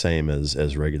 everything the same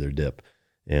as regular dip.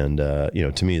 And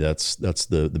to me, that's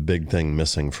the big thing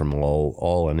missing from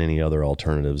all and any other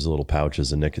alternatives, little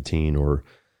pouches of nicotine or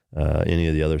any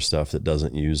of the other stuff that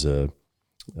doesn't use a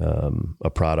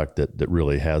product that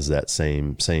really has that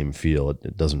same feel.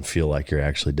 It doesn't feel like you're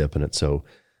actually dipping it. So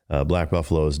Black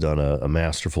Buffalo has done a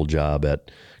masterful job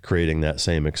at creating that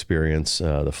same experience.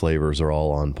 The flavors are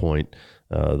all on point.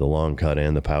 The long cut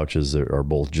and the pouches are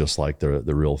both just like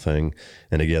the real thing.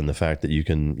 And again, the fact that you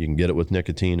can get it with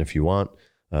nicotine if you want,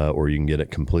 or you can get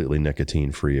it completely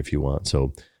nicotine free if you want.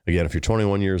 So again, if you're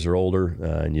 21 years or older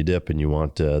and you dip and you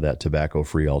want that tobacco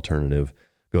free alternative,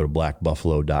 go to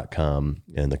blackbuffalo.com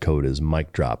and the code is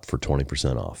MicDrop for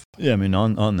 20% off. Yeah, I mean,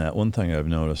 on that, one thing I've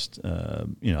noticed,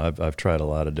 I've tried a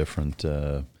lot of different,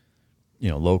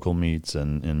 local meats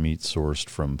and meats sourced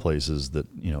from places that,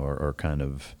 are kind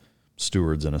of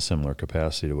stewards in a similar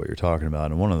capacity to what you're talking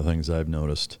about. And one of the things I've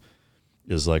noticed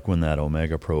is like when that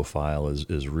omega profile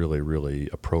is really, really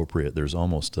appropriate, there's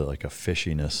almost like a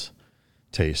fishiness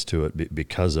taste to it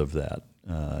because of that,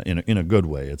 in a good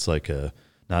way. It's like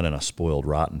not in a spoiled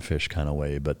rotten fish kind of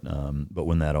way, but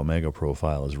when that omega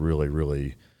profile is really,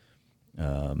 really,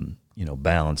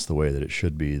 balanced the way that it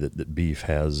should be, that beef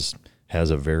has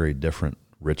a very different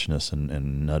richness and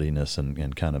nuttiness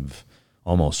and kind of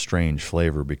almost strange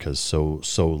flavor because so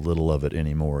little of it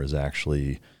anymore is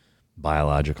actually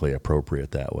biologically appropriate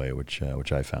that way, which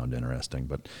I found interesting.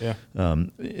 But yeah.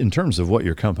 In terms of what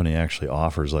your company actually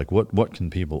offers, like what can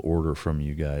people order from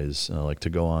you guys, like to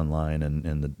go online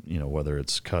and whether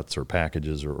it's cuts or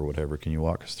packages or whatever, can you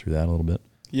walk us through that a little bit?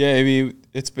 Yeah, I mean,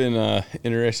 it's been an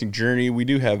interesting journey.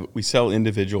 We sell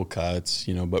individual cuts,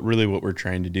 but really what we're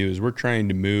trying to do is we're trying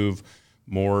to move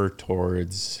more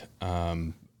towards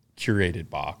curated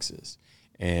boxes.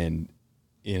 And,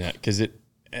 because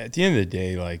at the end of the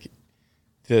day, like,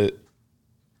 it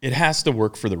has to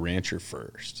work for the rancher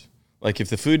first. Like if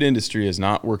the food industry is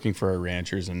not working for our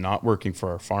ranchers and not working for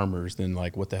our farmers, then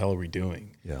like what the hell are we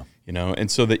doing? Yeah. And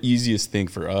so the easiest thing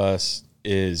for us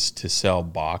is to sell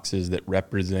boxes that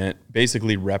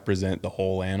basically represent the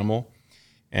whole animal.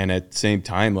 And at the same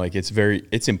time, like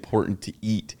it's important to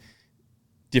eat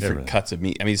different cuts of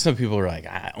meat. I mean, some people are like,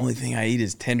 only thing I eat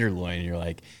is tenderloin. And you're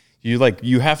like,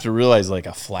 you have to realize like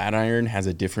a flat iron has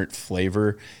a different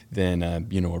flavor than a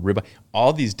ribeye.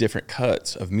 All these different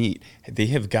cuts of meat, they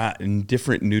have gotten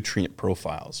different nutrient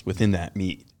profiles within that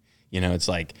meat. It's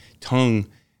like tongue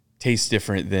tastes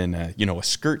different than a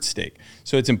skirt steak.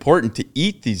 So it's important to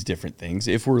eat these different things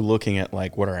if we're looking at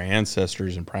like what our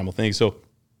ancestors and primal things. So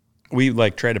we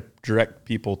like try to direct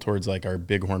people towards like our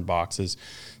bighorn boxes.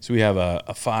 So we have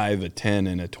a 5, a 10,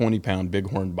 and a 20-pound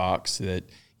bighorn box that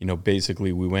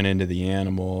basically we went into the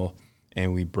animal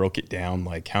and we broke it down,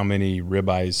 like how many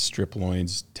ribeyes, strip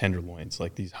loins, tenderloins,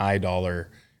 like these high dollar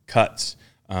cuts.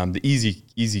 The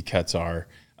easy cuts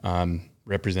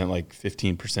represent like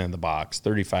 15% of the box.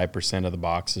 35% of the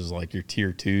box is like your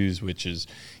tier 2s, which is,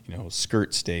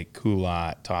 skirt steak,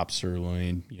 culotte, top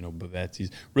sirloin,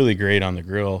 bavettis, really great on the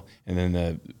grill. And then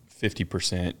the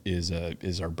 50%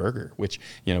 is our burger, which,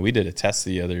 we did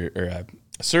a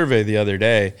survey the other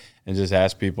day and just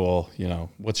asked people,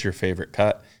 what's your favorite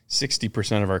cut?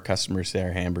 60% of our customers say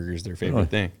our hamburger is their favorite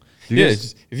thing.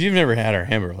 If you've never had our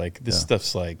hamburger, like this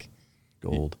stuff's like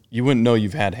gold. You wouldn't know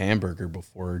you've had hamburger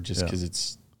before just because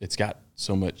it's got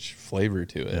so much flavor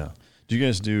to it. Yeah. Do you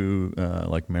guys do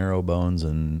like marrow bones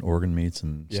and organ meats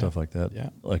and stuff like that? Yeah.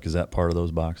 Like, is that part of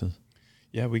those boxes?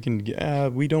 Yeah, we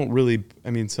can. We don't really.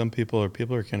 I mean, some people are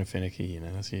kind of finicky, you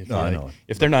know. So No, I know.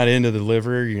 If they're not into the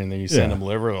liver, and then you send them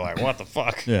liver, they're like, what the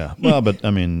fuck? Yeah. Well, but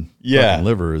I mean, Yeah. fucking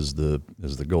liver is the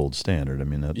gold standard. I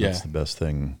mean, that's Yeah. the best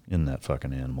thing in that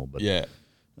fucking animal. But Yeah,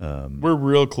 we're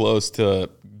real close to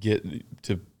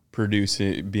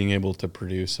being able to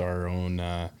produce our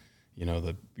own.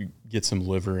 Get some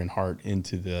liver and heart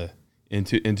into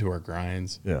our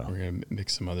grinds. Yeah. We're gonna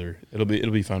mix some other. It'll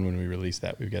be fun when we release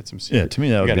that. We've got some. To me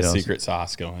that would we got be a awesome. secret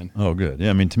sauce going. Oh, good. Yeah,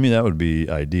 I mean, to me that would be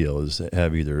ideal. Is to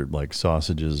have either like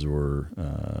sausages or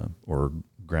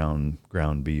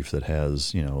ground beef that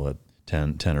has, you know, a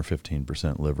 10 or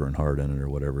 15% liver and heart in it or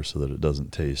whatever, so that it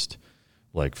doesn't taste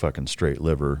like fucking straight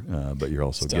liver, but you're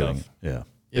also getting yeah.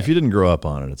 If you didn't grow up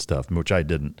on it, it's tough, which I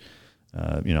didn't.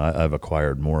 I've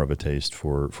acquired more of a taste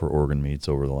for organ meats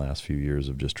over the last few years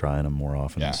of just trying them more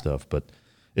often and stuff. But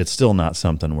it's still not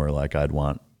something where like I'd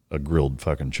want a grilled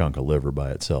fucking chunk of liver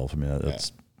by itself. I mean,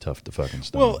 that's tough to fucking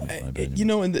stomach.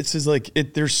 Well, and this is like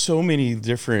there's so many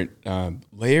different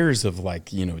layers of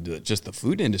like, you know, just the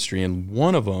food industry, and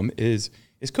one of them is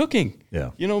cooking.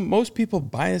 Yeah. You know, most people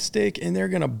buy a steak and they're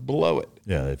gonna blow it.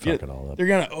 Yeah, they fuck it all up. They're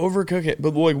gonna overcook it.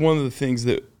 But like one of the things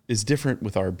that is different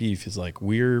with our beef is like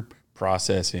we're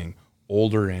processing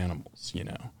older animals, you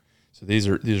know. So these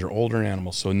are older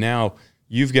animals. So now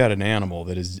you've got an animal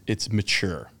that it's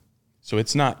mature. So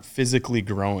it's not physically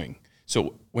growing.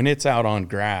 So when it's out on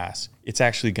grass, it's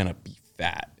actually going to be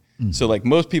fat. Mm-hmm. So like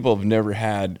most people have never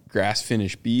had grass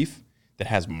finished beef that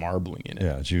has marbling in it.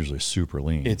 Yeah, it's usually super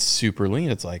lean. It's super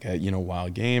lean. It's like a, you know,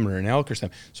 wild game or an elk or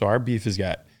something. So our beef has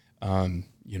got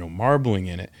marbling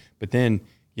in it. But then,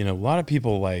 you know, a lot of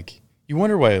people like, you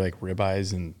wonder why like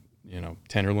ribeyes and, you know,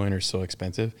 tenderloin are so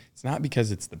expensive. It's not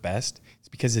because it's the best. It's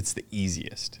because it's the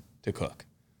easiest to cook.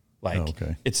 Like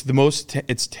it's the most,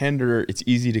 it's tender. It's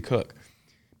easy to cook.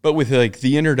 But with like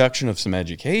the introduction of some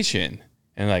education,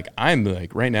 and like I'm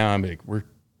like right now I'm like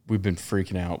we've been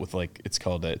freaking out with like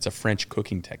it's a French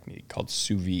cooking technique called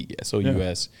sous vide,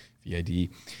 SOUSVID.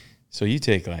 So you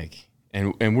take like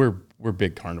and we're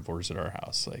big carnivores at our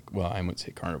house. Like, well, I wouldn't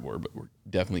say carnivore, but we're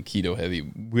definitely keto heavy.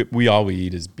 All we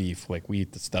eat is beef. Like we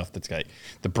eat the stuff that's got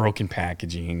the broken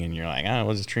packaging, and you're like,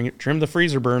 we'll just trim the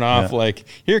freezer burn off. Yeah. Like,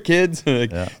 here, kids.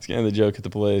 Like, it's kind of the joke at the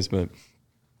place. But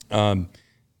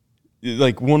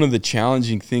like one of the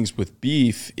challenging things with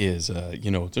beef is,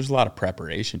 there's a lot of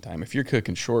preparation time. If you're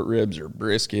cooking short ribs or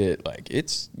brisket, like you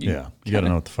got to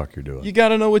know what the fuck you're doing. You got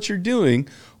to know what you're doing.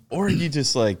 Or you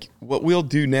just like, what we'll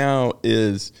do now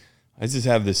is I just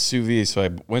have this sous vide. So I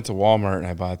went to Walmart and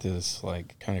I bought this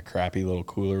like kind of crappy little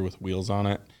cooler with wheels on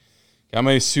it. Got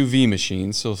my sous vide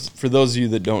machine. So for those of you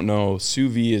that don't know, sous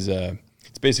vide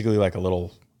it's basically like a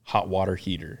little hot water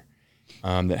heater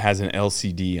that has an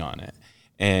LCD on it.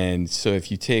 And so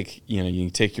if you take, you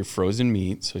can take your frozen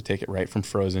meat, so take it right from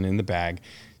frozen in the bag,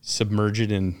 submerge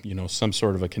it in, some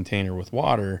sort of a container with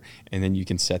water, and then you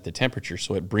can set the temperature.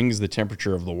 So it brings the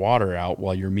temperature of the water out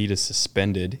while your meat is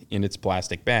suspended in its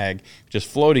plastic bag, just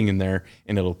floating in there,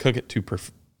 and it'll cook it to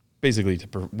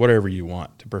whatever you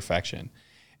want, to perfection.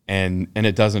 And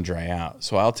it doesn't dry out.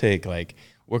 So I'll take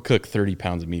we'll cook 30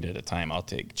 pounds of meat at a time. I'll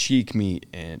take cheek meat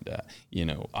and,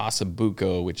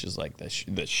 ossobuco, which is like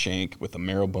the shank with a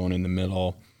marrow bone in the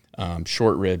middle,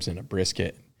 short ribs and a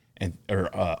brisket, or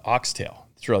oxtail.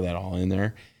 Throw that all in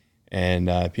there and,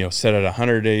 set at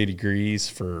 180 degrees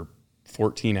for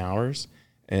 14 hours.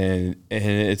 And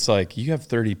it's like you have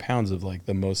 30 pounds of like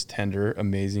the most tender,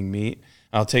 amazing meat.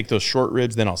 I'll take those short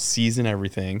ribs, then I'll season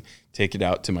everything, take it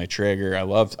out to my Traeger. I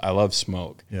love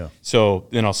smoke. Yeah. So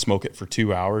then I'll smoke it for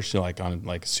 2 hours, so like on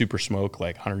like super smoke,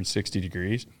 like 160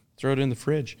 degrees, throw it in the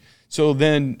fridge. So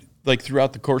then like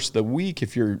throughout the course of the week,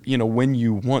 if you're, when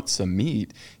you want some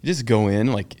meat, you just go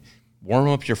in, like warm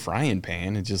up your frying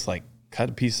pan and just like cut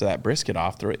a piece of that brisket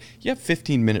off. Throw it. You have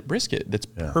 15-minute brisket that's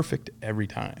perfect every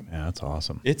time. Yeah, that's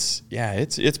awesome. It's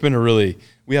been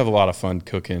we have a lot of fun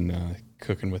cooking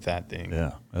with that thing.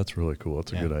 Yeah, that's really cool.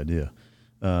 That's a good idea.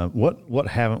 What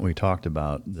haven't we talked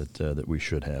about that we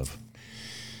should have?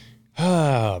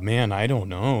 Oh man, I don't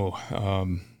know.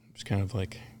 It's kind of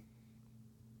like,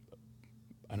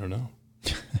 I don't know.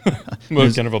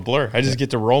 It's kind of a blur. I just get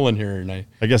to roll in here, and I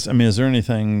guess, is there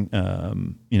anything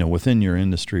within your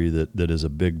industry that is a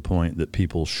big point that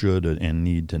people should and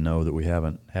need to know that we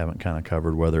haven't kind of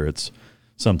covered, whether it's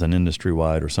something industry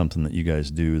wide or something that you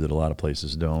guys do that a lot of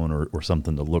places don't, or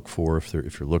something to look for if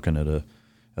you're looking at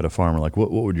a farmer? Like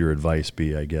what would your advice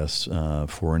be, I guess,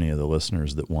 for any of the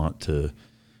listeners that want to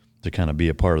kind of be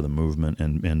a part of the movement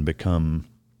and become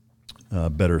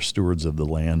better stewards of the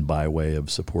land by way of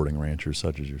supporting ranchers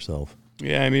such as yourself?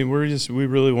 Yeah, I mean, we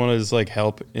really want to just like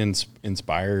help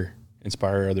inspire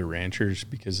other ranchers,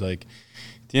 because like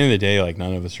at the end of the day, like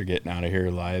none of us are getting out of here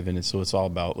alive, and so it's all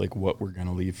about like what we're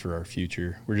gonna leave for our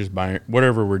future. We're just buying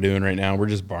whatever we're doing right now. We're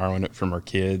just borrowing it from our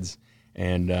kids,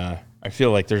 and I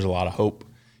feel like there's a lot of hope.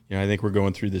 You know, I think we're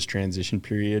going through this transition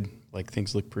period. Like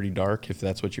things look pretty dark if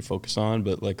that's what you focus on,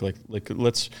 but like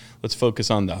let's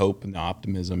focus on the hope and the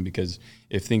optimism, because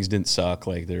if things didn't suck,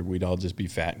 like we'd all just be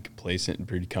fat and complacent and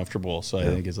pretty comfortable. So I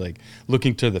think it's like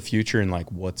looking to the future and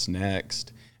like what's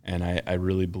next. And I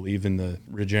really believe in the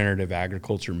regenerative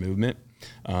agriculture movement.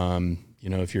 You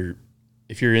know, if you're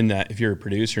a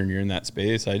producer and you're in that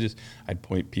space, I'd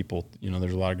point people, you know,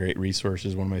 there's a lot of great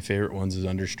resources. One of my favorite ones is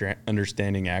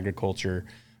Understanding Agriculture.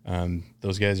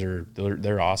 Those guys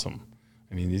they're awesome.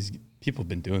 I mean, these people have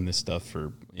been doing this stuff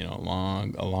for, you know,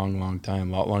 a long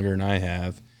time, a lot longer than I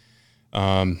have.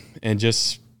 And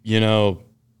just, you know,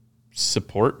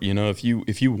 support, you know,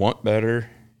 if you want better,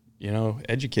 you know,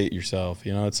 educate yourself.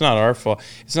 You know, it's not our fault.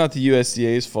 It's not the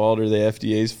USDA's fault or the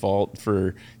FDA's fault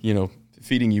for, you know,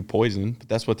 feeding you poison, but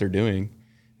that's what they're doing.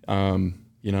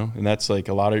 You know, and that's like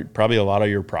probably a lot of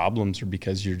your problems are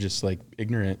because you're just like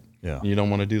ignorant. Yeah. And you don't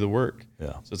want to do the work.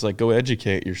 Yeah. So it's like, go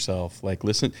educate yourself. Like,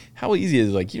 listen, how easy is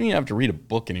it? Like, you don't even have to read a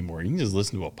book anymore. You can just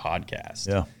listen to a podcast.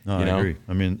 Yeah. No, I agree.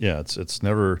 I mean, yeah, it's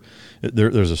never,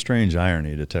 there's a strange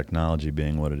irony to technology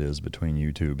being what it is between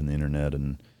YouTube and the internet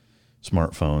and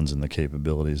smartphones and the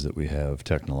capabilities that we have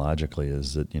technologically,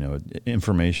 is that, you know,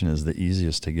 information is the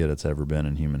easiest to get it's ever been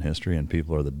in human history, and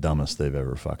people are the dumbest they've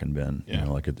ever fucking been. Yeah. You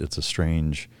know, like it's a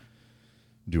strange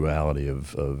duality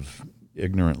of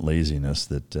ignorant laziness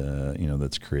that you know,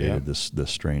 that's created this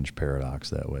strange paradox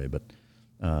that way. But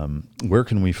where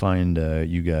can we find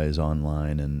you guys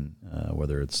online, and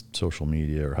whether it's social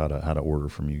media or how to order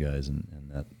from you guys and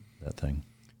that thing?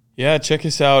 Yeah, check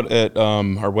us out at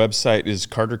our website is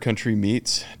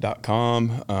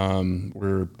cartercountrymeats.com.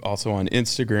 We're also on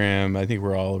Instagram. I think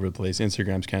we're all over the place.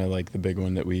 Instagram's kind of like the big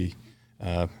one that we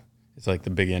it's like the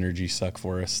big energy suck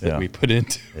for us that we put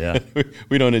into. Yeah.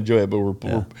 We don't enjoy it, but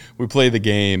we play the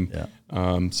game. Yeah.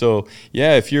 So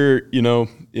yeah, if you're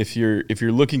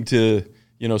looking to,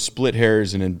 you know, split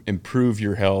hairs and improve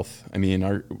your health, I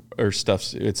mean, our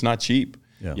stuff's, it's not cheap,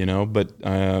 you know, but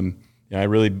I'm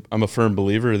a firm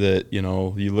believer that, you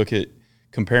know, you look at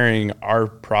comparing our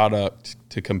product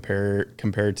to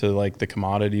compare to like the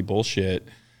commodity bullshit.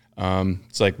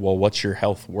 It's like, well, what's your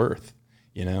health worth?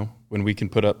 You know, when we can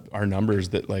put up our numbers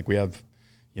that like we have,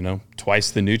 you know,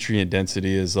 twice the nutrient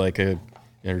density is like or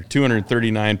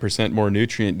 239% more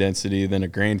nutrient density than a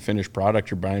grain finished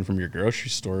product you're buying from your grocery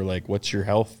store. Like, what's your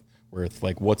health worth?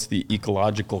 Like, what's the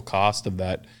ecological cost of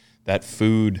that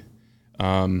food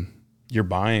you're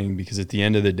buying? Because at the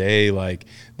end of the day, like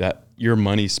that, your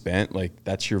money spent, like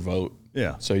that's your vote.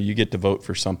 Yeah. So you get to vote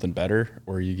for something better,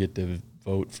 or you get to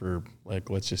vote for like,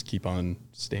 let's just keep on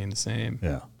staying the same.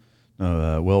 Yeah.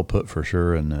 Well put, for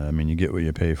sure. And I mean, you get what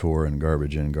you pay for, and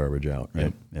garbage in, garbage out,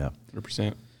 right? Yeah.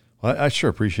 100%. Well, I sure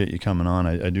appreciate you coming on.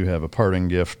 I do have a parting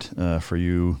gift for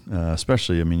you,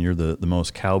 especially, I mean, you're the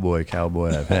most cowboy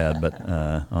I've had, but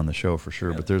on the show for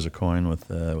sure. But there's a coin with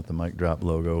the Mic Drop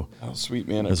logo. Oh, sweet,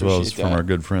 man. As well as from our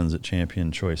good friends at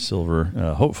Champion Choice Silver.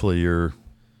 Hopefully you're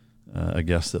a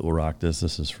guest that will rock this.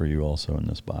 This is for you also in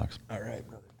this box. All right,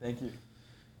 brother. Thank you.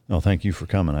 No, thank you for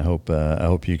coming. I hope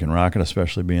you can rock it,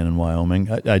 especially being in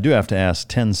Wyoming. I do have to ask,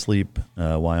 10 Sleep,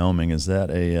 Wyoming, is that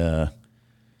a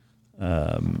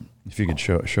if you could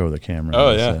show the camera.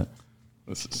 Oh, yeah.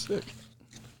 This is sick.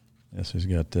 Yes, he's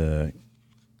got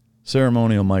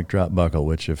ceremonial mic drop buckle,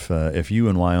 which if you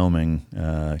in Wyoming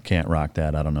can't rock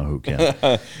that, I don't know who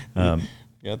can.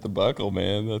 Got the buckle,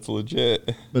 man. That's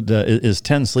legit. But is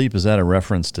 10 Sleep, is that a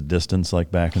reference to distance, like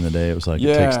back in the day? It was like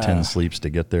it takes 10 sleeps to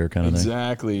get there kind of thing?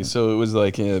 Exactly. So it was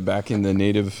like back in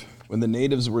when the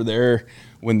natives were there,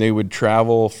 when they would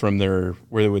travel from where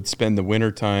they would spend the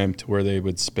winter time to where they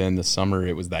would spend the summer,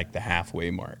 it was like the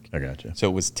halfway mark. I gotcha. So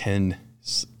it was 10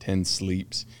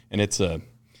 sleeps. And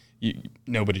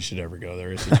nobody should ever go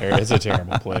there. It's a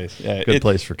terrible place. Yeah, good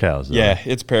place for cows, though. Yeah,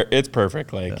 it's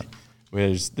perfect. Like,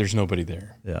 there's nobody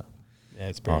there. Yeah. Yeah,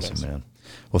 it's paradise. Awesome, man.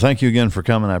 Well, thank you again for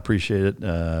coming. I appreciate it.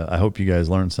 I hope you guys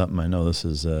learned something. I know this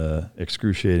is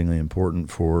excruciatingly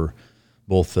important for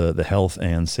both the health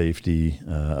and safety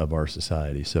of our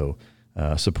society. So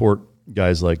support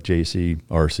guys like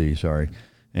RC,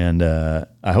 and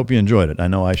I hope you enjoyed it. I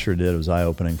know I sure did. It was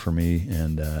eye-opening for me.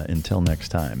 And until next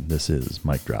time, this is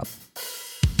Mic Drop.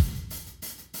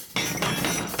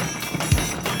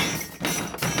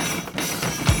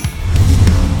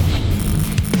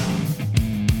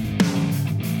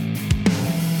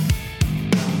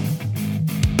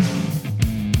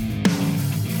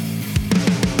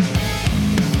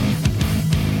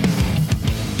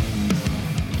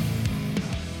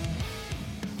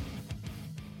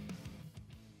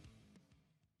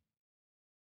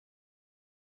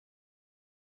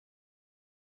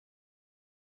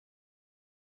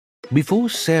 Before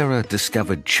Sarah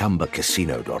discovered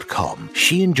ChumbaCasino.com,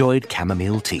 she enjoyed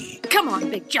chamomile tea. Come on,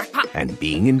 big jackpot. And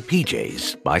being in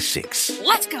PJs by 6.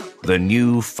 Let's go. The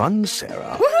new fun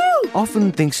Sarah Woohoo!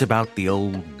 often thinks about the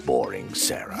old boring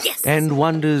Sarah. Yes! And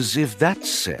wonders if that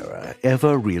Sarah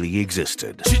ever really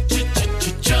existed.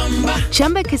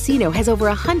 Chumba Casino has over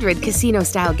 100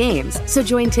 casino-style games. So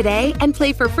join today and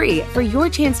play for free for your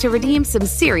chance to redeem some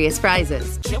serious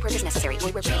prizes. No purchase necessary.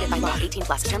 Void where prohibited by law. 18+.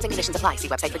 Terms and conditions apply. See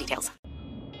website for details.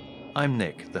 I'm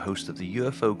Nick, the host of the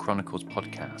UFO Chronicles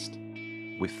podcast,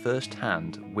 with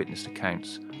first-hand witnessed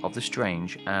accounts of the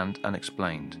strange and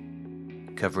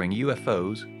unexplained, covering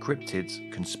UFOs,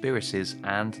 cryptids, conspiracies,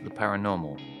 and the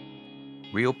paranormal.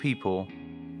 Real people,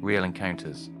 real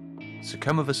encounters. So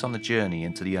come with us on the journey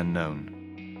into the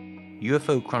unknown.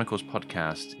 UFO Chronicles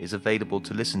podcast is available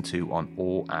to listen to on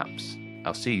all apps.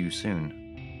 I'll see you soon.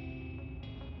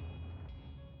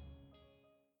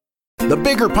 The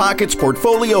Bigger Pockets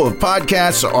portfolio of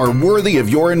podcasts are worthy of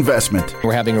your investment.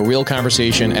 We're having a real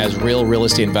conversation as real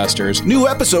estate investors. New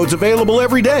episodes available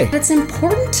every day. It's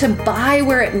important to buy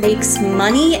where it makes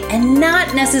money and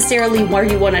not necessarily where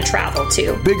you want to travel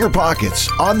to. Bigger Pockets,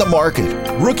 On the Market,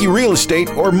 Rookie Real Estate,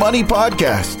 or Money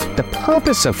Podcast. The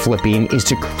purpose of flipping is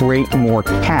to create more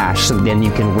cash so then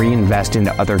you can reinvest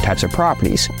into other types of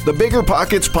properties. The Bigger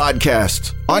Pockets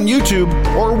Podcast, on YouTube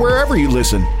or wherever you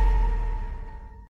listen.